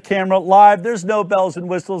 right on the camera, live, there's no bells and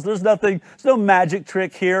whistles, there's no magic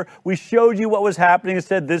trick here. We showed you what was happening and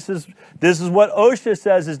said, this is what OSHA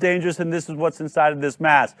says is dangerous, and this is what's inside of this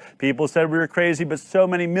mask. People said we were crazy, but so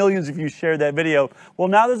many millions of you shared that video. Well,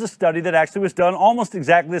 now there's a study that actually was done almost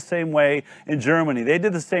exactly the same way in Germany. They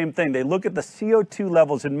did the same thing. They look at the CO2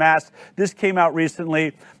 levels in masks. This came out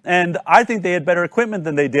recently, and I think they had better equipment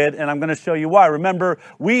than they did, and I'm going to show you why. Remember,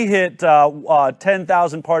 we hit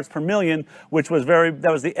 10,000 parts per million, which was that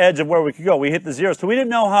was the edge of where we could go. We hit the zero, so we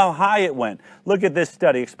didn't know how high it went. Look at this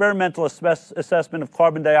study, experimental assessment of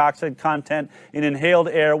carbon dioxide content in inhaled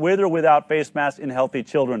air with or without face masks in healthy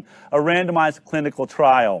children, a randomized clinical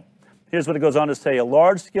trial. Here's what it goes on to say. A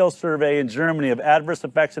large-scale survey in Germany of adverse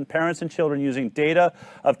effects in parents and children using data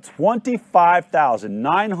of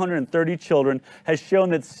 25,930 children has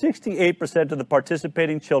shown that 68% of the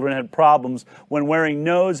participating children had problems when wearing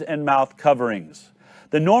nose and mouth coverings.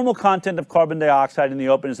 The normal content of carbon dioxide in the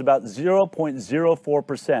open is about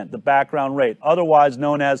 0.04%, the background rate, otherwise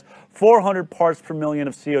known as 400 parts per million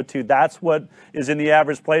of CO2. That's what is in the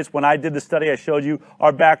average place. When I did the study, I showed you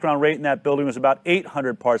our background rate in that building was about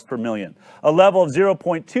 800 parts per million. A level of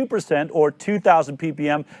 0.2% or 2,000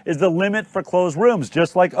 ppm is the limit for closed rooms,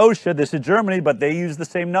 just like OSHA. This is Germany, but they use the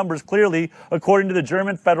same numbers clearly. According to the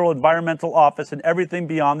German Federal Environmental Office, and everything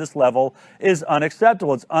beyond this level is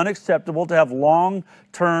unacceptable. It's unacceptable to have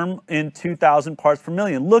long-term in 2,000 parts per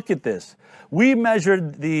million. Look at this. We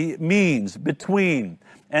measured the means between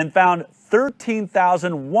and found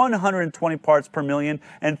 13,120 parts per million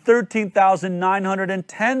and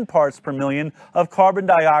 13,910 parts per million of carbon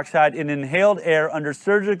dioxide in inhaled air under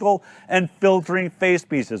surgical and filtering face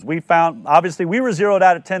pieces. We found, obviously, we were zeroed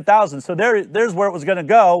out at 10,000, so there's where it was going to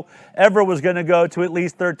go. Everett was going to go to at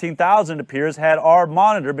least 13,000, it appears, had our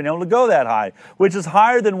monitor been able to go that high, which is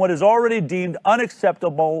higher than what is already deemed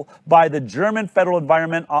unacceptable by the German Federal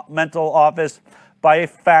Environmental Office by a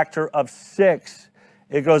factor of 6.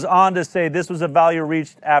 It goes on to say this was a value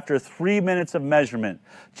reached after 3 minutes of measurement.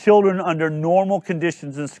 Children under normal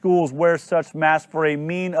conditions in schools wear such masks for a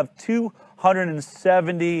mean of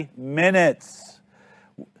 270 minutes.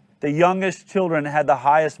 The youngest children had the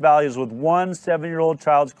highest values, with one 7-year-old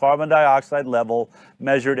child's carbon dioxide level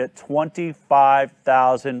measured at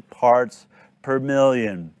 25,000 parts per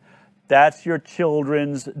million. That's your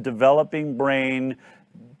children's developing brain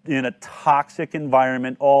in a toxic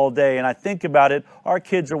environment all day. And I think about it, our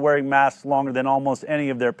kids are wearing masks longer than almost any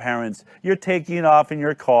of their parents. You're taking it off in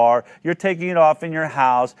your car, you're taking it off in your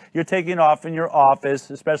house, you're taking it off in your office,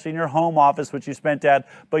 especially in your home office, which you spent at,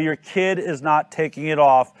 but your kid is not taking it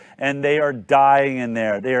off, and they are dying in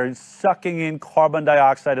there. They are sucking in carbon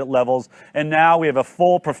dioxide at levels, and now we have a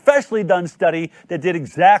full professionally done study that did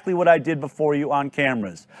exactly what I did before you on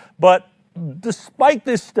cameras. But despite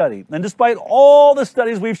this study, and despite all the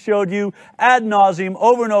studies we've showed you ad nauseum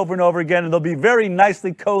over and over and over again, and they'll be very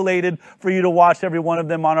nicely collated for you to watch every one of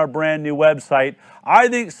them on our brand new website, I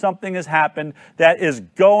think something has happened that is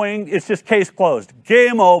it's just case closed.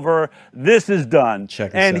 Game over. This is done.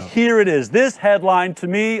 Check this and out. Here it is. This headline, to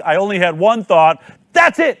me, I only had one thought.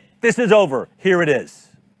 That's it. This is over. Here it is.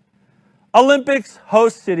 Olympics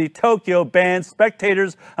host city Tokyo bans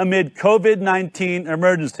spectators amid COVID-19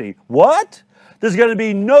 emergency. What? There's going to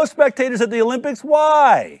be no spectators at the Olympics?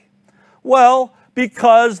 Why? Well,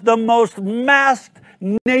 because the most masked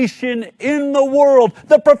nation in the world,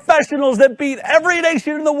 the professionals that beat every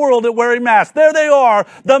nation in the world at wearing masks, there they are,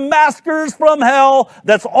 the maskers from hell.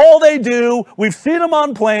 That's all they do. We've seen them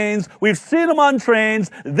on planes. We've seen them on trains.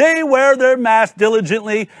 They wear their mask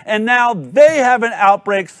diligently, and now they have an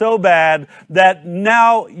outbreak so bad that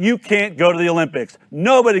now you can't go to the Olympics.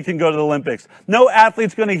 Nobody can go to the Olympics. No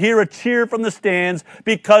athlete's going to hear a cheer from the stands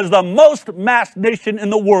because the most masked nation in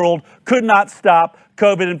the world could not stop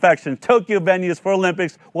COVID infection. Tokyo venues for Olympics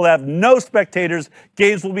Olympics will have no spectators.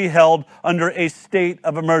 Games will be held under a state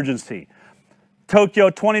of emergency. Tokyo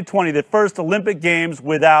 2020, the first Olympic Games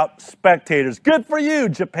without spectators. Good for you,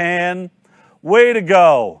 Japan. Way to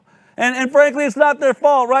go. And frankly, it's not their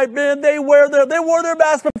fault, right, man? They wore their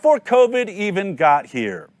masks before COVID even got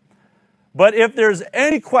here. But if there's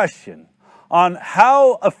any question on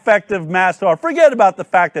how effective masks are, forget about the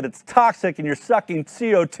fact that it's toxic and you're sucking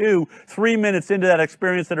CO2 3 minutes into that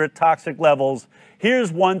experience that are at toxic levels.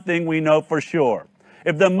 Here's one thing we know for sure.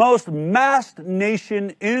 If the most masked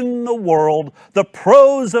nation in the world, the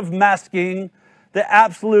pros of masking, the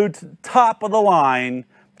absolute top of the line,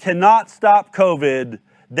 cannot stop COVID,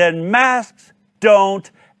 then masks don't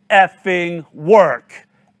effing work.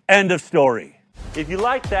 End of story. If you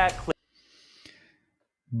like that, click.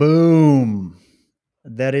 Boom.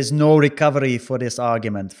 There is no recovery for this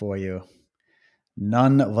argument for you.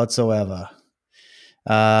 None whatsoever.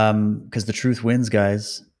 Because the truth wins,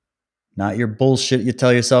 guys. Not your bullshit you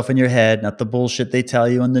tell yourself in your head, not the bullshit they tell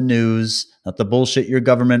you on the news, not the bullshit your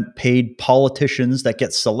government paid politicians that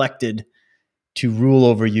get selected to rule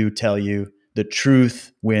over you tell you. The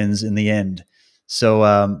truth wins in the end. So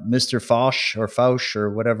Mr. Fausch or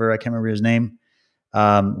whatever, I can't remember his name,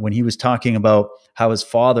 when he was talking about how his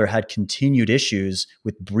father had continued issues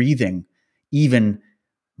with breathing, even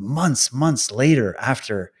months later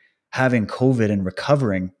after having COVID and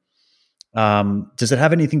recovering. Does it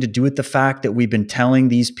have anything to do with the fact that we've been telling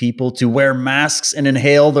these people to wear masks and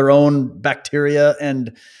inhale their own bacteria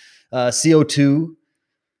and CO2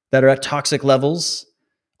 that are at toxic levels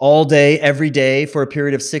all day, every day for a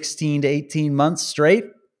period of 16 to 18 months straight?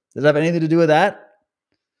 Does it have anything to do with that?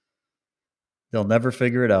 They'll never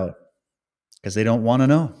figure it out because they don't want to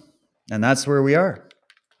know. And that's where we are.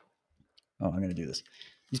 Oh, I'm going to do this.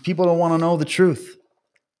 These people don't want to know the truth.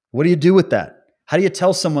 What do you do with that? How do you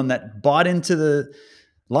tell someone that bought into the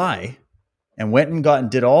lie and went and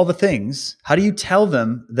did all the things? How do you tell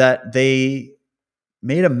them that they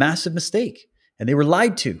made a massive mistake and they were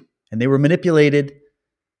lied to and they were manipulated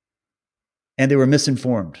and they were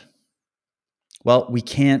misinformed? Well, we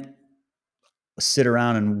can't sit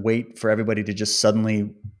around and wait for everybody to just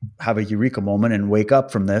suddenly have a eureka moment and wake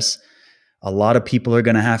up from this. A lot of people are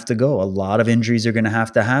going to have to go. A lot of injuries are going to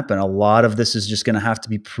have to happen. A lot of this is just going to have to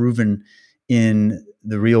be proven in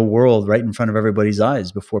the real world right in front of everybody's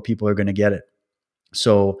eyes before people are going to get it.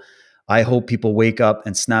 So I hope people wake up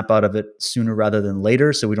and snap out of it sooner rather than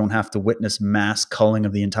later so we don't have to witness mass culling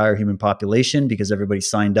of the entire human population because everybody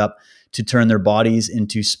signed up to turn their bodies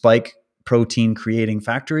into spike protein creating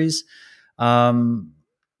factories.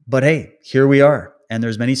 But hey, here we are. And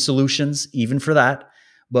there's many solutions even for that.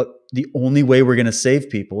 But the only way we're going to save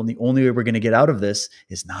people and the only way we're going to get out of this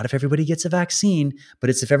is not if everybody gets a vaccine, but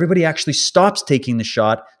it's if everybody actually stops taking the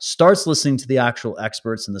shot, starts listening to the actual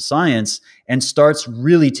experts in the science, and starts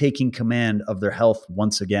really taking command of their health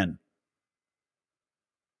once again.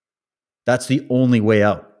 That's the only way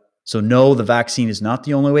out. So no, the vaccine is not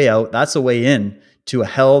the only way out. That's a way in to a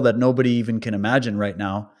hell that nobody even can imagine right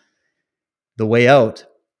now. The way out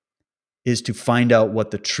is to find out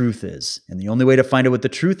what the truth is. And the only way to find out what the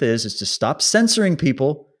truth is to stop censoring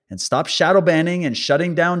people and stop shadow banning and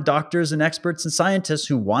shutting down doctors and experts and scientists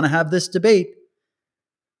who want to have this debate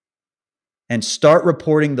and start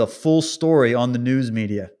reporting the full story on the news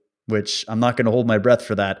media, which I'm not going to hold my breath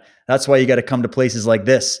for that. That's why you got to come to places like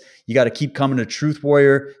this. You got to keep coming to Truth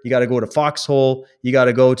Warrior. You got to go to Foxhole. You got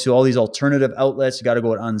to go to all these alternative outlets. You got to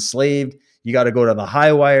go to Unslaved. You got to go to the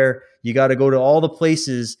Highwire. You got to go to all the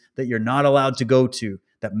places that you're not allowed to go to,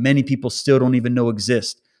 that many people still don't even know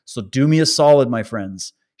exist. So do me a solid, my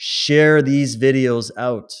friends. Share these videos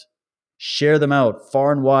out. Share them out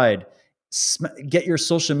far and wide. Get your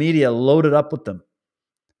social media loaded up with them.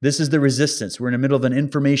 This is the resistance. We're in the middle of an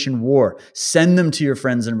information war. Send them to your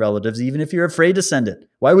friends and relatives, even if you're afraid to send it.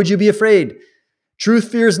 Why would you be afraid?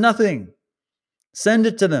 Truth fears nothing. Send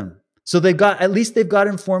it to them. So at least they've got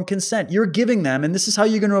informed consent. You're giving them, and this is how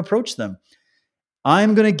you're going to approach them.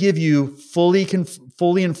 I'm going to give you fully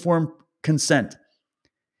informed consent.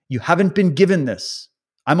 You haven't been given this.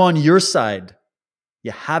 I'm on your side.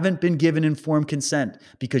 You haven't been given informed consent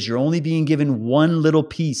because you're only being given one little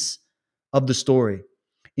piece of the story.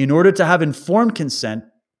 In order to have informed consent,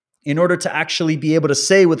 in order to actually be able to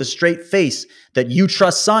say with a straight face that you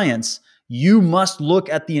trust science, you must look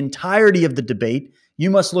at the entirety of the debate. You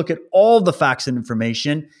must look at all the facts and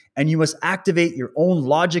information, and you must activate your own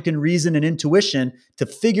logic and reason and intuition to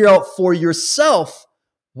figure out for yourself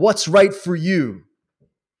what's right for you.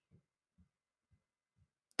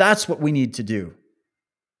 That's what we need to do.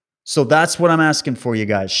 So that's what I'm asking for you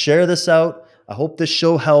guys. Share this out. I hope this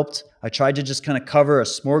show helped. I tried to just kind of cover a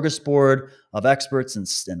smorgasbord of experts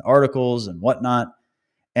and articles and whatnot.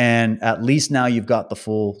 And at least now you've got the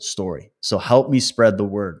full story. So help me spread the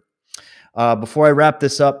word. Before I wrap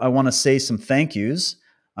this up, I want to say some thank yous.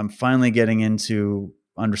 I'm finally getting into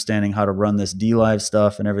understanding how to run this DLive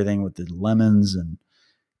stuff and everything with the lemons and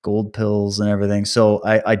gold pills and everything. So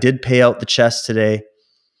I did pay out the chest today.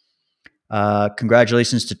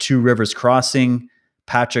 Congratulations to Two Rivers Crossing,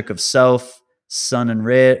 Patrick of South, Sun and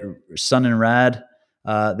Rad.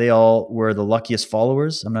 They all were the luckiest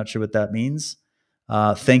followers. I'm not sure what that means.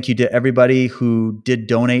 Thank you to everybody who did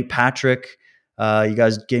donate. Patrick, you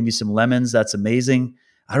guys gave me some lemons. That's amazing.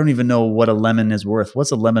 I don't even know what a lemon is worth.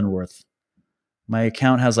 What's a lemon worth? My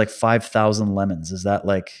account has like 5,000 lemons. Is that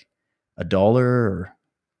like $1 or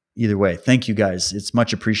either way? Thank you guys. It's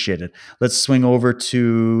much appreciated. Let's swing over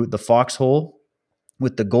to the Foxhole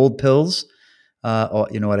with the gold pills. Oh,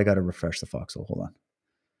 you know what? I got to refresh the Foxhole.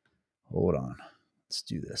 Hold on. Let's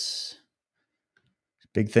do this.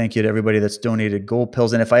 Big thank you to everybody that's donated gold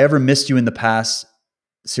pills. And if I ever missed you in the past,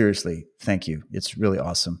 seriously, thank you. It's really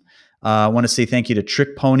awesome. I want to say thank you to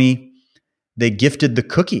Trick Pony. They gifted the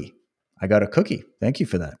cookie. I got a cookie. Thank you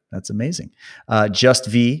for that. That's amazing. Just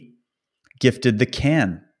V gifted the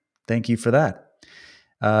can. Thank you for that.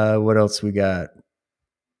 What else we got?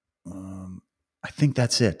 I think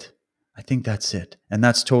that's it. And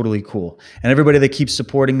that's totally cool. And everybody that keeps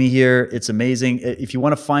supporting me here, it's amazing. If you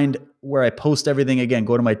want to find where I post everything, again,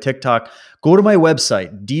 go to my TikTok, go to my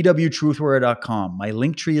website, dwtruthwarrior.com. My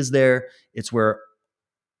link tree is there. It's where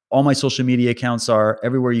all my social media accounts are,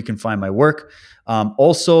 everywhere you can find my work.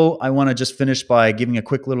 Also, I want to just finish by giving a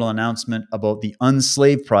quick little announcement about the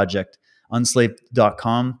Unslaved Project,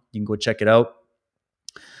 unslaved.com. You can go check it out.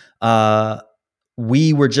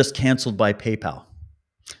 We were just canceled by PayPal.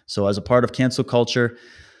 So as a part of cancel culture,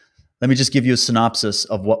 let me just give you a synopsis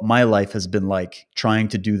of what my life has been like trying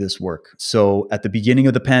to do this work. So at the beginning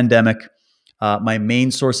of the pandemic, my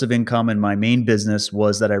main source of income and my main business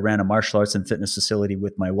was that I ran a martial arts and fitness facility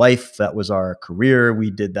with my wife. That was our career.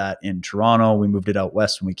 We did that in Toronto. We moved it out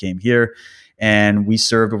west when we came here, and we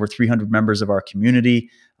served over 300 members of our community,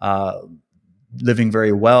 living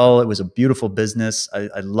very well. It was a beautiful business.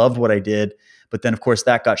 I loved what I did. But then, of course,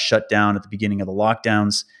 that got shut down at the beginning of the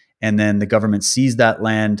lockdowns. And then the government seized that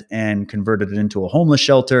land and converted it into a homeless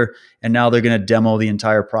shelter. And now they're going to demo the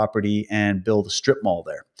entire property and build a strip mall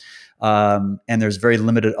there. And there's very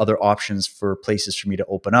limited other options for places for me to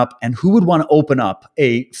open up. And who would want to open up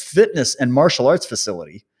a fitness and martial arts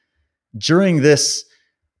facility during this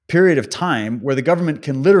period of time where the government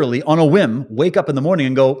can literally, on a whim, wake up in the morning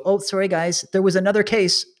and go, oh, sorry, guys, there was another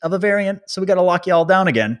case of a variant, so we got to lock you all down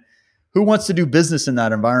again. Who wants to do business in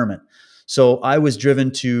that environment? So I was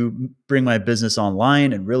driven to bring my business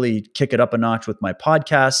online and really kick it up a notch with my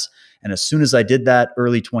podcasts. And as soon as I did that,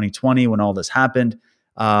 early 2020, when all this happened,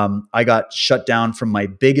 I got shut down from my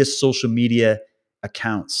biggest social media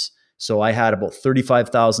accounts. So I had about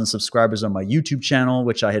 35,000 subscribers on my YouTube channel,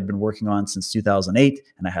 which I had been working on since 2008.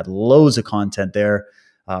 And I had loads of content there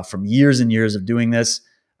from years and years of doing this.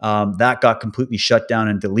 That got completely shut down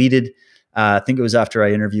and deleted. I think it was after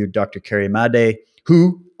I interviewed Dr. Carrie Madej,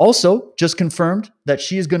 who also just confirmed that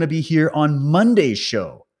she is going to be here on Monday's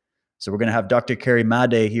show. So we're going to have Dr. Carrie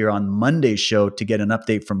Madej here on Monday's show to get an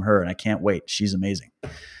update from her. And I can't wait. She's amazing.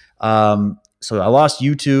 So I lost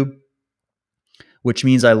YouTube, which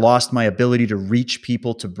means I lost my ability to reach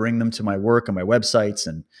people, to bring them to my work and my websites.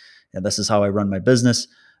 And this is how I run my business.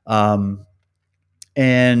 And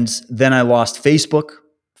then I lost Facebook.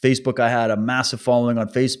 I had a massive following on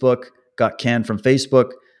Facebook. Got canned from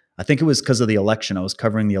Facebook. I think it was because of the election. I was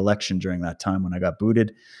covering the election during that time when I got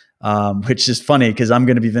booted, which is funny because I'm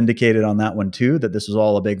going to be vindicated on that one too, that this was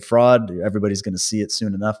all a big fraud. Everybody's going to see it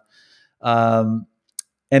soon enough. And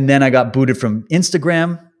then I got booted from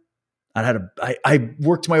Instagram. I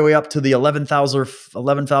worked my way up to the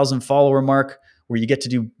 11,000 follower mark where you get to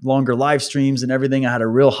do longer live streams and everything. I had a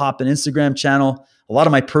real hopping Instagram channel. A lot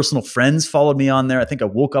of my personal friends followed me on there. I think I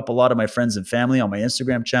woke up a lot of my friends and family on my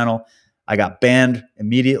Instagram channel. I got banned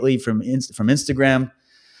immediately from Instagram.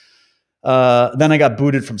 Then I got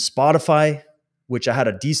booted from Spotify, which I had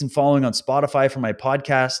a decent following on Spotify for my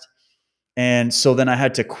podcast. And so then I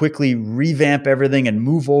had to quickly revamp everything and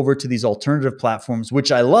move over to these alternative platforms,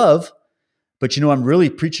 which I love. But, I'm really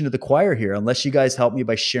preaching to the choir here. Unless you guys help me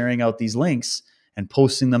by sharing out these links and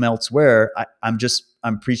posting them elsewhere,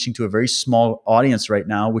 I'm preaching to a very small audience right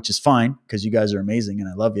now, which is fine because you guys are amazing and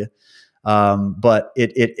I love you. But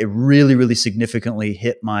it really, really significantly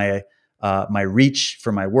hit my reach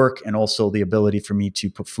for my work and also the ability for me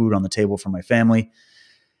to put food on the table for my family.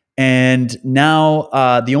 And now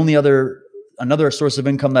the only another source of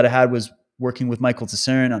income that I had was working with Michael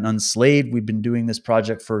Tessarian on Unslaved. We've been doing this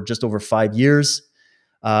project for just over 5 years.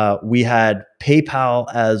 We had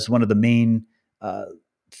PayPal as one of the main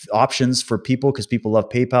options for people because people love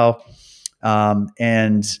PayPal.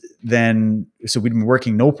 And then, so we'd been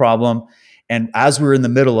working no problem. And as we were in the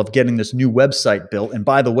middle of getting this new website built, and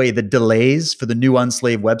by the way, the delays for the new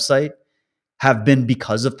Unslaved website have been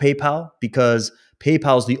because of PayPal, because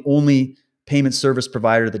PayPal is the only payment service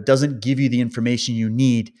provider that doesn't give you the information you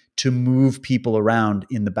need to move people around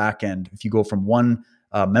in the back end. If you go from one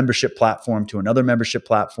membership platform to another membership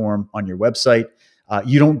platform on your website,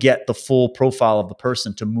 you don't get the full profile of the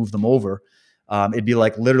person to move them over. It'd be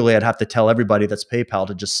like literally I'd have to tell everybody that's PayPal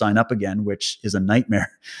to just sign up again, which is a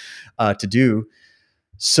nightmare to do.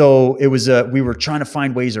 So it was we were trying to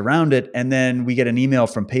find ways around it. And then we get an email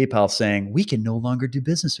from PayPal saying, we can no longer do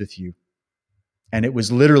business with you. And it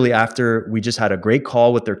was literally after we just had a great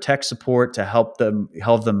call with their tech support to help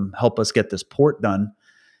us get this port done.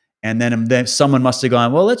 And then someone must have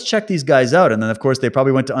gone, well, let's check these guys out. And then of course they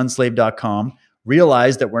probably went to unslaved.com,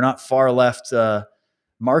 realized that we're not far left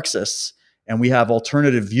Marxists, and we have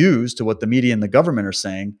alternative views to what the media and the government are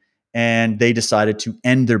saying. And they decided to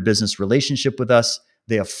end their business relationship with us.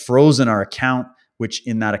 They have frozen our account, which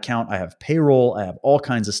in that account, I have payroll. I have all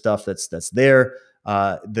kinds of stuff that's there.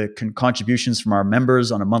 The contributions from our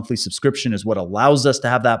members on a monthly subscription is what allows us to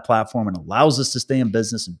have that platform and allows us to stay in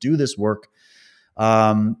business and do this work.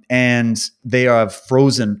 And they have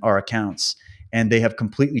frozen our accounts, and they have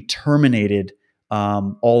completely terminated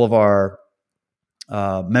all of our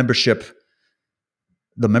membership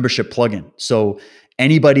plugin. So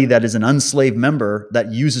anybody that is an Unslaved member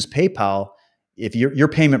that uses PayPal, if your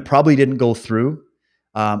payment probably didn't go through.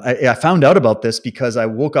 I found out about this because I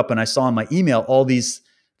woke up and I saw in my email all these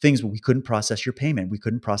things. We couldn't process your payment. We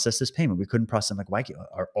couldn't process this payment. We couldn't process. I'm like, why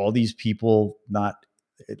are all these people not,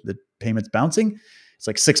 the payments bouncing? It's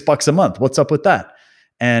like $6 a month. What's up with that?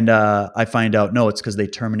 And I find out, no, it's because they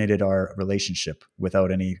terminated our relationship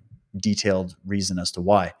without any detailed reason as to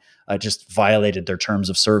why. I just violated their terms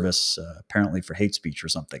of service, apparently for hate speech or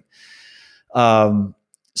something.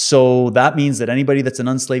 So that means that anybody that's an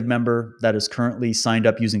Unslaved member that is currently signed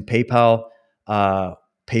up using PayPal,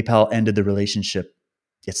 PayPal ended the relationship.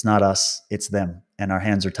 It's not us, it's them. And our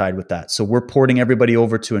hands are tied with that. So we're porting everybody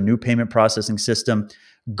over to a new payment processing system.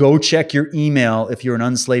 Go check your email if you're an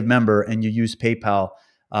Unslaved member and you use PayPal.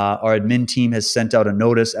 Our admin team has sent out a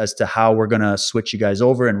notice as to how we're going to switch you guys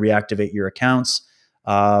over and reactivate your accounts.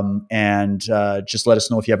 Just let us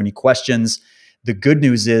know if you have any questions. The good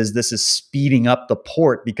news is this is speeding up the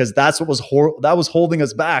port, because that's what was holding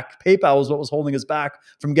us back. PayPal was what was holding us back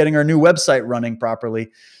from getting our new website running properly.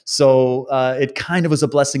 So it kind of was a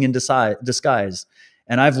blessing in disguise.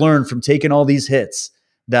 And I've learned from taking all these hits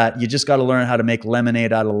that you just got to learn how to make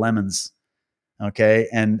lemonade out of lemons. Okay.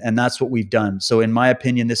 And that's what we've done. So in my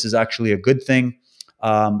opinion, this is actually a good thing.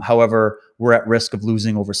 However, we're at risk of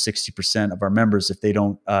losing over 60% of our members if they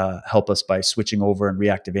don't help us by switching over and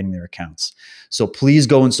reactivating their accounts. So please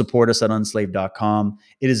go and support us at unslaved.com.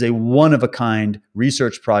 It is a one-of-a-kind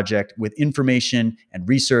research project with information and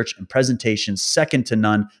research and presentations second to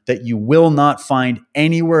none that you will not find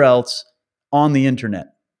anywhere else on the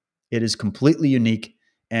internet. It is completely unique,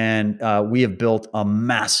 and we have built a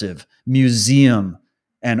massive museum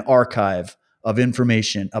and archive of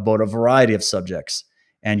information about a variety of subjects.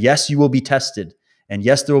 And yes, you will be tested. And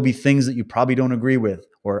yes, there will be things that you probably don't agree with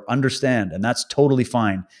or understand. And that's totally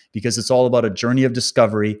fine, because it's all about a journey of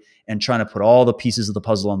discovery and trying to put all the pieces of the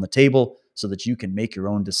puzzle on the table so that you can make your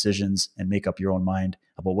own decisions and make up your own mind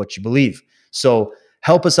about what you believe. So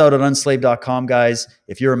help us out at unslaved.com, guys.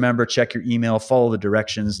 If you're a member, check your email, follow the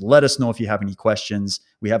directions. Let us know if you have any questions.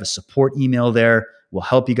 We have a support email there. We'll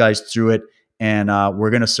help you guys through it. And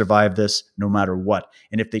we're going to survive this no matter what.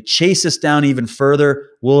 And if they chase us down even further,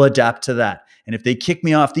 we'll adapt to that. And if they kick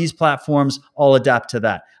me off these platforms, I'll adapt to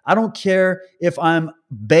that. I don't care if I'm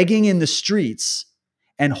begging in the streets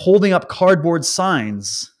and holding up cardboard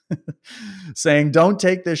signs saying, don't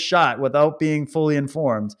take this shot without being fully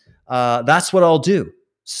informed. That's what I'll do.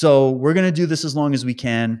 So we're going to do this as long as we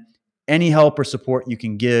can. Any help or support you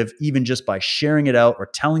can give, even just by sharing it out or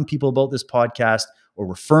telling people about this podcast or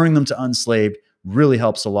referring them to Unslaved, really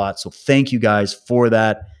helps a lot. So thank you guys for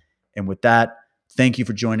that. And with that, thank you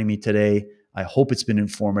for joining me today. I hope it's been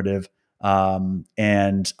informative.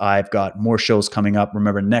 And I've got more shows coming up.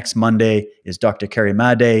 Remember, next Monday is Dr. Carrie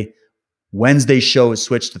Madej. Wednesday's show is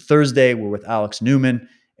switched to Thursday. We're with Alex Newman.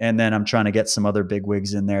 And then I'm trying to get some other big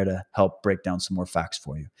wigs in there to help break down some more facts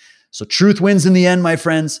for you. So truth wins in the end, my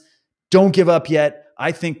friends. Don't give up yet.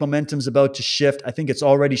 I think momentum's about to shift. I think it's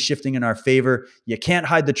already shifting in our favor. You can't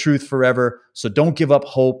hide the truth forever, so don't give up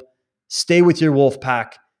hope. Stay with your wolf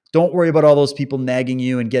pack. Don't worry about all those people nagging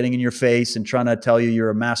you and getting in your face and trying to tell you you're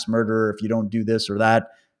a mass murderer if you don't do this or that.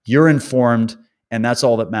 You're informed, and that's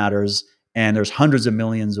all that matters. And there's hundreds of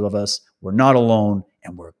millions of us. We're not alone,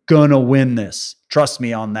 and we're gonna win this. Trust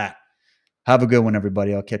me on that. Have a good one,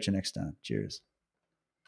 everybody. I'll catch you next time. Cheers.